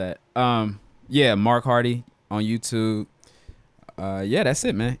thirsty for that. Yeah, Marc Hardy on YouTube. Yeah, that's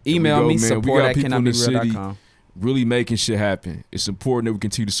it, man. Email me, support@canibereal.com. Really making shit happen. It's important that we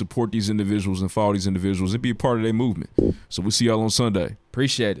continue to support these individuals and follow these individuals and be a part of their movement. So we'll see y'all on Sunday.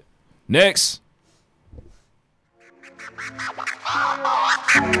 Appreciate it. Next.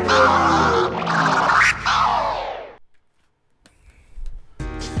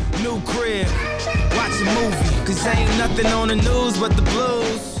 New crib, watch a movie, cause ain't nothing on the news but the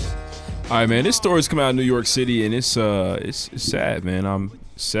blues. All right, man. This story's come out of New York City, and it's sad, man. I'm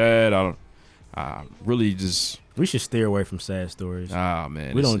sad. Really just. We should steer away from sad stories.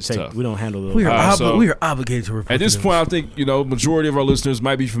 Man, we don't handle those. We are obligated to report. At this point, I think majority of our listeners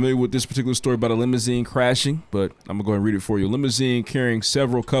might be familiar with this particular story about a limousine crashing, but I'm gonna go ahead and read it for you. A limousine carrying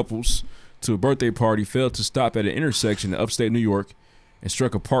several couples to a birthday party failed to stop at an intersection in upstate New York and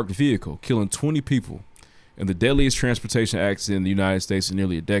struck a parked vehicle, killing 20 people in the deadliest transportation accident in the United States in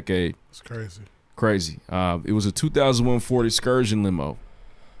nearly a decade. It's crazy. Crazy. It was a 2001 Ford Excursion limo.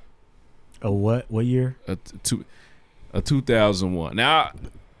 A what? What year? A 2001. Now,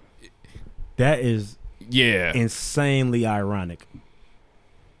 that is insanely ironic.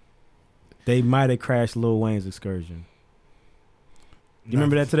 They might have crashed Lil Wayne's Excursion. You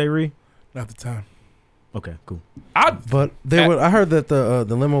remember that today, Ree? Not the time. Okay, cool. I heard that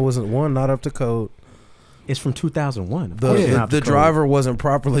the limo wasn't not up to code. It's from 2001. The driver wasn't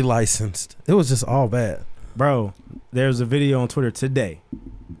properly licensed. It was just all bad. Bro, there's a video on Twitter today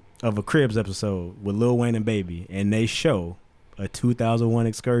of a Cribs episode with Lil Wayne and Baby, and they show a 2001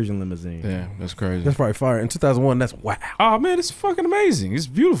 Excursion limousine. Yeah, that's crazy. That's probably fire. In 2001, that's wow. Oh man, it's fucking amazing. It's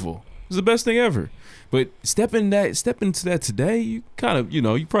beautiful. It's the best thing ever. But step into that today, you kind of,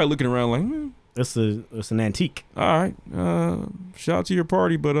 you probably looking around like, it's an antique. All right, shout out to your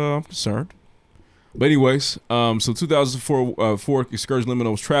party, but I'm concerned. But anyways, so 2004 Ford Excursion limo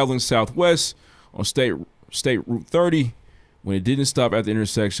was traveling southwest on State Route 30 when it didn't stop at the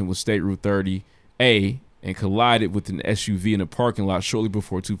intersection with State Route 30A and collided with an SUV in a parking lot shortly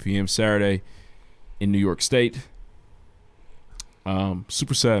before 2 p.m. Saturday in New York State.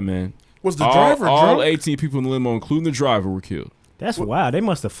 Super sad, man. Was the driver drunk? All 18 people in the limo, including the driver, were killed. That's wild. They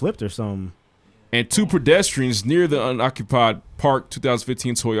must have flipped or something. And 2 pedestrians near the unoccupied parked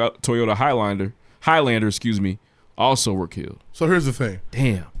 2015 Toyota Highlander, also were killed. So here's the thing.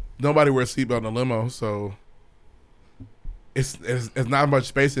 Damn. Nobody wears seatbelt in a limo, so it's not much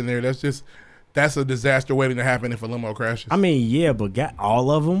space in there. That's a disaster waiting to happen if a limo crashes. I mean, yeah, but got all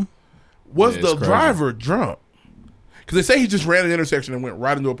of them? Was the driver drunk? Because they say he just ran an intersection and went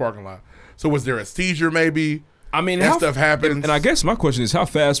right into a parking lot. So was there a seizure maybe? I mean, that stuff happens. And I guess my question is, how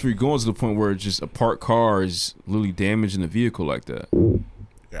fast were you going to the point where just a parked car is literally damaging a vehicle like that?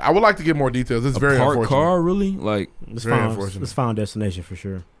 Yeah, I would like to get more details. It's very unfortunate. A parked car, really? Like, it's found destination for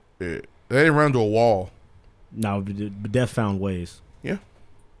sure. Yeah. They didn't run into a wall. No, but death found ways. Yeah.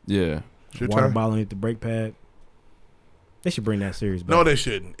 Yeah. Water bottle underneath the brake pad. They should bring that series back. No, they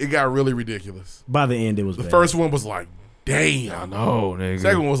shouldn't. It got really ridiculous. By the end, it was the bad. first one was like, damn. I know, nigga.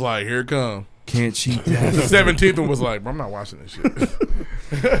 Second one was like, here it come. Can't cheat that. The 17th one was like, bro, I'm not watching this shit.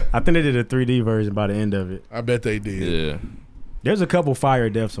 I think they did a 3D version by the end of it. I bet they did. Yeah. There's a couple fire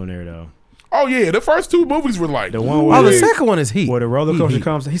deaths on there, though. Oh, yeah. The first 2 movies were like, the one where the second one is Heat. Where the roller coaster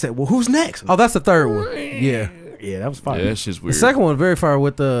comes, he said, well, who's next? Oh, that's the third one. Yeah. Yeah, that was fire. Yeah, that shit's weird. The second one, very fire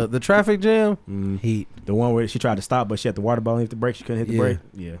with the traffic jam. Heat. The one where she tried to stop, but she had the water bottle underneath the brake. She couldn't hit the brake.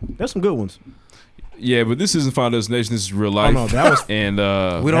 Yeah. There's some good ones. Yeah, but this isn't Final Destination. This is real life. Oh, no, that was... and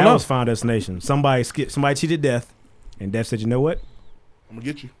we don't know. That was Final Destination. Somebody cheated death, and death said, you know what? I'm going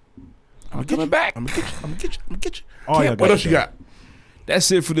to get you. I'm coming back. I'm going to get you. What else you got?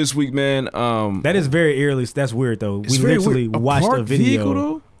 That's it for this week, man. That is very eerily. That's weird, though. We literally watched a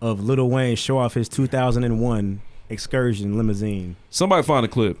video of Lil Wayne show off his 2001 Excursion limousine. Somebody find a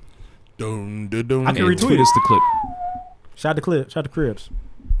clip. I can retweet us the clip. Shout out to Cribs.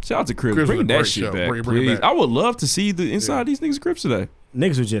 Shout out to Cribs. Bring that shit back, please. I would love to see the inside of these niggas' Cribs today.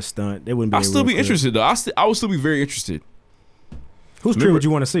 Niggas would just stunt. They wouldn't be. I'd still be interested though. I would still be very interested. Whose crib would you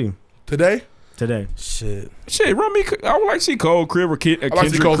want to see today? Shit, run me. I would like to see Cole crib or Kid. I like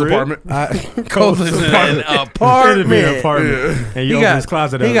to see Cole's apartment. Cole's apartment. Yeah. And you open his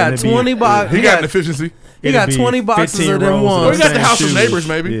closet. He got 20 boxes. He got an efficiency. He got 20 boxes of them ones. Oh, he got the house of neighbors,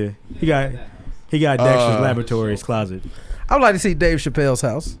 maybe. Yeah. He got Dexter's Laboratories closet. I would like to see Dave Chappelle's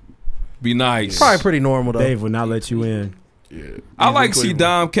house. Be nice. Probably pretty normal though. Dave would not let you in. Yeah. I like to see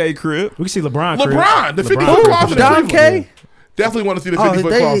Dom K crib. We can see LeBron. The 50-foot closet. Dom K. Definitely want to see the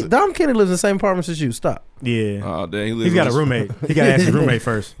 50-foot closet. Dom Kenny lives in the same apartment as you. Stop. Yeah. Oh, dang. He's got a roommate. He got to ask his roommate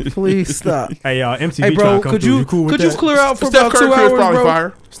first. Please stop. Hey, y'all. MTV. Hey, bro. Could you clear out for about 2 hours, probably bro?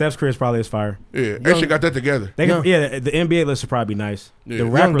 Fire. Steph's crib probably is fire. Yeah. They should got that together. The NBA list would probably be nice. Yeah. The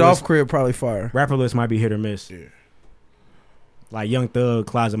rapper Young Dolph crib probably fire. Rapper list might be hit or miss. Yeah. Like Young Thug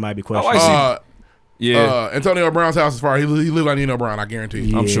closet might be questionable. Antonio Brown's house is fire. He live like Nino Brown, I guarantee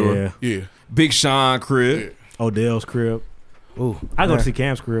you. Yeah. I'm sure. Yeah. Big Sean crib. Yeah. Odell's crib. Ooh, I go to see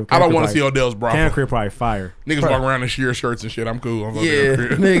Cam's crib. I don't want to see Odell's brothel. Cam's crib probably fire. Niggas walk around in sheer shirts and shit. I'm cool. I'm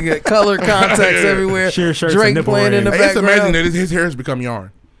nigga, color contacts everywhere. Sheer shirts. Drake playing in the background. It's amazing that his hair has become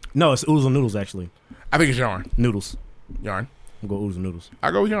yarn. No, it's oodles and noodles actually. I think it's yarn. Noodles. Yarn. I'm going Oodles and Noodles. I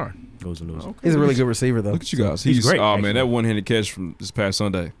go with Yarn. Oodles and Noodles. Okay. He's a really good receiver, though. Look at you guys. He's great, Oh actually. man, that one-handed catch from this past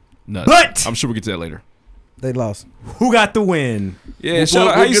Sunday. Nuts. But I'm sure we'll get to that later. They lost. who got the win? Yeah, shout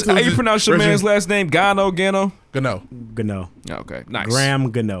out. How you the pronounce your man's last name? Gano? Gano. Gano. Okay, nice.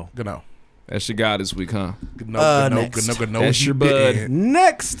 Graham Gano. That's your guy this week, huh? Gano. That's your bud.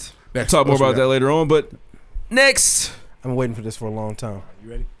 Next. Talk more about that later on, but next. I've been waiting for this for a long time.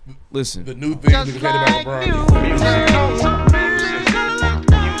 You ready? Listen. The new thing niggas hate about LeBron.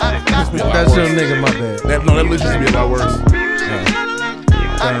 That's your nigga, my bad. That list used to be a lot worse.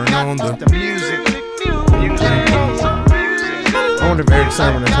 Turn on the music. I wonder if Eric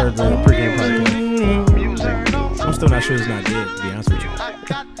Sermon has heard the pregame podcast. I'm still not sure he's not dead, to be honest with you.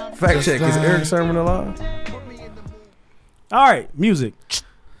 Fact check. Is Eric Sermon alive? All right, music.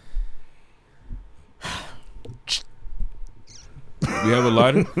 Do we have a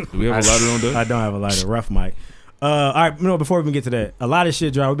lighter? Do we have a lighter on deck? I don't have a lighter. Rough mic. All right, before we even get to that, a lot of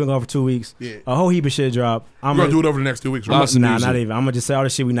shit dropped. We've been going for 2 weeks. Yeah. A whole heap of shit dropped. We're going to do it over the next 2 weeks, right? Lots of Nah, music. not even. I'm going to just say all the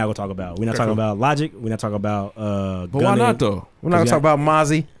shit we're not going to talk about. We're not talking about Logic. We're not talking about But why not, though? We're not going to talk about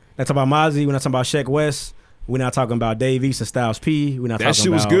Mozzie. We're not talking about Mozzie. We're not talking about Sheck West. We're not talking about Dave East and Styles P. We're not That talking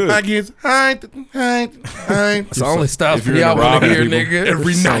shit was about good. I guess, hi. It's the only Styles if you're P I into want to robbing hear, people. nigga.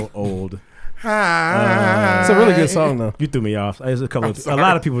 Every so night. old. Hi. It's a really good song, though. You threw me off. There's a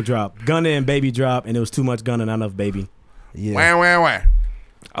lot of people dropped. Gunna and Baby dropped, and it was too much Gunna, not enough Baby. Yeah. Wah.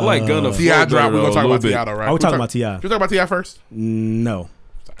 I like Gunna. T.I. drop. We're going to talk about T.I. T.I. though, right? Are we talking about T.I.? Should we talk about T.I. first? No.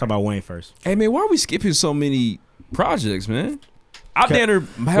 Talk about Wayne first. Hey, man, why are we skipping so many projects, man? I haven't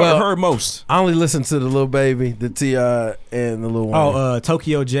heard most. I only listened to the Lil Baby, the T.I., and the Lil Wayne.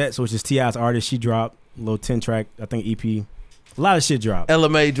 Tokyo Jets, which is T.I.'s artist, she dropped a little 10-track, I think, EP. A lot of shit dropped.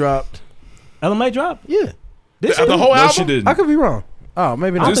 LMA dropped. LMA dropped? Yeah. Did she? The whole No, album? she didn't. I could be wrong. Oh,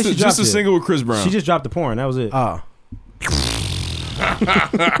 maybe I not. don't think she Just dropped a it. single with Chris Brown. She just dropped the porn. That was it. Oh.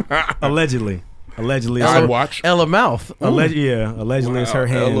 Allegedly. Allegedly. I'd It's watch. Ella Mouth. allegedly it's her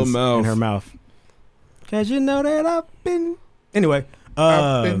hands Mouth. in her mouth. Cause you know that I've been... Anyway.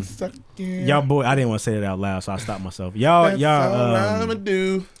 I've been sucking. Y'all boy, I didn't want to say that out loud, so I stopped myself. That's all Y'all, I'ma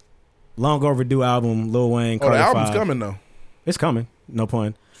do. long overdue album, Lil Wayne, Oh, Carter the album's 5. coming, though. It's coming. No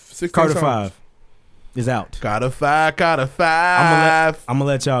pun. 16 Carter songs. 5 is out. Got a five. I'm gonna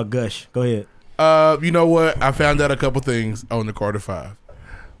let y'all gush. Go ahead. You know what? I found out a couple things on the Carter 5.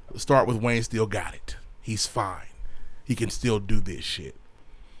 Start with Wayne still got it. He's fine. He can still do this shit.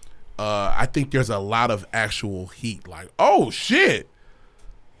 I think there's a lot of actual heat. Like, oh shit,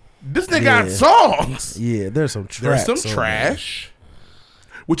 this nigga got songs. Yeah, there's some trash. There's some trash,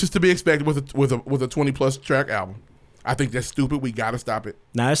 which is to be expected with a 20+ track album. I think that's stupid. We gotta stop it.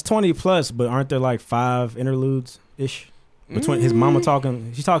 Now it's 20+, but aren't there like 5 interludes ish between his mama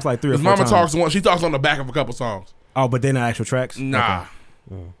talking? She talks like 3 or 4 His mama times. talks. She talks on the back of a couple songs. Oh, but they're not actual tracks. Nah.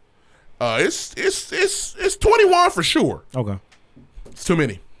 It's 21 for sure. Okay. It's too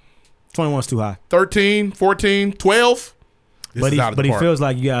many. 21's too high. 13, 14, 12. This But is out of the he park. feels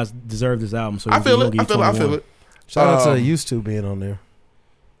like you guys deserve this album. So I feel he'll it. give I you feel it. I 21. feel it. Shout out to Used To being on there.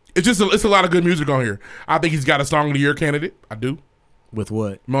 It's a lot of good music on here. I think he's got a Song of the Year candidate. I do. With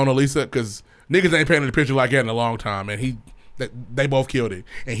what? Mona Lisa, because niggas ain't painted a picture like that in a long time, and they both killed it,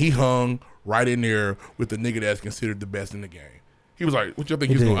 and he hung right in there with the nigga that's considered the best in the game. He was like, "What you think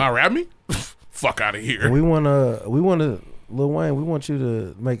He he's did. gonna out-rap me? Fuck out of here." And we want to, Lil Wayne, we want you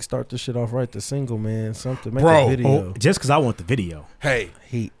to start this shit off right, the single, man. Something, make Bro. a video. Oh, just because I want the video. Hey,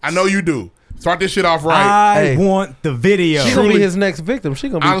 Heat. I know you do. Start this shit off right. I want the video. She gonna be his next victim. She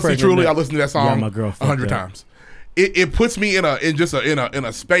gonna be Honestly, pregnant truly, I next. listened to that song Yeah, my girl 100 fucked up. times. It puts me in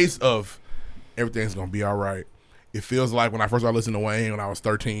a space of everything's gonna be all right. It feels like when I first started listening to Wayne when I was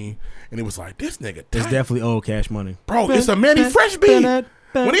 13, and it was like, this nigga It's tight. definitely old Cash Money. Bro, it's a Manny Fresh beat.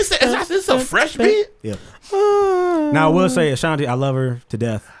 When he said it's a fresh beat, Yeah. Now I will say, Ashanti, I love her to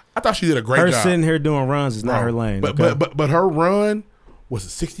death. I thought she did a great Her job. sitting here doing runs is not Bro, her lane. But, okay? but her run was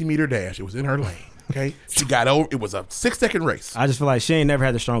a 60-meter dash. It was in her lane. Okay, she got over. It was a 6-second race. I just feel like she ain't never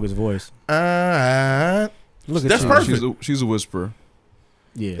had the strongest voice. Look at That's you. perfect. She's a whisperer.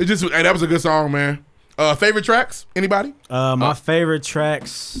 Yeah. It just hey, that was a good song, man. Favorite tracks? Anybody? My favorite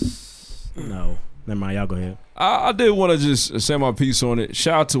tracks. No, never mind. Y'all go ahead. I did want to just say my piece on it.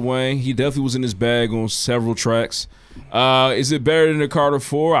 Shout out to Wayne. He definitely was in his bag on several tracks. Is it better than the Carter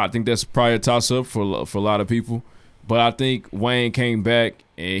 4? I think that's probably a toss-up for a lot of people. But I think Wayne came back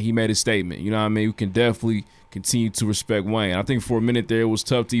and he made a statement. You know what I mean? We can definitely continue to respect Wayne. I think for a minute there, it was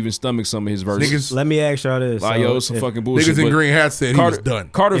tough to even stomach some of his verses. Niggas, Let me ask y'all this. Like, So yo, it's some if- fucking bullshit. niggas in but green hats said he was done.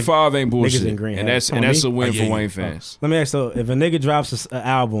 Carter 5 ain't bullshit. Niggas in green and hats. that's a On me? win Oh, for yeah, Wayne yeah. fans. Let me ask. So, if a nigga drops an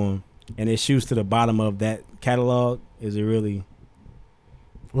album and it shoots to the bottom of that catalog, Is it really?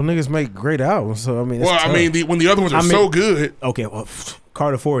 Well, niggas make great albums, so I mean. Well, I mean, when the other ones are so good. Okay, well,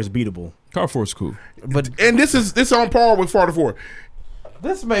 Carter 4 is beatable. Carter 4 is cool, and this on par with Carter 4.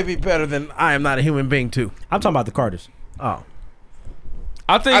 This may be better than I Am Not a Human Being too. I'm talking about the Carters. Oh,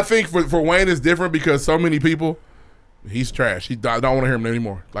 I think for Wayne it's different because so many people, he's trash. I don't want to hear him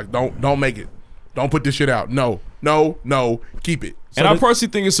anymore. Like don't make it. Don't put this shit out. No, keep it. And I personally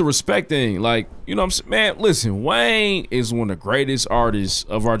think it's a respect thing. Like, you know what I'm saying? Man, listen, Wayne is one of the greatest artists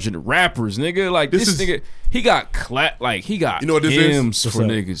of our generation. Rappers, nigga. Like, this nigga, he got he got you know what this hymns is? for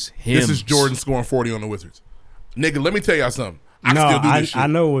niggas. Hymns. This is Jordan scoring 40 on the Wizards. Nigga, let me tell y'all something. I still do this shit. I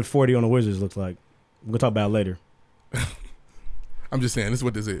know what 40 on the Wizards looks like. We'll talk about it later. I'm just saying, this is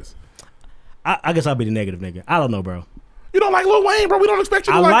what this is. I guess I'll be the negative nigga. I don't know, bro. You don't like Lil Wayne, bro. We don't expect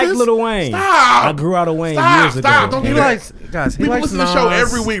you to like this. I like Lil Wayne. Stop. I grew out of Wayne years ago. Stop. Don't do that. People likes listen to the show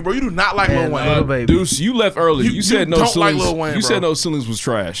every week, bro. You do not like Lil Wayne. Deuce, you left early. You said no don't like ceilings. Lil Wayne, you bro. said no ceilings was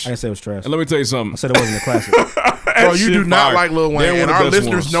trash. I didn't say it was trash. And let me tell you something. I said it wasn't a classic. Bro, you do not like Lil Wayne, and our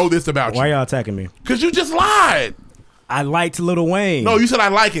listeners know this about you. Why y'all attacking me? Because you just lied. I liked Lil Wayne. No, you said I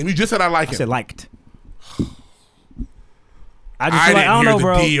like him. You just said I like him. I said liked. I didn't don't hear know, the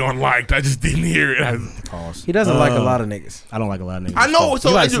bro. D on liked. I just didn't hear it. He doesn't like a lot of niggas. I don't like a lot of niggas. I know. So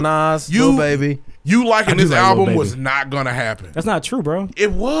he likes Nas, Lil Baby. You liking do this like Lil album Baby. was not gonna happen. That's not true, bro.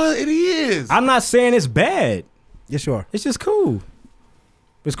 It was. It is. I'm not saying it's bad. Yes, you are. It's just cool.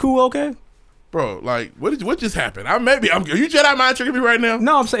 It's cool, okay? Bro, like, what just happened? Are you Jedi mind tricking me right now?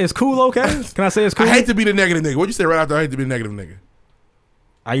 No, I'm saying it's cool, okay? Can I say it's cool? I hate to be the negative nigga. What'd you say right after I hate to be the negative nigga?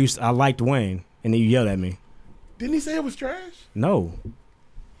 I liked Wayne, and then you yelled at me. Didn't he say it was trash? No.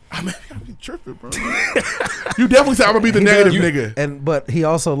 I mean, I'm tripping, bro. You definitely said I'm gonna be the negative nigga. But he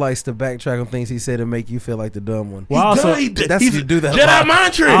also likes to backtrack on things he said to make you feel like the dumb one. Well, He do that. Jedi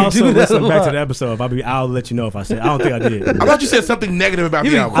mind trick. I also listen back to the episode. I'll let you know if I said. I don't think I did. I thought you said something negative about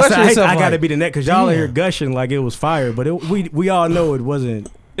the album. I said I got to like, be the next because y'all are here gushing like it was fire, but we all know it wasn't.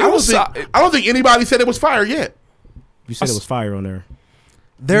 I don't think anybody said it was fire yet. You said it was fire on there.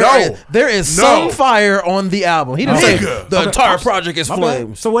 There is some fire on the album. He didn't say the entire project is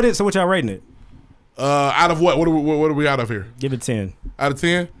flames. So what y'all rating it? Out of what? What are we out of here? Give it 10. Out of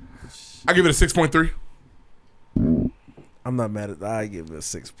 10? I give it a 6.3. I'm not mad at that. I give it a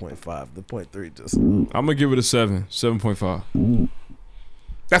 6.5. The 0.3 just. I'm gonna give it a 7.5.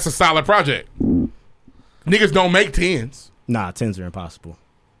 That's a solid project. Niggas don't make 10s. Nah, 10s are impossible.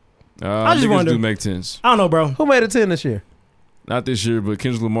 I just do make 10s. I don't know, bro. Who made a 10 this year? Not this year, but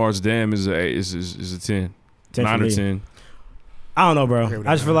Kendrick Lamar's Damn is a 10. 9 or 10. I don't know, bro.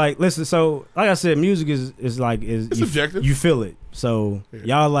 I just feel like, listen, so like I said, music is it's subjective. You feel it. So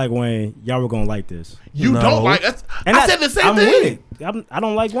y'all like Wayne, y'all were gonna like this. You don't like us. I said the same thing. With it. I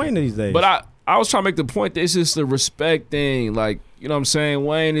don't like Wayne these days. But I was trying to make the point that it's just the respect thing. Like, you know what I'm saying?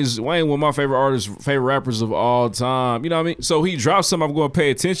 Wayne one of my favorite artists, favorite rappers of all time. You know what I mean? So he dropped something, I'm going to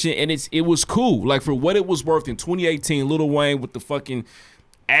pay attention, and it was cool. Like, for what it was worth in 2018, Lil Wayne with the fucking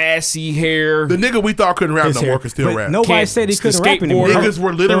assy hair. The nigga we thought couldn't rap no more could still rap. Nobody said he couldn't rap anymore. Niggas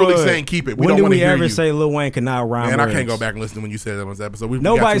were literally saying keep it. We don't want to hear you. When did we ever say Lil Wayne could not rhyme words? I can't go back and listen to when you said that on this episode.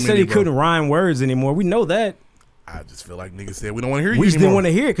 Nobody said he couldn't rhyme words anymore. We know that. I just feel like niggas said we don't want to hear you We just anymore. didn't want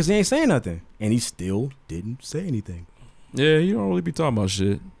to hear it because he ain't saying nothing. And he still didn't say anything. Yeah, you don't really be talking about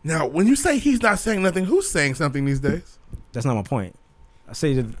shit. Now, when you say he's not saying nothing, who's saying something these days? That's not my point. I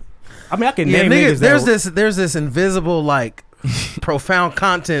can name niggas there's this invisible, like, profound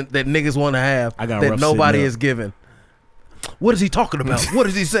content that niggas want to have that nobody is giving. What is he talking about? What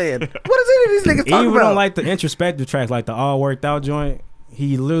is he saying? What is any of these niggas talking Even about? on like the introspective tracks, like the All Worked Out joint,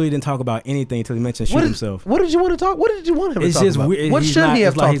 he literally didn't talk about anything until he mentioned shoot himself. What did you want to talk? What did you want him to talk about? Weird. What should he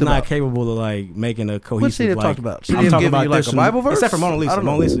have talked about? He's not capable of like making a cohesive. What should he have like, talked about? Should I'm he have talking given about you like a Bible verse? Except for Mona Lisa. I don't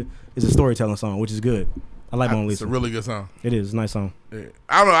know. Mona Lisa is a storytelling song, which is good. I like Mona Lisa. It's a really good song. It is. It's a nice song. Yeah.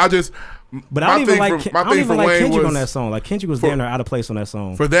 I don't know. But I don't even like Kendrick was, on that song. Like Kendrick was damn near out of place on that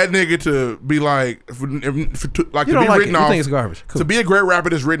song. For that nigga to be like, to be written off, you think it's garbage. Cool. To be a great rapper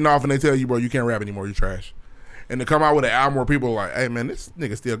that's written off, and they tell you, bro, you can't rap anymore, you trash. And to come out with an album where people are like, hey man, this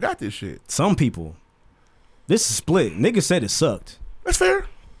nigga still got this shit. Some people, this is split. Niggas said it sucked. That's fair.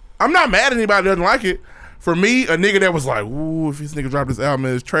 I'm not mad at anybody that doesn't like it. For me, a nigga that was like, ooh, if this nigga dropped this album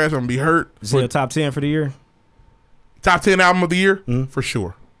and it's trash, I'm gonna be hurt. Is it a top 10 for the year? Top 10 album of the year? For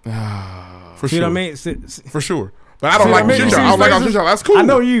sure. For sure. What I mean? For sure. But I don't like shit y'all. I don't like shit y'all. That's cool. I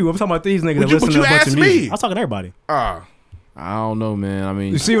know you. I'm talking about these niggas that listen to a bunch of music. I was talking to everybody. I don't know, man. I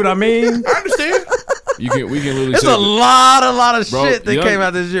mean, you see what I mean? I understand. We can literally There's say a lot of bro, shit that came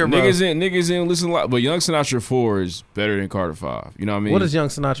out this year, bro. Niggas didn't listen a lot, but Young Sinatra 4 is better than Carter 5. You know what I mean? What is Young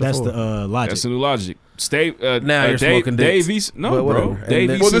Sinatra That's for? the Logic. That's the new Logic. Now you're smoking dicks. Davies, no, But bro. whatever.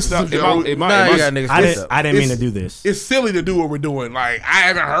 Davies. Well, this is- Now you got niggas pissed up. I didn't mean to do this. It's silly to do what we're doing. Like, I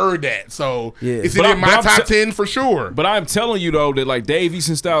haven't heard that. So, is it But in I'm- my but I'm top t- 10 for sure? But I'm telling you though that like Dave East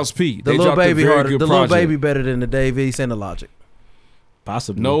and Styles P, The they Little dropped Baby a very harder. good The Little project. Baby better than the Dave East and the Logic.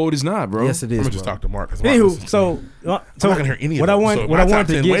 Possibly. No, it is not, bro. Yes, it is. I'm going to just bro. talk to Mark. Anywho, so I'm not going to hear any of what them. I want, So what my I top wanted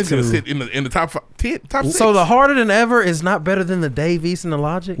to 10, get Wayne's going to to sit in the top 6. So the Harder Than Ever is not better than the Dave East and the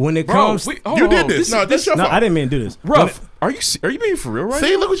Logic? when it Bro, comes. You did this. No, that's your No, fault. I didn't mean to do this. Rough. Are you being for real right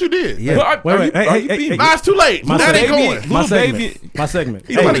See, look what you did. Yeah. now? Wait, Are you hey, being? hey, Mine's too late. My That ain't segment. going. My Little segment. Baby- My segment.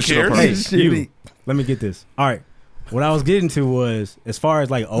 Nobody Hey, cares. Hey, you. Let me get this. All right. What I was getting to was as far as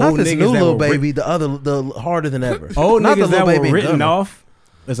like old Not this niggas new that Little were Baby, the Harder Than Ever. old Not the niggas that Lil were Baby and written Gunna. off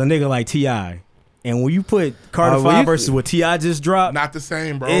as a nigga like T.I. And when you put Carter well, 5 you- versus what T.I. just dropped, Not the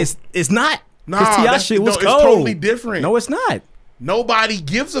same, bro. it's not. Nah, Because T.I. that's- shit was no, it's cold. totally different. No, it's not. Nobody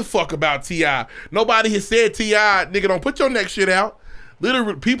gives a fuck about T.I. Nobody has said T.I. nigga, don't put your next shit out.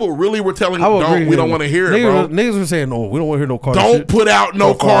 Literally, people really were telling I would agree we with don't him. want to hear it, Niggas, bro. Niggas were saying, no, we don't want to hear no Carter Don't shit. put out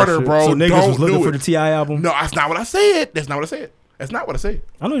no Carter, shit. bro. So niggas don't was looking do for it. the T.I. album? No, that's not what I said. That's not what I said. That's not what I said.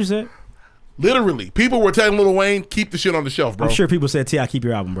 I know what you said. Literally, people were telling Lil Wayne, keep the shit on the shelf, bro. I'm sure people said T.I. keep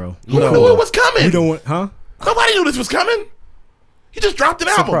your album, bro. Who knew it was coming? We don't want, huh? Nobody knew this was coming. He just dropped an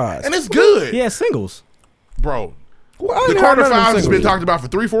Surprise. album, and it's good, He had singles. bro. Well, I The ain't Carter heard none of them 5 has been singles. talked about for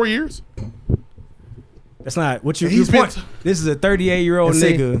 3-4 years. That's not what you. He's Your been point. This is a 38-year-old And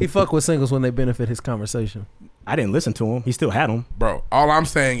see, nigga. he fuck with singles when they benefit his conversation. I didn't listen to him. He still had them. Bro, all I'm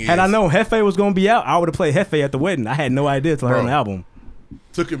saying is, Had I known Hefe was gonna be out, I would have played Hefe at the wedding. I had no idea till I heard Bro. the album.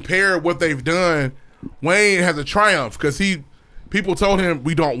 to compare what they've done, Wayne has a triumph because people told him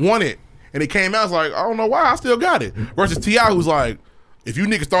we don't want it, and it came out, it's like, I don't know why, I still got it. Versus T.I. who's like, if you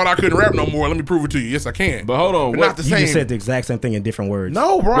niggas thought I couldn't rap no more, let me prove it to you. Yes, I can. But hold on, But what- not the You same. just said the exact same thing in different words.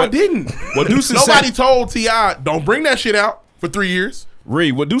 No, bro, I didn't. What Deuce is Nobody saying, told T.I. don't bring that shit out for 3 years.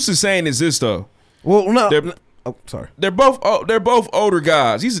 Reed, what Deuce is saying is this though. Well, no. They're- Oh, sorry. They're both older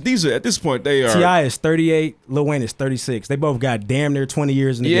guys. These are at this point they are. T.I. is 38. Lil Wayne is 36. They both got damn near 20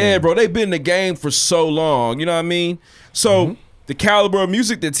 years in the game. Yeah, bro, they've been in the game for so long. You know what I mean? So the caliber of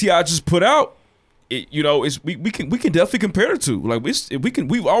music that T.I. just put out, it's we can definitely compare the two. Like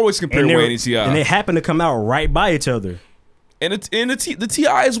we've always compared they're- Wayne and T.I. And they happen to come out right by each other. And the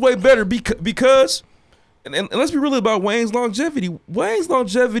T.I. is way better because and let's be real about Wayne's longevity. Wayne's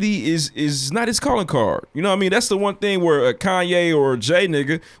longevity is not his calling card. You know what I mean? That's the one thing where a Kanye or a Jay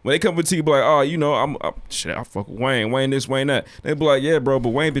nigga, when they come to you, be like, oh, I fuck with Wayne this, Wayne that. They be like, yeah, bro, but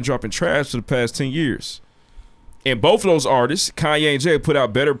Wayne been dropping trash for the past 10 years. And both of those artists, Kanye and Jay, put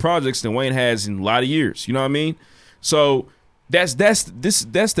out better projects than Wayne has in a lot of years. You know what I mean? So that's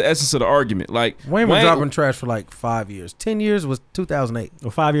the essence of the argument. Like Wayne was dropping trash for like 5 years. 10 years was 2008.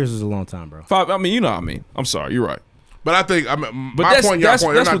 Well, 5 years is a long time, bro. I mean, you know what I mean. I'm sorry, you're right. But I think, But my point, your point, they're that's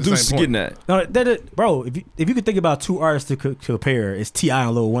not what the Deuce is same point. getting at. No, bro, if you could think about two artists to compare, it's T.I.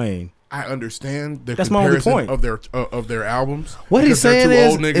 and Lil Wayne. I understand the That's my only comparison point. of their albums. What he's because they're saying two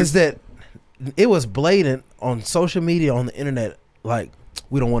is, old niggas. is that it was blatant on social media, on the internet, like,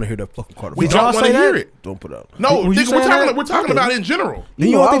 we don't want to hear that fucking Carter. we Did y'all don't want to say hear that? it. Don't put out. No, Were you nigga, saying that? we're talking Okay. about it in general. Then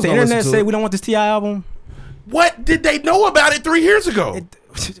you know, don't I think was the gonna internet listen to say it. we don't want this T.I. album? What did they know about it 3 years ago?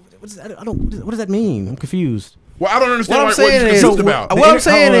 What does that mean? I'm confused. Well, I don't understand What I'm what saying you're is- confused about. What I'm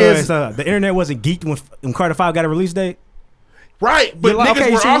saying is- the internet wasn't geeked when Carter 5 got a release date? Right, but You're like, niggas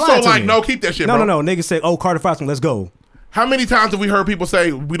okay, were so you also lied to like, me. no, keep that shit, No, bro. no. Niggas say, oh, Carter 5, let's go. How many times have we heard people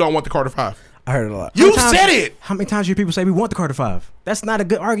say we don't want the Carter 5? I heard it a lot. You How many times- said it. How many times do you hear people say we want the Carter 5? That's not a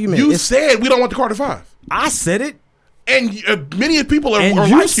good argument. You It's- said we don't want the Carter 5. I said it, And many people are and like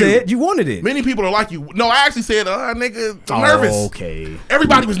you said you wanted it. Many people are like you. No, I actually said, nigga, I'm nervous. Okay.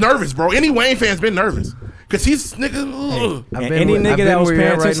 Everybody was nervous, bro. Any Wayne fan's been nervous. Because he's, nigga, ugh. Any nigga that was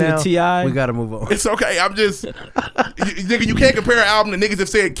paying attention to T.I. we got to move on. It's okay. I'm just, nigga, you can't compare an album that niggas have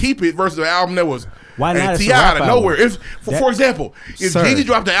said keep it versus an album that was Why not? It's a T.I. out rap of nowhere. album. If, for example, if Sir. Jeezy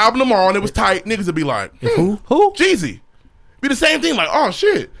dropped the album tomorrow and it was tight, niggas would be like, Who? Jeezy. Be the same thing, like, oh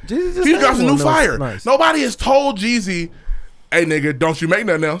shit. Jeezy just He had drops a one new that was fire. nice. Nobody has told Jeezy, hey nigga, don't you make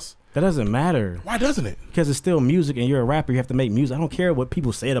nothing else. That doesn't matter Why doesn't it? because it's still music, and you're a rapper. You have to make music. I don't care what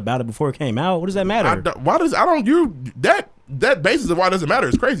people said about it before it came out. What does that matter? That basis of why it doesn't matter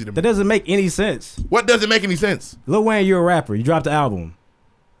is crazy to me. That doesn't make any sense. What doesn't make any sense? Lil Wayne, you're a rapper. You dropped the album.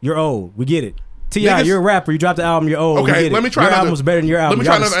 You're old. We get it. T.I., Niggas- you're a rapper. You dropped the album. You're old. We Okay, get let it. me try Your another- album's better than your album. let me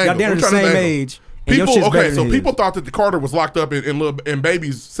try Y'all another y'all angle. down Let to me the try same another angle. age. And your People, shit's better okay, so than people his. thought that the Carter was locked up in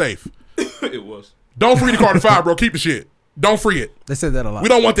Baby's safe. It was. Don't free the Carter 5, bro. Keep the shit. Don't free it. They said that a lot. We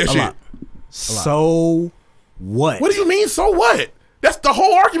don't want that shit. Lot. So what? What do you mean, so what? That's the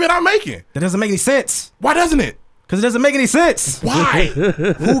whole argument I'm making. That doesn't make any sense. Why doesn't it? Because it doesn't make any sense. Why?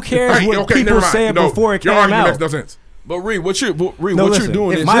 Who cares Hey, what okay, people never mind. said No, before it your came argument out? makes no sense. But Reed, what you're listen,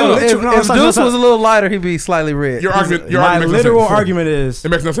 doing is If Deuce was a little lighter, he'd be slightly red. Your argument my makes literal no sense. argument is It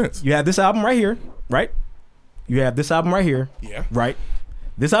makes no sense. you have this album right here, right? You have this album right here, Yeah. right?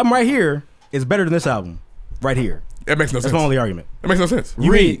 This album right here is better than this album right here. It makes no That's sense. my only argument. It makes no sense.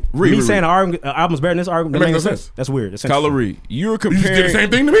 Me saying an album's better than this album's makes no sense. sense. That's weird. That's Kyler Reed, you're You comparing. just did the same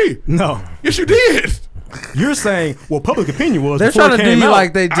thing to me. No, Yes, you did. you're saying public opinion was. They're before trying it to do came you out.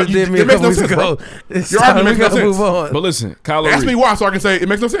 like they just did me a it makes couple no weeks sense, ago. bro. It's Your time argument to makes no move sense. on. But listen, Kyler Ask me Reed, why so I can say it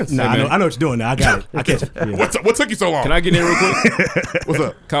makes no sense. Nah, Hey, I know man. what you're doing now. I got it. I catch it. Yeah. What took you so long? can I get in real quick? What's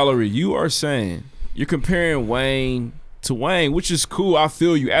up? Kyler Reed, you are saying you're comparing Wayne to Wayne, which is cool. I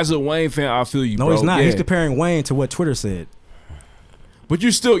feel you. As a Wayne fan, I feel you. No, bro. he's not. Yeah. He's comparing Wayne to what Twitter said. But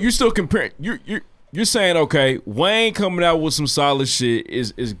you're still comparing. You're saying, okay, Wayne coming out with some solid shit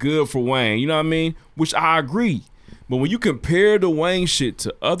is good for Wayne. You know what I mean? Which I agree. But when you compare the Wayne shit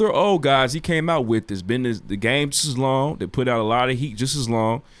to other old guys he came out with, that's been the game just as long, they put out a lot of heat just as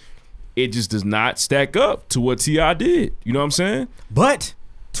long, it just does not stack up to what T.I. did. You know what I'm saying? But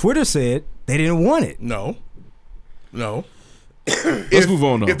Twitter said they didn't want it. No. Let's move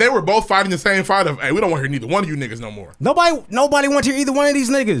on, though. If they were both fighting the same fight of, hey, we don't want to hear neither one of you niggas no more. Nobody wants to hear either one of these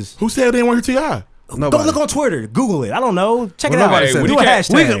niggas. Who said they didn't want to hear T.I.? Go look on Twitter. Google it. I don't know. Check it Well, out. nobody said Do a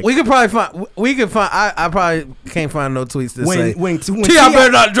hashtag. We could probably find. We could find. I probably can't find no tweets that say when T.I. better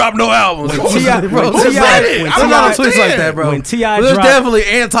not drop no albums. T.I. Bro, when T.I. there's a lot of tweets like that, bro. When T.I. There's dropped- definitely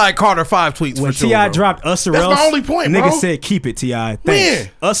anti-Carter 5 tweets. When for sure, T.I. bro. dropped Us or That's Else, my only point, niggas bro. said keep it, T.I. Thanks.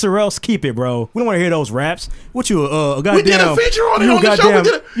 When? Us or Else, keep it, bro. We don't want to hear those raps. What you a goddamn? We did a feature on it you on the show. We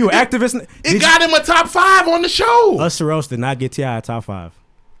did You an activist? It got him a top 5 on the show. Us or Else did not get T.I. a top 5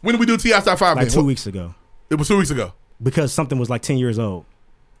 When did we do T.I.'s top 5? like then? 2 weeks ago It was 2 weeks ago. because something was like 10 years old.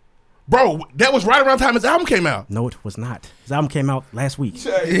 Bro, that was right around the time his album came out. No, it was not. His album came out last week.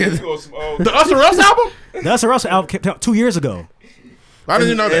 The Us or Us album? The Us or Else album came out 2 years ago. I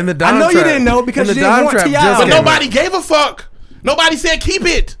didn't know that. And the I Dime know you Trap- didn't know because and you the didn't Dime want Trap T.I. just But came out. nobody gave a fuck. Nobody said keep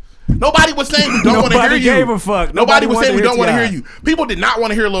it. Nobody was saying we don't want to hear Nobody you. gave a fuck. Nobody was wanted saying we to don't want to T.I. hear you. People did not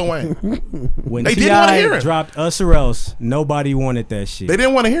want to hear Lil Wayne. When They didn't wanna hear T.I. it. dropped Us or Else, nobody wanted that shit. They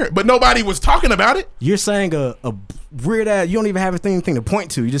didn't want to hear it, but nobody was talking about it. You're saying a weird ass. You don't even have anything to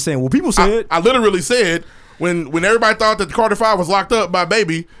point to. You're just saying, well, people said. I literally said when everybody thought that the Carter 5 was locked up by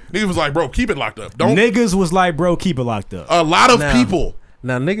Baby, niggas was like, bro, keep it locked up. Don't. Niggas was like, bro, keep it locked up. A lot of Now- people.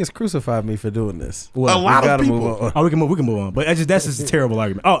 Now niggas crucified me for doing this. A lot We of gotta people. move on. Oh, we can move on. But that's just a terrible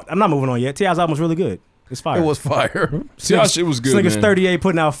argument. Oh, I'm not moving on yet. T.I.'s album was really good. It's fire. It was fire. T.I. shit was good, This nigga's man. 38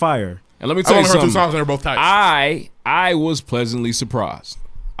 putting out fire. And let me I tell you only heard 2 something. songs and they're both tight. I was pleasantly surprised.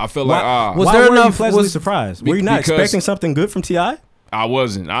 I felt like Was Why there were you enough- pleasantly was- surprised? Were you not because- expecting something good from T.I.? I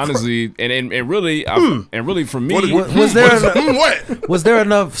wasn't honestly, and really, and really for me, Was there enough, what? was there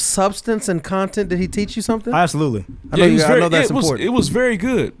enough substance and content? Did he teach you something? Absolutely. I know, it was I very- know that's it was, important. It was very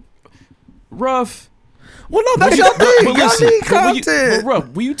good. Rough. Well, no, that's your thing. But Y'all listen, need but when you, content. but Rough,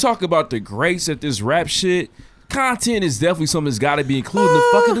 when you talk about the greats at this rap shit, content is definitely something that's got to be included in the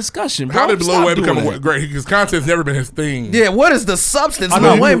fucking discussion. Bro. How did Lil Stop Wayne doing become that. great? Because content's never been his thing. Yeah, what is the substance I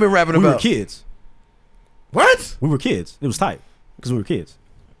Lil know, Wayne been rapping we about? were kids. What? We were kids. It was tight because we were kids.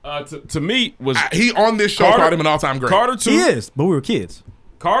 To me was He on this show called him an all-time great. Carter 2. He is, but we were kids.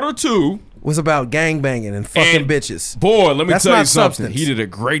 Carter 2. Was about gang banging and fucking And- bitches. Boy, let me That's tell you not something. substance. He did a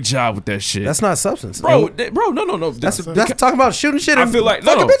great job with that shit. That's not substance, bro, no. That's talking about shooting shit. I And feel like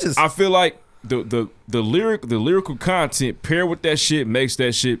fucking bitches. I feel like the lyrical content paired with that shit makes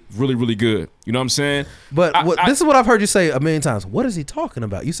that shit really, really good. You know what I'm saying? But this is what I've heard you say a million times. What is he talking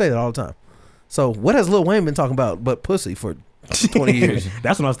about? You say that all the time. So what has Lil Wayne been talking about but pussy for 20 years?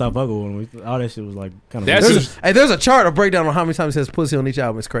 That's when I stopped fucking with him. All that shit was like kind of. That's There's a chart, a breakdown on how many times he says pussy on each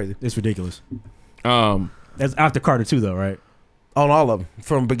album. It's crazy. It's ridiculous. That's after Carter 2 though, right? On all of them,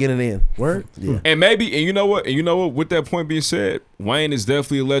 from beginning to end. Word? Yeah. And maybe, and you know what? With that point being said, Wayne is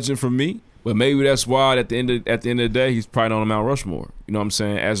definitely a legend for me. But maybe that's why at the end of the day, he's probably on Mount Rushmore. You know what I'm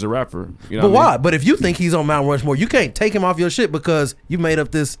saying? As a rapper. You know But what I why? mean? But if you think he's on Mount Rushmore, you can't take him off your shit because you made up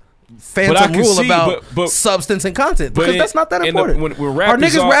this But I phantom can rule see, about but- substance and content. but Because it- that's not that and important. when rap Are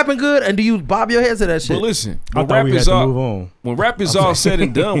is niggas all- rapping good and do you bob your head to that shit? But listen, I when thought rap we had is to all move on. when rap is all said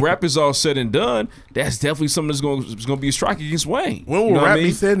and done, that's definitely something that's going to be a strike against Wayne. When will You know what rap I mean?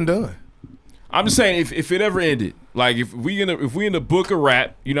 be said and done? I'm just saying if it ever ended, like if we in the book of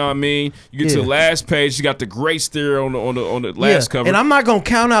rap, you know what I mean? You get to the last page, you got the great stare on the last cover. And I'm not gonna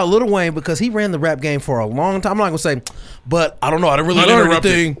count out Lil Wayne because he ran the rap game for a long time. I'm not gonna say, but I don't know. I didn't really learn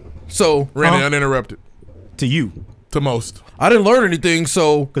anything. So ran it uninterrupted. To you. To most. I didn't learn anything,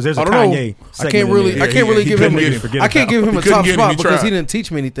 so because there's I don't Kanye know. I can't really give him. I can't give him a top spot because he didn't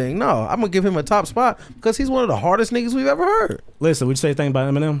teach me anything. No, I'm gonna give him a top spot because he's one of the hardest niggas we've ever heard. Listen, would you say anything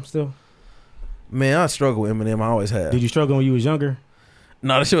about Eminem still? Man, I struggle with Eminem. I always have. Did you struggle when you was younger?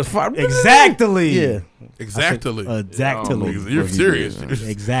 No, that shit was fire. Exactly. Yeah. Exactly. Exactly. You're serious.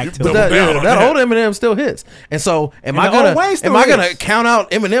 Exactly. But that old Eminem still hits. And so, am I gonna count out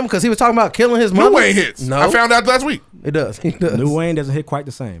Eminem because he was talking about killing his mother? New Wayne hits. No, I found out last week. It does. He does. New Wayne doesn't hit quite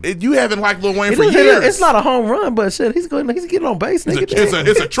the same. You haven't liked Lil Wayne for years. It's not a home run, but shit, he's getting on base.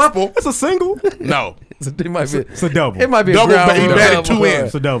 It's a triple. It's a single. No, it's a double. It might be double. A he batted 2 ends.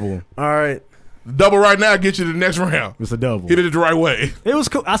 It's a double. All right. Double right now get you to the next round. It's a double. Hit it the right way. It was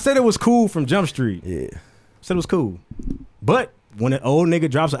cool. I said it was cool from Jump Street. Yeah. I said it was cool. But when an old nigga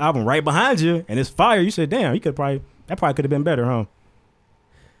drops an album right behind you and it's fire, you said, damn, that probably could have been better, huh?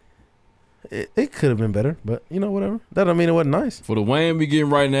 It could have been better, but whatever. That don't mean it wasn't nice. For the Wayne we getting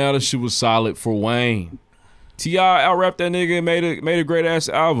right now, the shit was solid for Wayne. T.I. out-rapped that nigga and made a great ass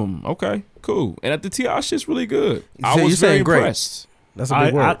album. Okay, cool. And at the T.I. shit's really good. I was very impressed. That's a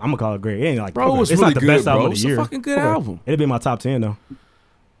big word. I'm gonna call it great. It ain't like, bro, it's really not the good, best bro. album of the year. It's a fucking good album. It'll be my top 10 though.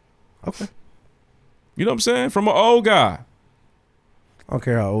 Okay. You know what I'm saying? From an old guy. I don't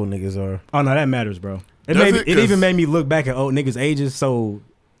care how old niggas are. Oh no, that matters, bro. It even made me look back at old niggas' ages. So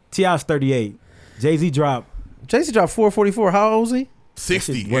T.I.'s 38. Jay-Z dropped 444. How old was he?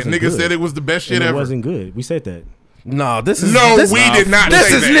 60. And niggas said it was the best shit ever. It wasn't good. We said that. No, this is we did not.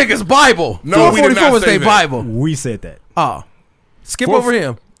 This is niggas' Bible. No, 444 was their Bible. We said that. Oh, skip over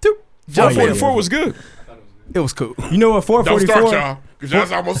him. 444 was good. It was cool. You know what? 444. Don't start, y'all, because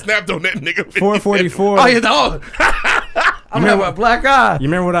y'all almost snapped on that nigga. 444. Oh yeah, dog. I'm having a black eye. You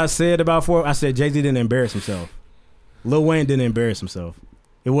remember what I said about 4? I said Jay-Z didn't embarrass himself. Lil Wayne didn't embarrass himself.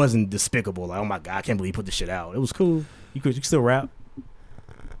 It wasn't despicable. Like, oh my god, I can't believe he put this shit out. It was cool. You could still rap.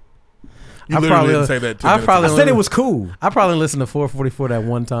 You literally didn't say that. I said it was cool. I probably listened to 444 that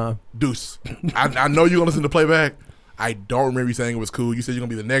one time. Deuce, I know you're gonna listen to playback. I don't remember you saying it was cool. You said you're gonna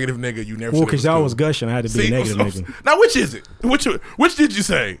be the negative nigga. You never. Well, because y'all was gushing, I had to be the negative nigga. Now, which is it? Which did you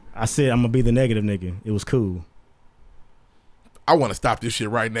say? I said I'm gonna be the negative nigga. It was cool. I want to stop this shit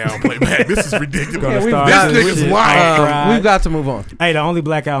right now and play back. This is ridiculous. This nigga's lying. We've got to move on. Hey, the only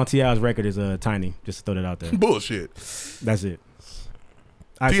black guy on T.I.'s record is Tiny. Just to throw that out there. Bullshit. That's it.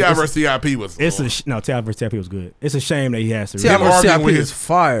 T.I. versus T.I.P. was. T.I. versus T.I.P. was good. It's a shame that he has to. T.I. versus T.I.P. is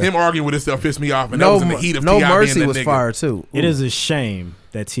fire. Him arguing with himself pissed me off, and that was in the heat of No T.I. Mercy being was that nigga. fire too. Ooh. It is a shame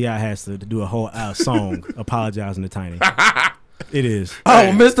that T.I. has to do a whole song apologizing to Tiny. It is. Oh,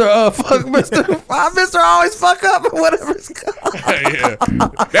 hey. Mr. always fuck up or whatever it's called. Yeah.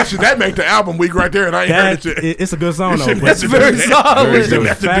 That make the album weak right there, and I ain't heard it yet. It's a good song though. That's very solid.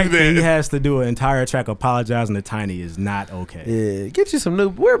 The fact that he has to do an entire track apologizing to Tiny is not okay. Yeah, get you some new.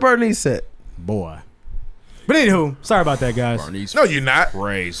 Where Bernice at? Boy. But anywho, sorry about that, guys. Bernice, no, you're not.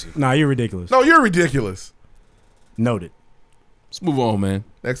 Crazy. Nah, you're ridiculous. No, you're ridiculous. Noted. Let's move on, man.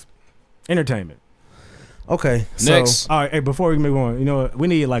 Next. Entertainment. Okay. Next. All right, hey, before we move on, we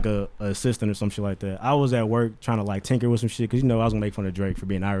need like a assistant or some shit like that. I was at work trying to like tinker with some shit because I was gonna make fun of Drake for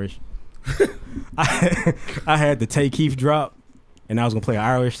being Irish. I had the Tay Keith drop, and I was gonna play an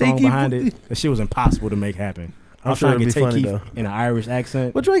Irish song behind it. That shit was impossible to make happen. I'm sure trying to it'd get be Tay funny Keith though. in an Irish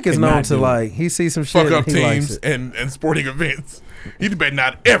accent. But Drake is known to like he sees some shit. Fuck up and he teams likes it. and sporting events. You better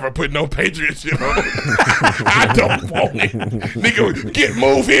not ever put no Patriot shit on. I don't want it. Nigga,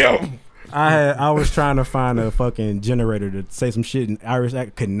 move him. I was trying to find a fucking generator to say some shit in Irish. I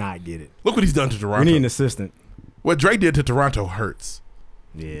could not get it. Look what he's done to Toronto. We need an assistant. What Drake did to Toronto hurts.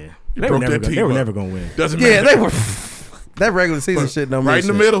 Yeah, they were never going to win. Doesn't matter. Yeah, they were. That regular season shit don't right make in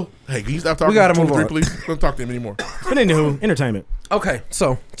the sense. middle. Hey, can you stop talking? We gotta to move on, please. Don't talk to him anymore. But anywho, entertainment. Okay,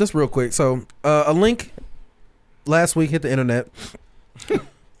 so just real quick. So a link last week hit the internet.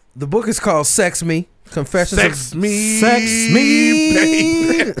 The book is called "Sex Me: Confessions baby.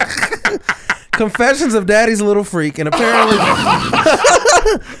 Confessions of Daddy's Little Freak," and apparently,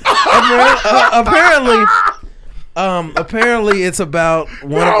 apparently, it's about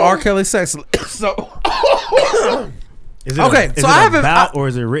one of R. Kelly's sex. So, is it okay. So I haven't. Or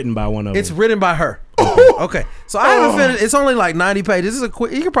is it written by one of them? It's written by her. Okay, so I haven't finished. It's only like 90 pages. This is a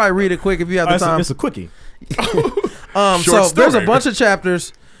quick. You can probably read it quick if you have the time. It's a quickie. So there's a bunch of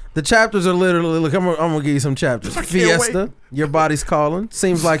chapters The chapters are literally. Look, I'm gonna give you some chapters. Fiesta, Your Body's Calling.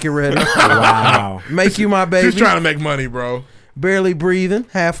 Seems Like You're Ready. Wow. Make You My Baby. He's trying to make money, bro. Barely Breathing.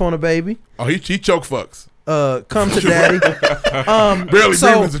 Half on a Baby. Oh, he choke fucks. Come to Daddy. Barely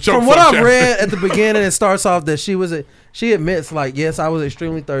Breathing is a choke from fuck. what I've chapter. read at the beginning, it starts off that she admits like, yes, I was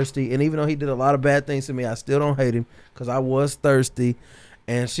extremely thirsty, and even though he did a lot of bad things to me, I still don't hate him because I was thirsty.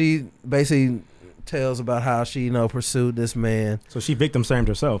 And she basically tells about how she, pursued this man. So she victim shamed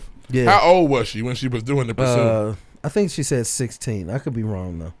herself. Yeah. How old was she when she was doing the pursuit? I think she said 16. I could be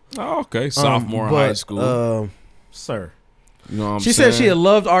wrong though. Oh, okay. Sophomore in high school. Sir. You know what I'm She saying? said she had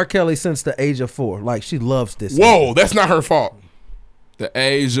loved R. Kelly since the age of 4. Like she loves this. Whoa, man. that's not her fault. The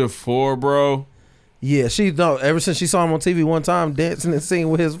age of 4, bro. Yeah, ever since she saw him on TV one time dancing and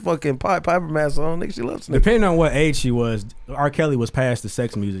singing with his fucking piper mask on, nigga, she loves him. Depending on what age she was, R. Kelly was past the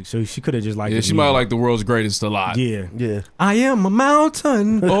sex music, so she could have just liked. Yeah, she might like the world's greatest a lot. Yeah. Yeah. I am a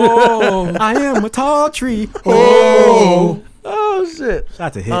mountain. Oh, I am a tall tree. Oh shit. Shout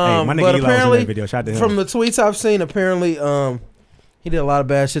out to him. Hey, my nigga Eli was in that video. Shout out to him. From the tweets I've seen, apparently, he did a lot of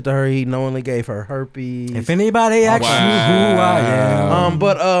bad shit to her. He knowingly gave her herpes. If anybody asks you who I am,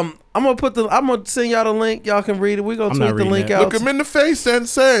 I'm gonna send y'all the link. Y'all can read it. We're gonna tweet the link out. Look him in the face and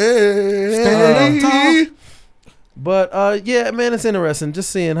say, Stand up tall. But yeah, man, it's interesting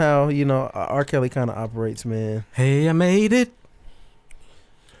just seeing how R. Kelly kind of operates, man. hey, I made it.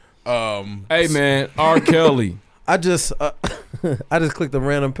 Hey, man, R. Kelly. I just clicked a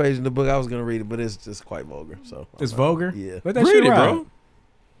random page in the book. I was gonna read it, but it's just quite vulgar. So It's vulgar. Yeah, Let that Read shit it, ride. bro.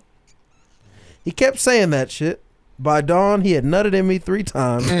 he kept saying that shit. By dawn, he had nutted in me 3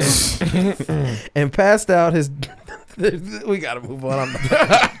 times and passed out his. We gotta move on.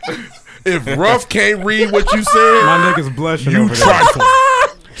 if Ruff can't read what you said, My nigga's blushing. you over there. trifle.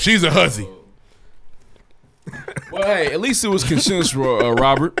 She's a hussy. Well, hey, at least it was consensual,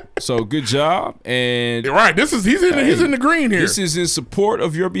 Robert. So good job. And Right, he's in the green here. this is in support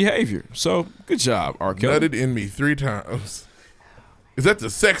of your behavior. So good job, R. Kelly. Nutted in me 3 times. Is that the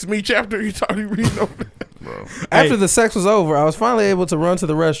sex me chapter you reading over? Bro. After the sex was over, I was finally able to run to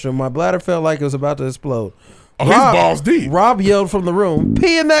the restroom. My bladder felt like it was about to explode. Oh, his balls deep. Rob yelled from the room,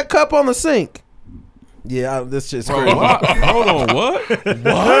 "Pee in that cup on the sink." Yeah, this shit's Bro, crazy. what? Hold on, what?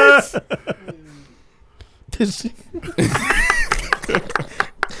 What? This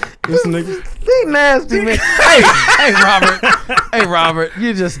nigga. He nasty, man. Hey, Robert,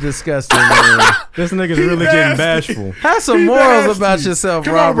 you just disgusting, man. This nigga's really getting bashful. Have some He morals nasty. about yourself,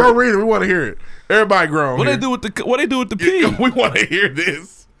 Come Robert. on, bro, read it. We want to hear it. Everybody grown. What here. they do with the pee? We want to hear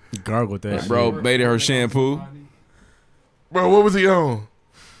this, Gargle with that Bro, shit. made it her shampoo. bro. What was he on?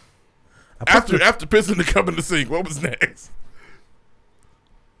 After pissing the cup in the sink, what was next?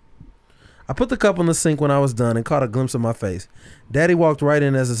 I put the cup on the sink when I was done and caught a glimpse of my face. Daddy walked right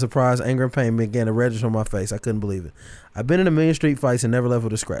in as a surprise, anger, and pain began to register on my face. I couldn't believe it. I've been in a million street fights and never left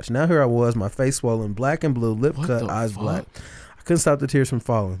with a scratch. Now here I was, my face swollen, black and blue, lip cut, eyes black. I couldn't stop the tears from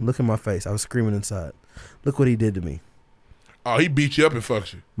falling. Look at my face. I was screaming inside. Look what he did to me. Oh, he beat you up and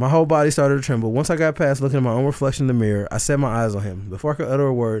fucked you. My whole body started to tremble. Once I got past looking at my own reflection in the mirror, I set my eyes on him. Before I could utter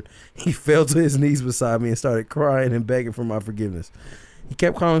a word, he fell to his knees beside me and started crying and begging for my forgiveness. He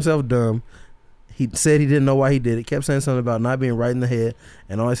kept calling himself dumb. He said he didn't know why he did it. Kept saying something about not being right in the head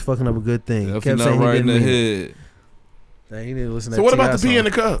and always fucking up a good thing. He If kept you're saying not right he in didn't the mean it. head. Dang, he didn't listen to So that what about the T.I. pee in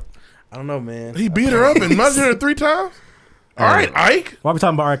the song. cup? I don't know, man. He beat her up and muzzled her 3 times. All right, Ike. While we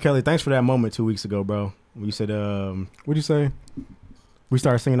talking about R. Kelly, thanks for that moment 2 weeks ago, bro. When you said, what'd you say? We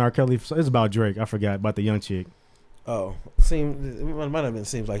started singing R. Kelly. It's about Drake. I forgot about the young chick. Oh, it might have been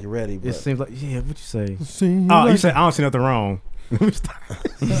Seems Like You're Ready. But. It seems like, yeah, what'd you say? Seems Oh, you like- said, I don't see nothing wrong.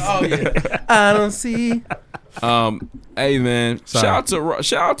 Oh, yeah. I don't see. Hey man, Sorry.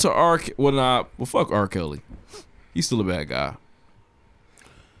 shout out to R. Well, fuck R. Kelly. He's still a bad guy.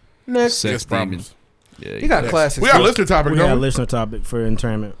 Next. Sex Yes, problems. demon. Yeah, You got classics. We got a listener topic, We don't got a we? listener topic for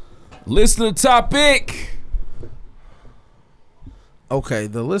internment. Listener topic. Okay,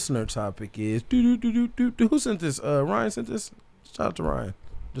 the listener topic is who sent this? Ryan sent this. Shout out to Ryan,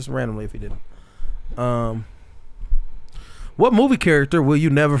 just randomly if he didn't. What movie character will you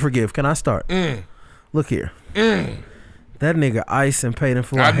never forgive? Can I start? Look here, that nigga Ice and Paid in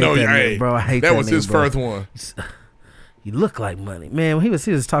Full. I hate know that you. nigga, Hey, bro. I hate that was nigga, his bro. first one. You look like money, man. When he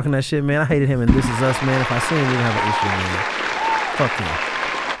was talking that shit, man. I hated him and This Is Us, man. If I see him, we didn't have an issue, man. Fuck him.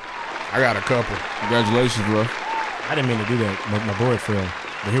 I got a couple. Congratulations, bro. I didn't mean to do that. My board fell.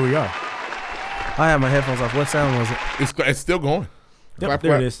 But here we are. I had my headphones off. What sound was it? It's still going. Yep, Clap,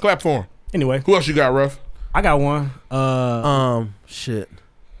 there clap, it is. clap for him. Anyway, Who else you got, Ruff? I got one. Shit.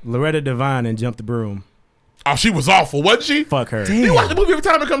 Loretta Devine and Jump the Broom. Oh, she was awful, wasn't she? Fuck her. Damn. You watch the movie every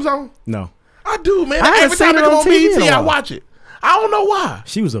time it comes on? No. I do, man. I haven't Every time seen it it comes on on TV in BET, a I while. watch it. I don't know why.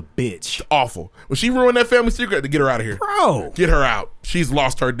 She was a bitch. Awful. When she ruined that family secret, to get her out of here. Bro. Get her out. She's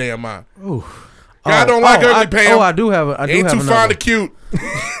lost her damn mind. Ooh. God don't like ugly, Pam. I do have a. I do Ain't have too fond of cute.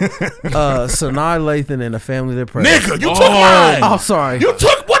 Sanaa Lathan and the Family That Prays. Nigga, you took mine. Oh, sorry. You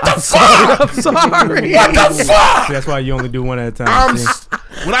took what the fuck? I'm sorry. What the fuck? That's why you only do one at a time.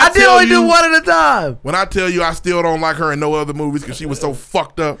 When I did tell only you, do one at a time. When I tell you I still don't like her in no other movies because she was so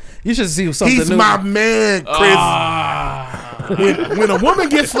fucked up. You should see something He's new. my man, Chris. When a woman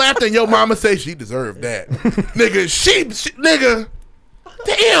gets slapped and your mama say she deserved that, nigga, nigga,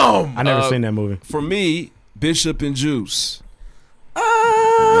 damn. I never seen that movie. For me, Bishop and Juice.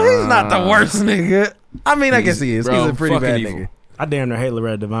 He's not the worst nigga. I mean, I guess he is. Bro, He's a pretty fucking bad evil. nigga. I damn near hate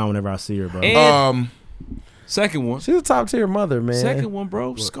Loretta Devine whenever I see her, bro. And second one. She's a top tier mother, man. Second one,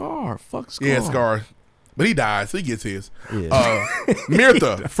 bro. Scar. Fuck Scar. Yeah, Scar, but he dies, so he gets his. Yeah.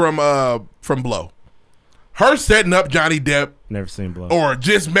 Mirtha from Blow, her setting up Johnny Depp Never seen Blood. or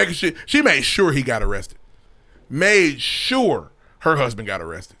just making sure she made sure he got arrested, made sure her husband got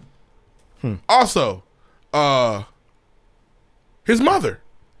arrested. Also, his mother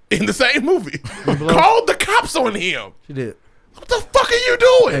in the same movie called the cops on him. She did. What the fuck are you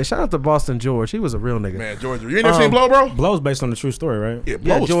doing? Hey, shout out to Boston George. He was a real nigga. Man, George, you ain't never seen Blow, bro? Blow's based on the true story, right? Yeah,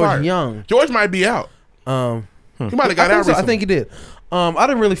 Blow Yeah, was George fire. Young. George might be out. He might have got out recently. I think he did. I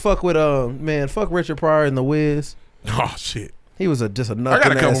didn't really fuck with fuck Richard Pryor and The Wiz. Oh shit. He was just a I nothing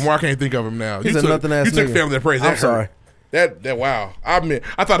got a couple ass. more. I can't think of him now. He's a nothing ass You took nigga. Family That Prays. I'm sorry. That wow.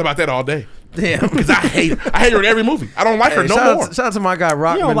 I thought about that all day Damn. because I hate her in every movie. I don't like her no shout more. Out, shout out to my guy You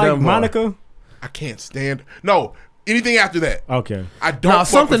Rockman don't like Dunbar. Monica? I can't stand. No, anything after that. Okay. I don't. No, fuck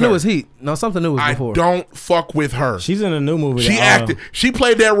something with new her. is Heat. No, something new was I before. don't fuck with her. She's in a new movie. She that, acted. She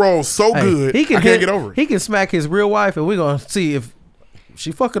played that role so Hey, good. I can't get over it. He can smack his real wife, and we're gonna see if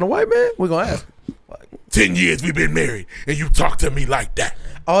she fucking a white man. We're gonna ask. 10 years we've been married, and you talk to me like that.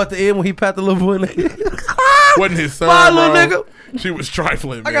 Oh, at the end when he pat the little boy, Wasn't his son, bye, bro. little nigga. She was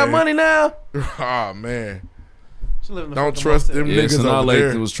trifling. I got man. money now. Oh man, She live in the don't fucking trust motel. them Yeah, niggas Sanaa over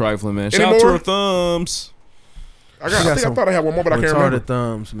there. Lathan was trifling, man. Any Shout out to more? her thumbs. I thought I had one more, but I can't Retarded remember.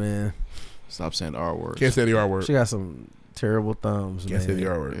 thumbs, man. Stop saying the R word. Can't say the R word. She got some terrible thumbs, Can't say man. the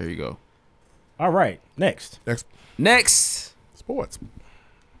R word. There you go. All right. Next. Next. Sports.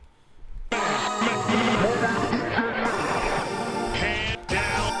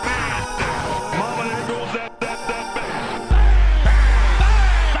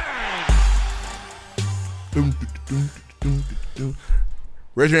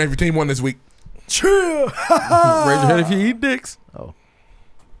 Raise your hand if your team won this week. Raise your hand if you eat dicks. Oh,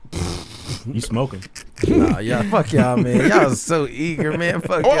 You smoking? nah, y'all, fuck y'all, man. Y'all was so eager, man.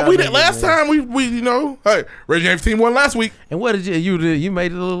 Fuck Oh, y'all. we did niggas, last man. time. We you know, hey, raise your hand if your team won last week. And what did you do? You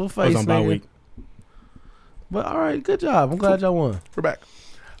made a little I face, was on bye nigga. week. But all right, good job. I'm glad y'all won. We're back.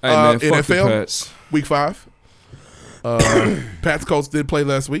 Hey, man, fuck the NFL. Pats. Week 5. Pats Colts did play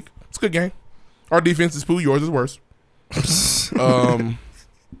last week. It's a good game. Our defense is poo. Yours is worse.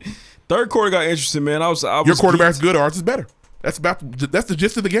 Third quarter got interesting, man. I was Your quarterback's good. Ours is better. That's the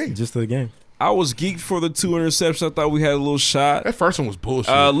gist of the game. Just to the game. I was geeked for the 2 interceptions. I thought we had a little shot. That first one was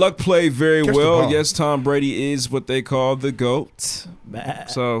bullshit. Luck played very Catch the well. ball. Yes, Tom Brady is what they call the GOAT.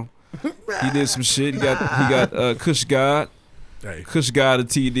 So he did some shit. He got Kush God. Hey, Kush God a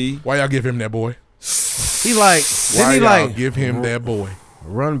TD. why y'all give him that boy? He like Why didn't he y'all like give him that boy?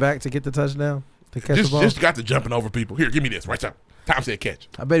 run back to get the touchdown to catch the ball? Just got to jumping over people. Here, give me this. Right now. Tom said catch.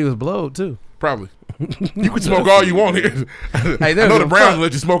 I bet he was blowed too. Probably. You can smoke all you want here. I know the Browns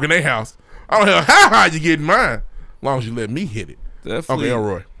let you smoke in their house. I don't know how high you get in mine. As long as you let me hit it. Definitely, Okay,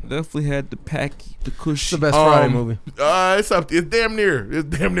 Elroy. Definitely had the pack, the Kush. It's the best Friday movie. It's up. It's damn near. It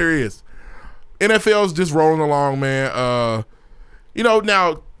damn near is. NFL's just rolling along, man.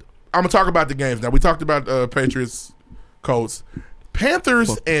 Now I'm gonna talk about the games. Now we talked about Patriots, Colts,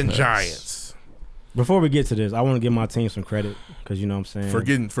 Panthers, and Giants. Before we get to this, I want to give my team some credit because you know what I'm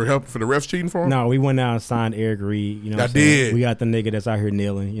saying. For help for the refs cheating for them. No, we went out and signed Eric Reed. You know, what I I'm saying? did. We got the nigga that's out here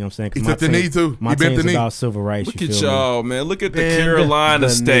kneeling. You know what I'm saying? 'Cause He my took the team- knee, too. My He bent team's the knee. about civil rights. Look you at feel me? y'all, man. Look at the Bend Carolina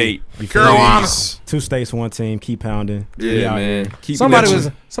the State. You feel Carolina. me? 2 states, 1 team. Keep pounding. We Yeah, out man. here. Keep Somebody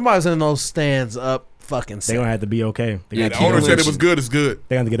lynching. was in those stands up fucking. They gonna have to be okay. They Yeah, got the owner said it was good. It's good.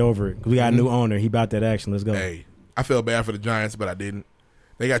 They got to get over it. We got a new owner. He about that action. Let's go. Hey, I felt bad for the Giants, but I didn't.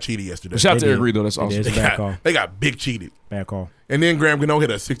 They got cheated yesterday. Shout out to did. Eric Reed, though. That's They awesome. did. It's a bad call. They got big cheated. Bad call. And then Graham Gano hit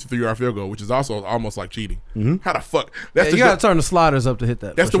a 63-yard field goal, which is also almost like cheating. How the fuck? That's You got to turn the sliders up to hit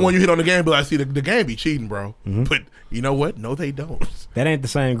that. That's for the one sure. you hit on the game, but I see the game be cheating, bro. But you know what? No, they don't. That ain't the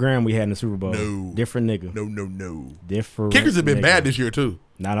same Graham we had in the Super Bowl. No. Different nigga. No. Different. Kickers have been nigga. bad this year too.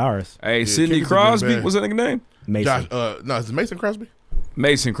 Not ours. Hey, Sidney Kickers have been Crosby. bad. What's that nigga name? Mason. Josh, no, is it Mason Crosby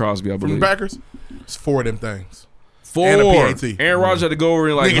Mason Crosby, I from believe. the Packers? It's 4 of them things. 4. And a PAT. Aaron Rodgers had to go over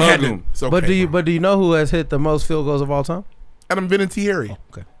and like Nigga hug had to- him. it's okay, But do you know who has hit the most field goals of all time? Adam Vinatieri.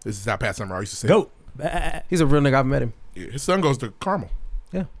 Okay. This is how Pat Summerall used to say. Go. He's a real nigga. I've met him. Yeah, his son goes to Carmel.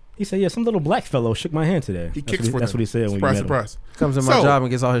 Yeah. He said, yeah, some little black fellow shook my hand today. He That's kicks what for That's them. what he said when Surprise, you met him. surprise. Comes in my So, job and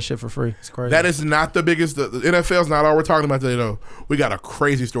gets all his shit for free. It's crazy. That is not the biggest. The NFL's not all we're talking about today, though. We got a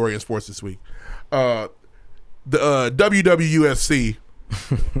crazy story in sports this week. The WWUFC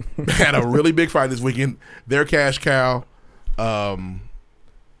had a really big fight this weekend. Their cash cow,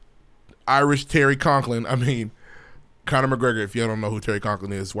 Irish Terry Conklin. I mean, Conor McGregor. If you don't know who Terry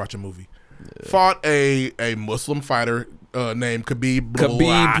Conklin is, watch a movie. Fought a Muslim fighter named Khabib.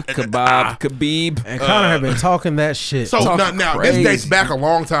 Khabib. And Connor had been talking that shit. So now this dates back a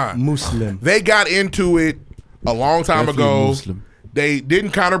long time. Muslim. They got into it a long time ago. Muslim. They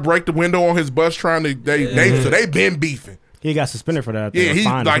didn't kind of break the window on his bus trying to. So they been beefing. He got suspended for that. Yeah, he's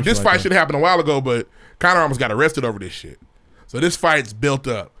Fined or like some this shit fight that. should have happened a while ago, but Conor almost got arrested over this shit. So this fight's built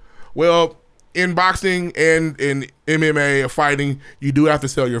up. Well, in boxing and in MMA or fighting, you do have to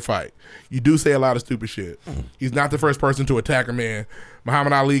sell your fight. You do say a lot of stupid shit. He's not the first person to attack a man.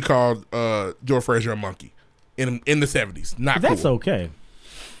 Muhammad Ali called Joe Frazier a monkey in the 70s. Not But that's cool. okay.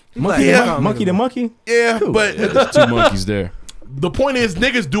 Monkey, Monkey the monkey? Yeah, Cool. but There's 2 monkeys there. the point is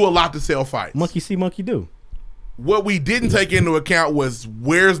niggas do a lot to sell fights. Monkey see, monkey do. What we didn't take into account was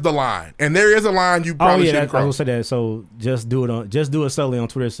where's the line, and there is a line you Oh probably yeah, shouldn't I was gonna cross. say that. So just do it solely on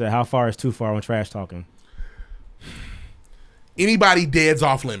Twitter. Say how far is too far when trash talking. Anybody dead's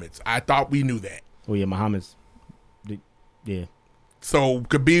off limits. I thought we knew that. Oh yeah, Muhammad's. Yeah, So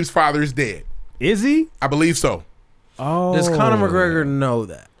Khabib's father is dead. is he? I believe so. Oh, Does Conor McGregor know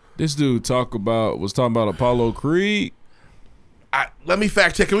that? This dude was talking about Apollo Creed. Let me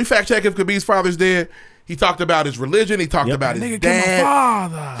fact check. Can we fact check if Khabib's father's dead? He talked about his religion. He talked about his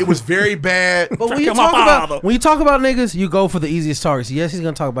dad. It was very bad. But when you talk about niggas, you go for the easiest targets. Yes, he's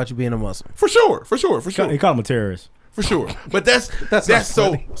gonna talk about you being a Muslim. For sure. He called him a terrorist. For sure. But that's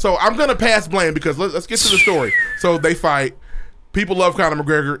so funny. so I'm gonna pass blame because let's get to the story. So they fight. People love Conor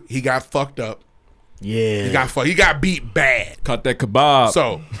McGregor. He got fucked up. Yeah, He got beat bad. Caught that kebab.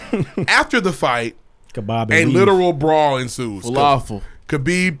 So after the fight, kebab and a beef. literal brawl ensues. Falafel.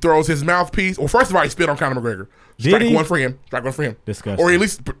 Khabib throws his mouthpiece. Well, first of all, he spit on Conor McGregor. Strike he? one for him. Strike one for him. Disgusting. Or at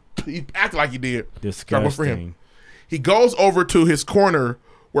least he acted like he did. Strike one for him. Disgusting. He goes over to his corner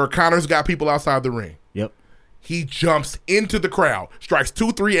where Conor's got people outside the ring. Yep. He jumps into the crowd. Strikes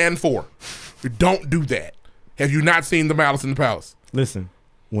 2, 3, and 4. Don't do that. Have you not seen the Malice in the Palace? Listen,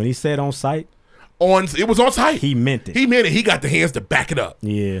 when he said on site, It was on site. he meant it. He meant it. He got the hands to back it up.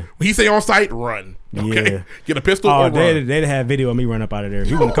 Yeah. When he say on site, run. Okay? Yeah. Get a pistol Oh, or run. they'd have video of me run up out of there.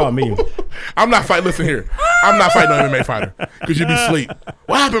 He wouldn't call me. I'm not fighting. Listen here. I'm not fighting no MMA fighter because you'd be asleep.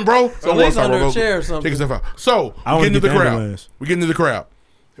 What happened, bro? So least under a chair or something. Take yourself out. So I we wanna get into get the the crowd. ambulance. We get into the crowd.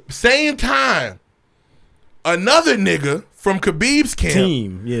 Same time, another nigga from Khabib's camp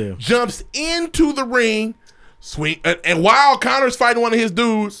Team. Yeah. jumps into the ring, swing, and while Conor's fighting one of his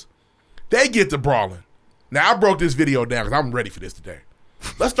dudes, they get to brawling. Now I broke this video down because I'm ready for this today.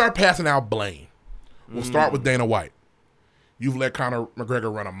 Let's start passing out blame. We'll start with Dana White. You've let Conor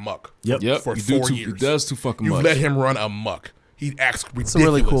McGregor run amok. Yep. For He 4 years. He does too fucking You've much. let him run amok. He acts ridiculous. It's a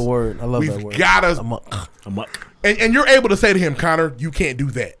really cool word. I love that We've word. gotta, Amok. and you're able to say to him, Conor, you can't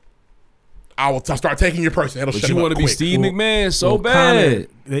do that. I will start taking your person. That'll But shut you him want up to be quick. Steve McMahon so Well, bad.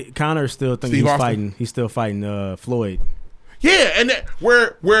 Conor still thinks Steve he's Austin? fighting. He's still fighting Floyd. Yeah, and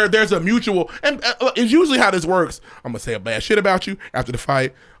where there's a mutual, and it's usually how this works. I'm gonna say a bad shit about you after the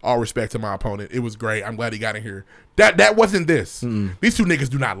fight. All respect to my opponent. It was great. I'm glad he got in here. That wasn't this. These two niggas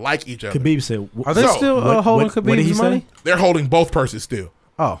do not like each other. Khabib said, Are they So, still what- holding what did he Khabib's say? money? They're holding both purses still,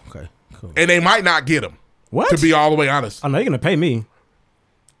 Oh, okay. Cool. and they might not get them. What? To be all the way honest, I know you're gonna pay me.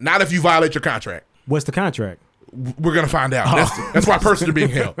 not if you violate your contract. What's the contract? We're gonna find out. That's why purses are being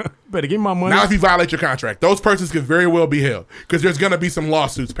held. Better give me my money. Not if you violate your contract. Those purses could very well be held because there's gonna be some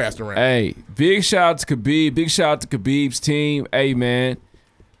lawsuits passed around. Hey, big shout out to Khabib. Big shout out to Khabib's team. Hey, man.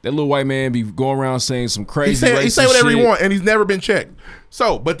 That little white man be going around saying some crazy He racist say whatever shit. he want, and he's never been checked.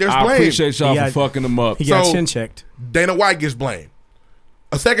 So, but there's I blame. appreciate y'all He for got- fucking him up. he got So- chin checked. Dana White gets blamed.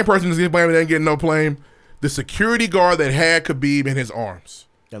 A second person is getting blamed and ain't getting no blame. The security guard that had Khabib in his arms.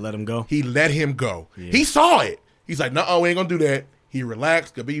 That let him go. He let him go. Yeah. He saw it. He's like, "No, we ain't gonna do that." He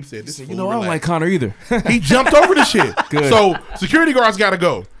relaxed. Khabib said, "This is I don't like Conor either." He jumped over the shit. Good. So security guards got to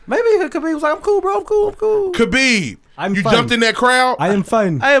go. Maybe Khabib was like, "I'm cool, bro. I'm cool." Khabib, you fine. jumped in that crowd. I am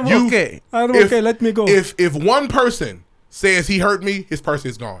fine. I am okay. I'm okay. Let me go. If one person says he hurt me, his purse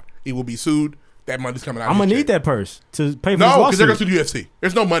is gone. He will be sued. That money's coming out. I'm gonna need that purse to pay for no, his because they're lawsuit. going to sue the UFC.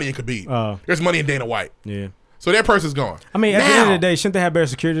 There's no money in Khabib. There's money in Dana White. Yeah. So that purse is gone. I mean, at the end of the day, shouldn't they have better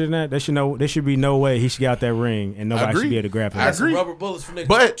security than that? They should know. There should be no way he should get out that ring and nobody should be able to grab him. I agree. Rubber bullets for niggas.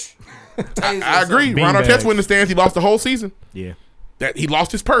 But I agree. Ron Artest went in the stands. He lost the whole season. Yeah. That he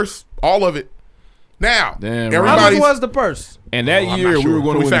lost his purse, all of it. Now, how much was the purse? And that year we were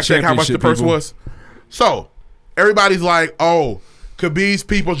going to win the championship. How much the purse was? So everybody's like, "Oh, Khabib's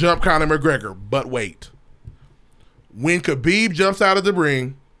people jump Conor McGregor," but wait. When Khabib jumps out of the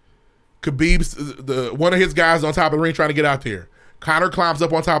ring, Khabib's one of his guys on top of the ring trying to get out there. Conor climbs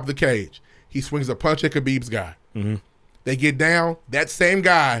up on top of the cage. He swings a punch at Khabib's guy. Mm-hmm. They get down. That same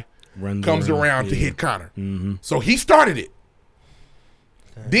guy comes around to hit Conor. Mm-hmm. So he started it.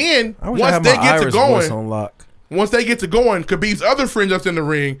 Then once they get to going, Khabib's other friend jumps in the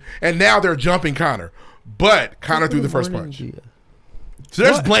ring, and now they're jumping Conor. But Conor threw the first punch. So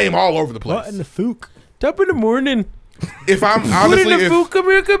there's blame all over the place. What in the fuck? Top in the morning. If I'm honestly, come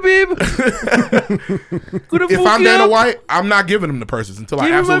here, Khabib. If I'm Dana White, I'm not giving him the purses until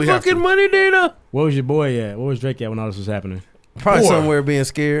I absolutely have to. Give me my fucking money, Dana. Where was your boy at? Where was Drake at when all this was happening? Probably somewhere being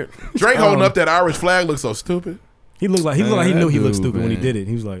scared. Drake holding up that Irish flag looks so stupid. He looked like he knew he looked stupid when he did it.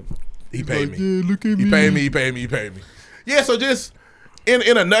 He was like, he paid me. Yeah, look at me. He paid me. Yeah, so just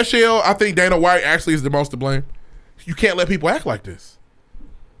in a nutshell, I think Dana White actually is the most to blame. You can't let people act like this.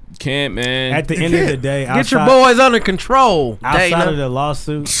 Can't, man. At the end of the day, get your boys under control. Outside of the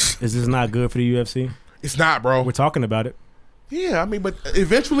lawsuit, is this not good for the UFC? It's not, bro. We're talking about it. Yeah, I mean, but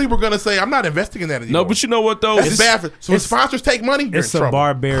eventually we're gonna say I'm not investing in that anymore. No, but you know what though? It's bad. So when sponsors take money, you're it's in a trouble.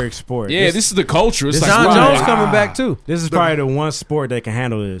 barbaric sport. Yeah, this is the culture. It's like John Jones coming back too. This is probably the one sport that can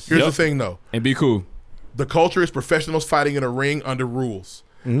handle this. Here's the thing, though, and be cool. The culture is professionals fighting in a ring under rules.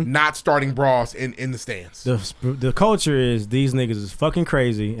 Mm-hmm. Not starting brawls in the stands. The culture is these niggas is fucking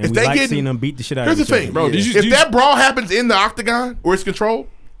crazy, and we like seeing them beat the shit out of each other. Here's the thing, bro. If that brawl happens in the octagon or it's controlled,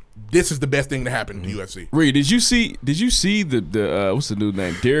 this is the best thing to happen to UFC. Reed, did you see the what's the dude's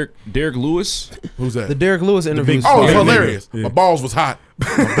name? Derek Lewis? Who's that? The Derek Lewis interview. Oh, it's hilarious. Yeah. My balls was hot.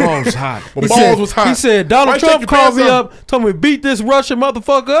 He said Donald Trump called me up, told me beat this Russian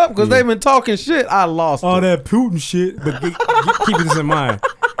motherfucker up because they've been talking shit. I lost all that Putin shit. But keep this in mind.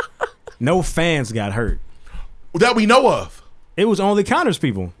 No fans got hurt that we know of. It was only Conor's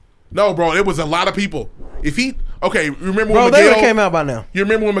people. No, bro, it was a lot of people. Remember when Miguel they came out by now? You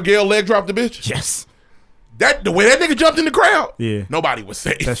remember when Miguel leg dropped the bitch? Yes. The way that nigga jumped in the crowd, nobody was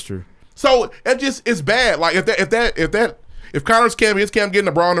safe. That's true. So it's bad. Like if Conor's his camp getting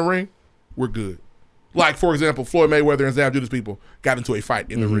a brawl in the ring, we're good. Like for example, Floyd Mayweather and Zab Judas people got into a fight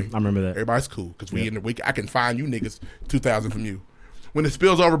in the ring. I remember that. Everybody's cool because we in the week. I can find you niggas 2,000 from you. When it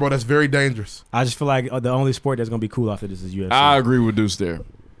spills over, bro, that's very dangerous. I just feel like the only sport that's gonna be cool after this is UFC. I agree with Deuce there.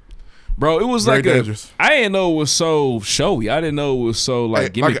 Bro, it was very dangerous. I didn't know it was so showy. I didn't know it was so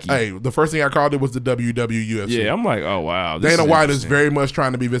gimmicky. The first thing I called it was the WWUFC. Yeah, I'm like, oh wow. Dana White is very much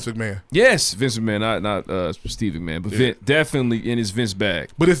trying to be Vince McMahon. Yes, Vince McMahon, not Steve McMahon, but definitely in his Vince bag.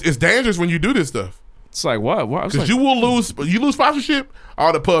 But it's dangerous when you do this stuff. It's like what? Because you will lose. You lose sponsorship.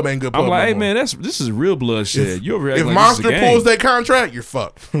 All the pub ain't good. I'm like, hey man, this is real bloodshed. If Monster pulls that contract, you're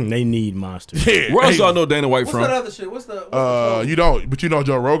fucked. They need Monster. Yeah. Where else do I know Dana White from? What's that other shit? What's the you don't, but you know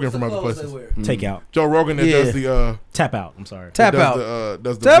Joe Rogan from other places. Take out. Joe Rogan that does the tap out. I'm sorry. Tap out.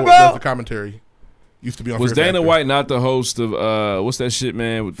 Does the commentary. Used to be on. Was Fear Dana Factor. White not the host of what's that shit,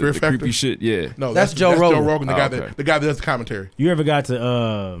 man? With the creepy shit. Yeah. No, that's Joe Rogan. Joe Rogan, the guy that does the commentary. You ever got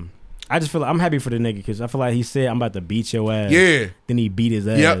to? I just feel like I'm happy for the nigga because I feel like he said I'm about to beat your ass. Yeah. Then he beat his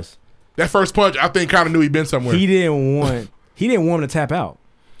ass. Yep. That first punch, I think, kind of knew he'd been somewhere. He didn't want him to tap out.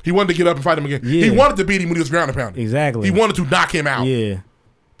 He wanted to get up and fight him again. Yeah. He wanted to beat him when he was ground and pound. Exactly. He wanted to knock him out. Yeah.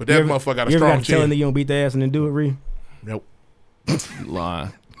 But that motherfucker got a strong chin. You ever got to you don't beat their ass and then do it, Ree? Nope.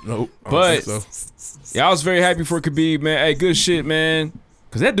 Lying. Nope. But I was very happy for Khabib, man. Hey, good shit, man.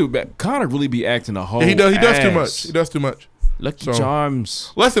 Because that dude, Conor really be acting a whole He does too much. He does too much. Lucky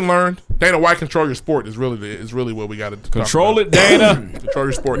Charms. Lesson learned. Dana White, control your sport is really what we got to control it, Dana. Control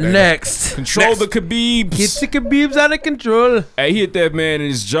your sport, Dana. Next. Control the Khabibs. Get the Khabibs out of control. Hey, he hit that man in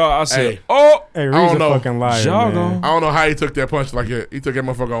his jaw. I said, Hey, Reed's a fucking liar, man. I don't know how he took that punch like that. He took that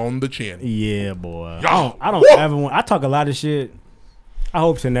motherfucker on the chin. Yeah, boy. Y'all. I don't ever want. I talk a lot of shit. I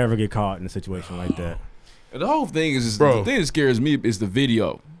hope to never get caught in a situation like that. The whole thing is, Bro. the thing that scares me is the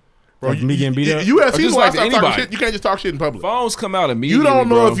video. Bro, me getting beat up? You have Or just like like anybody. shit. You can't just talk shit in public. Phones come out immediately. You don't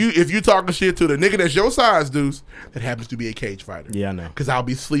know bro. if you talking shit to the nigga that's your size, dudes, that happens to be a cage fighter. Yeah, I know. Because I'll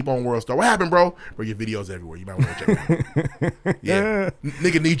be asleep on World Star. What happened, bro? Bro, your video's everywhere. You might want to check it out. Yeah.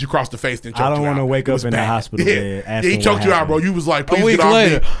 Nigga needs you across the face, then choked you out. I don't want to wake It up was in the bad. hospital Yeah. bed. Yeah, asking he choked what you out, bro. happened. You was like, please week get off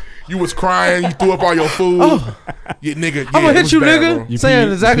later. me. You was crying. You threw up all your food. Yeah, nigga. I'm gonna hit you, nigga. Bro. You Saying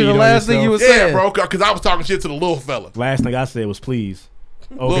peed- exactly you the peed on last thing you yourself? was Yeah, saying. bro. Because I was talking shit to the little fella. Last thing I said was please.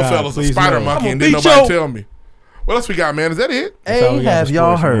 Oh Little God, fella's a please spider no. monkey, I'ma and then beat nobody your- tell me. What else we got, man? Is that it? That's all we Hey, got have for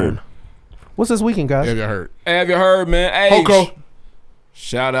y'all sports, heard? man. What's this weekend, guys? Have you heard? Hey, have you heard, man? Hey, Hoko.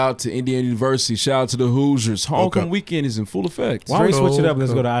 shout out to Indiana University. Shout out to the Hoosiers. Homecoming Okay. weekend is in full effect. Why don't we switch it up? Cool,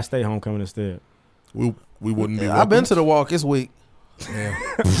 Let's cool. go to I State homecoming instead. We wouldn't be. I've been to the walk this week.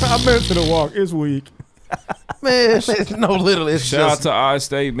 I've been to the walk. It's week. Man, it's no literally. It's Shout out just, to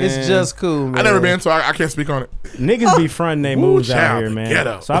I-State, man. it's just cool, man. I never been, so I can't speak on it. Niggas be fronting their Woo, moves out child, here, man.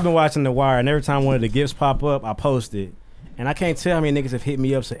 ghetto. So I've been watching The Wire, and every time one of the gifts pop up, I post it. And I can't tell how many niggas have hit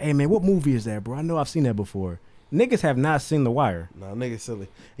me up, say, hey, man, what movie is that, bro? I know I've seen that before. Niggas have not seen The Wire. No, nigga, silly.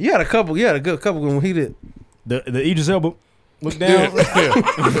 You had a good couple when he did. The Idris Elba look down.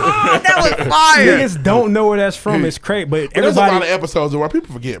 That was fire. Niggas don't know where that's from. It's crazy. But There's a lot of everybody, episodes where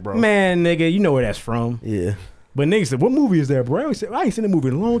people forget, bro. man, nigga, you know where that's from. Yeah. But niggas said, what movie is that, bro? I ain't seen the movie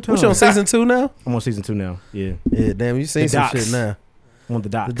in a long time. What you on season 2 now? I'm on season 2 now. Yeah. Yeah, damn, you seen The some docs. shit now. I'm on the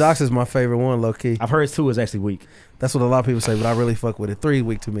docs. The docs is my favorite one, low key. I've heard 2 is actually weak. That's what a lot of people say, but I really fuck with it. 3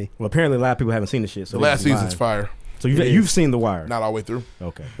 weak to me. Well, apparently a lot of people haven't seen the shit. So The last they just season's lying. fire. So you've seen The Wire. Not all the way through.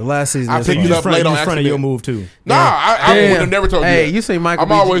 Okay. The last season. I is picked fire. it up late on in front of your accident. move too. Nah, I Damn. would have never told you. Hey, that. you seen Michael I'm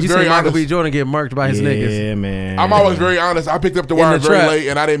B. always you very seen Michael B. honest. Jordan get murked by his niggas. Yeah, man. I'm always very honest. I picked up The Wire the very trap. late,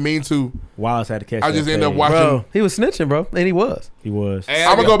 and I didn't mean to. Wallace had to catch. I that just ended up fade. watching. Bro, he was snitching, bro. And he was. He was. Hey,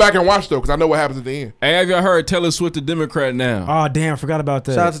 I'm gonna go back and watch though, because I know what happens at the end. Hey, have you heard Taylor Swift a Democrat now? Oh damn, forgot about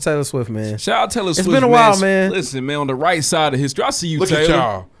that. Shout out to Taylor Swift, man. Shout out Taylor Swift. been a while, man. Listen, man, on the right side of history. I see you, Look Taylor. at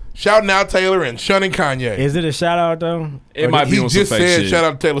y'all shouting out Taylor and shunning Kanye. Is it a shout out though? It Or might did- be He on some just fake said shit. shout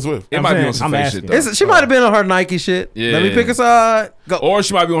out to Taylor Swift. It I'm might be saying- on some I'm fake asking. shit though. She might have been on her Nike shit. Yeah. Let me pick a side. Go. Or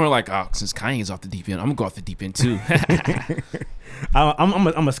she might be on her like, oh, since Kanye's off the deep end, I'm gonna go off the deep end too.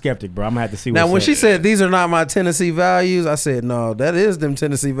 I'm a skeptic, bro. I'm gonna have to see. Now, what's when up. she said these are not my Tennessee values, I said no, that is them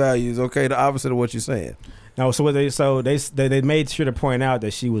Tennessee values. Okay, the opposite of what you're saying. no, so what they made sure to point out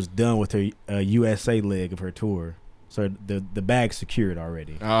that she was done with her USA leg of her tour, so the bag's secured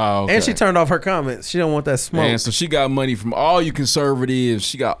already. Oh, okay. And she turned off her comments. She don't want that smoke. Man, so she got money from all you conservatives.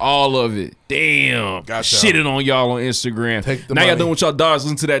 She got all of it. Damn. Gotcha. Shitting on y'all on Instagram. Take the now y'all money. don't want y'all dogs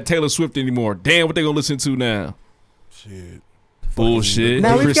listen to that Taylor Swift anymore. Damn, what they gonna listen to now? Shit. Bullshit.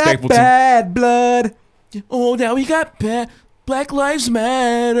 Now we Chris got Stapleton. bad blood. Oh, now we got bad. Black Lives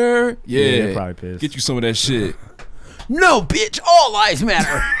Matter. Yeah. they're probably pissed. Get you some of that shit. No, bitch, all lives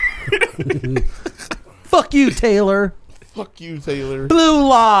matter. Fuck you, Taylor. Fuck you, Taylor. Blue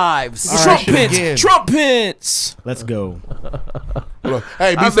lives. All right, Trump shit pence. again. Trump pence. Let's go.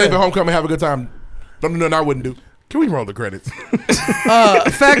 Hey, be I safe bet. at homecoming. Have a good time. Don't do nothing I wouldn't do. Can we roll the credits?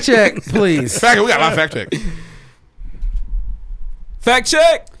 Fact check, please. Fact, we got a lot of fact check. Fact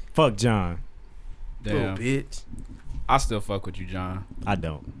check. Fuck John. Damn. Bitch. I still fuck with you, John. I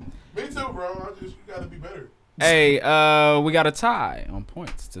don't. Me too, bro. You gotta be better. Hey, we got a tie on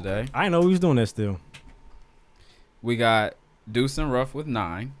points today. I didn't know we was doing that still. We got Deuce and Ruff with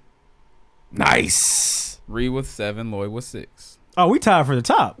 9, Nice. Reed with 7, Lloyd with 6. Oh, we tied for the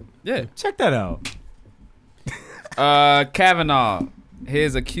top. Yeah. Check that out. Kavanaugh.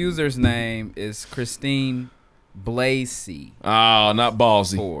 His accuser's name is Christine Blasey. Oh, not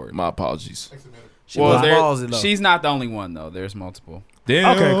ballsy. Ford. My apologies. was there- ballsy, though. she's not the only one though. There's multiple.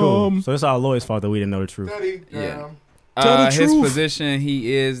 Damn. Okay, cool. So it's all Lloyd's fault that we didn't know the truth. Steady, Yeah. down. Tell the His truth. position,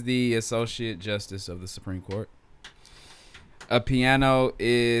 he is the Associate Justice of the Supreme Court. A piano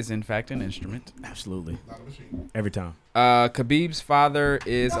is in fact an instrument. Absolutely. Not a machine. Every time. Khabib's father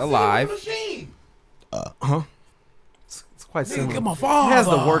is alive. Machine. It's quite similar. Get my It father. has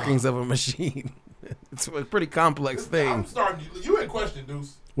the workings of a machine. It's a pretty complex I'm thing. starting. You in question,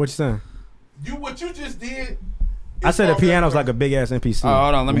 Deuce. What you saying? What you just did. I said the piano's like a big ass NPC. Oh,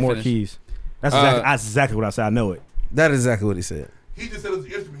 hold on, let with me more finish. keys. That's exactly what I said. I know it. That is exactly what he said. He just said it was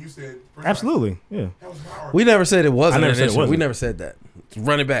an instrument. You said. Absolutely. Yeah. That was my argument. We never said it wasn't. I never an said it instrument. We wasn't. never said that.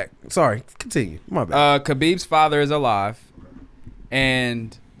 Run it back. Sorry. Continue. My bad. Khabib's father is alive,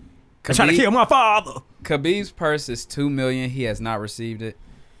 and They're trying to kill my father. Khabib's purse is $2 million. He has not received it.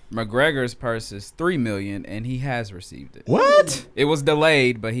 McGregor's purse is $3 million, and he has received it. What? It was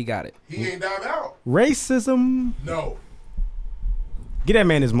delayed, but he got it. He ain't down out. Racism. No. Get that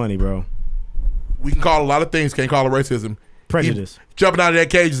man his money, bro. we can call a lot of things. Can't call it racism. Prejudice. Jumping out of that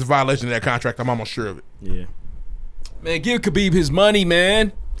cage is a violation of that contract. I'm almost sure of it. Yeah. Man, give Khabib his money,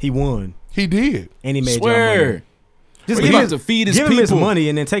 man. He won. He did. And he made y'all Swear. money. Just He has to feed his give people. him his money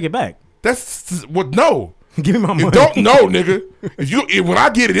and then take it back. That's what. No. Give me my money. Don't know, nigga. When I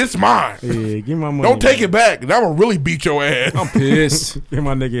get it, it's mine. Yeah, give me my money. Don't take it back. And I'm gonna really beat your ass. I'm pissed. Give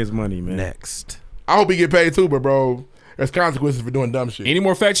my nigga his money, man. Next. I hope he get paid too, but bro, there's consequences for doing dumb shit. Any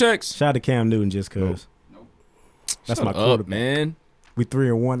more fact checks? Shout out to Cam Newton just cause. Nope. That's Shut my up, quarterback. man. We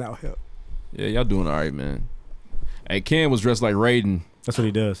 3-1 out here. Yeah, y'all doing all right, man. Hey, Cam was dressed like Raiden That's what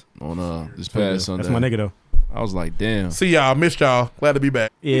he does. on this past Sunday. That's my nigga though. I was like, damn. See y'all, missed y'all. Glad to be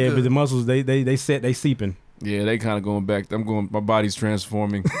back. Yeah, but the muscles they seeping. Yeah, they kind of going back. My body's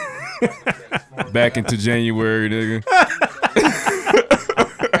transforming back into January, nigga.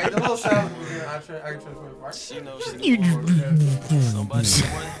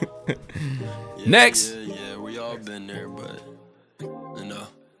 Next. Yeah, we all been there, but you know,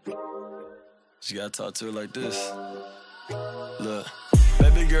 you gotta talk to her like this. Look,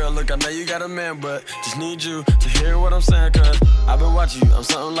 baby girl, look, I know you got a man, but just need you to hear what I'm saying, cause I've been watching you, I'm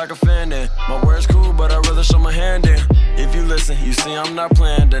something like a fan there. My words cool, but I'd rather show my hand there. If you listen, you see I'm not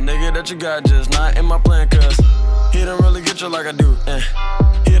playing. The nigga that you got just not in my plan, cause he don't really get you like I do,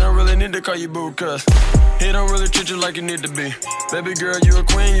 he don't really need to call you boo, cause he don't really treat you like you need to be. Baby girl, you a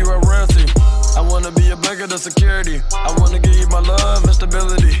queen, you a royalty. I wanna be a blanket of security. I wanna give you my love and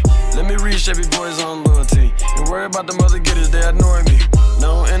stability. Let me reshape your boys on loyalty. And worry about the mother getters, they ignore me.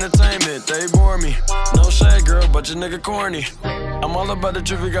 No entertainment, they bore me. No shade, girl, but your nigga corny. I'm all about the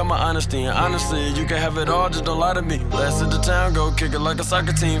truth, you got my honesty. And honestly, you can have it all, just don't lie to me. Let's hit the town, go kick it like a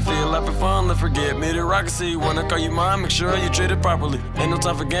soccer team. Feel like for fun, let's forget me the rocket seat. Wanna call you mine, make sure you treat it properly. Ain't no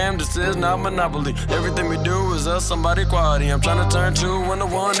time for game, this is not Monopoly. Everything we do is us, somebody quality. I'm tryna turn 2 into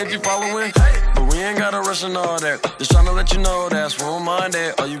 1 if you following. But we ain't gotta rush and all that. Just tryna let you know that's where my mind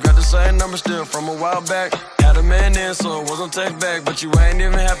at. All you got the same number still from a while back. Had a man in, so it wasn't text back. But you ain't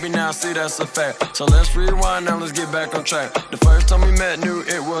even happy now, see that's a fact. So let's rewind now, let's get back on track. The first time we met, knew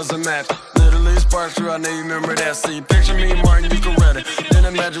it was a match. Literally sparks through, I know you remember that. See, picture me, Martin, you can read it. Then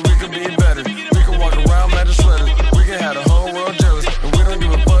imagine we could be better. We can walk around, magic sweaters. We can have the whole world jealous. And we don't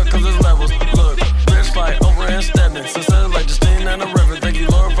give a fuck cause it's levels. Look, bitch fight over and stepping. Success like Justine and the Reverend. Thank you,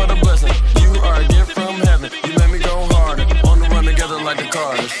 Lord, for the blessing. You are a gift from heaven. You made me go harder. On the run together like the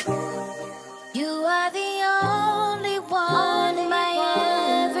Carters. You are the only one, my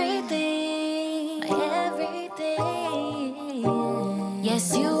everything, my everything.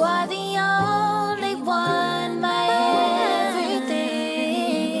 Yes, you are the only one, my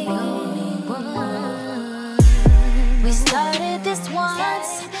everything. We started this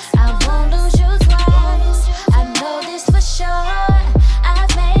once, I won't lose you twice. I know this for sure,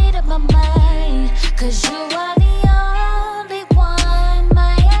 I've made up my mind. Cause you are the only one,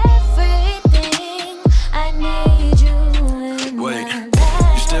 my everything. I need you in Wait, my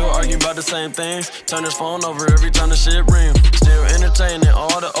you still arguing about the same things? Turn this phone over every time the shit ring. Still entertaining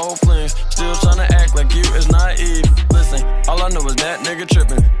all the old flings. Still trying to act like you is naive. Listen, all I know is that nigga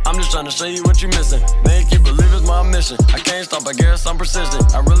tripping. I'm just trying to show you what you're missing. Make you believe it's my mission. I can't stop, I guess I'm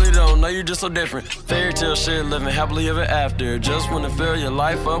persistent. I really don't know you just so different. Fairy tale shit, living happily ever after. Just wanna fill your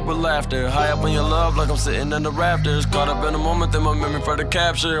life up with laughter. High up on your love like I'm sitting in the rafters. Caught up in a moment, then my memory for the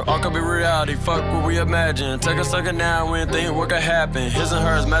capture. All could be reality, fuck what we imagine. Take a second now and think what could happen. His and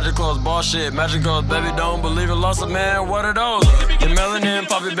hers, magic clothes, bullshit, magic goes. Baby, don't believe it, lost a man, what are those? Your melanin,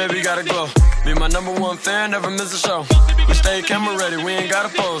 poppy, baby, gotta glow. Be my #1 fan, never miss a show. We stay camera ready, we ain't gotta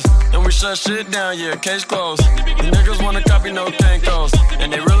pose. And we shut shit down, yeah, case closed. The niggas wanna copy, no Cancos.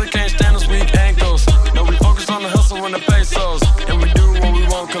 And they really can't stand us weak ankles. No, we focus on the hustle and the pesos. And we do what we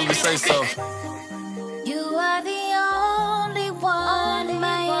want cause we say so. You are the only one,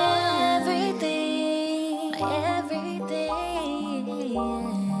 my everything, my everything.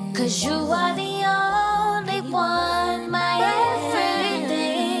 Cause you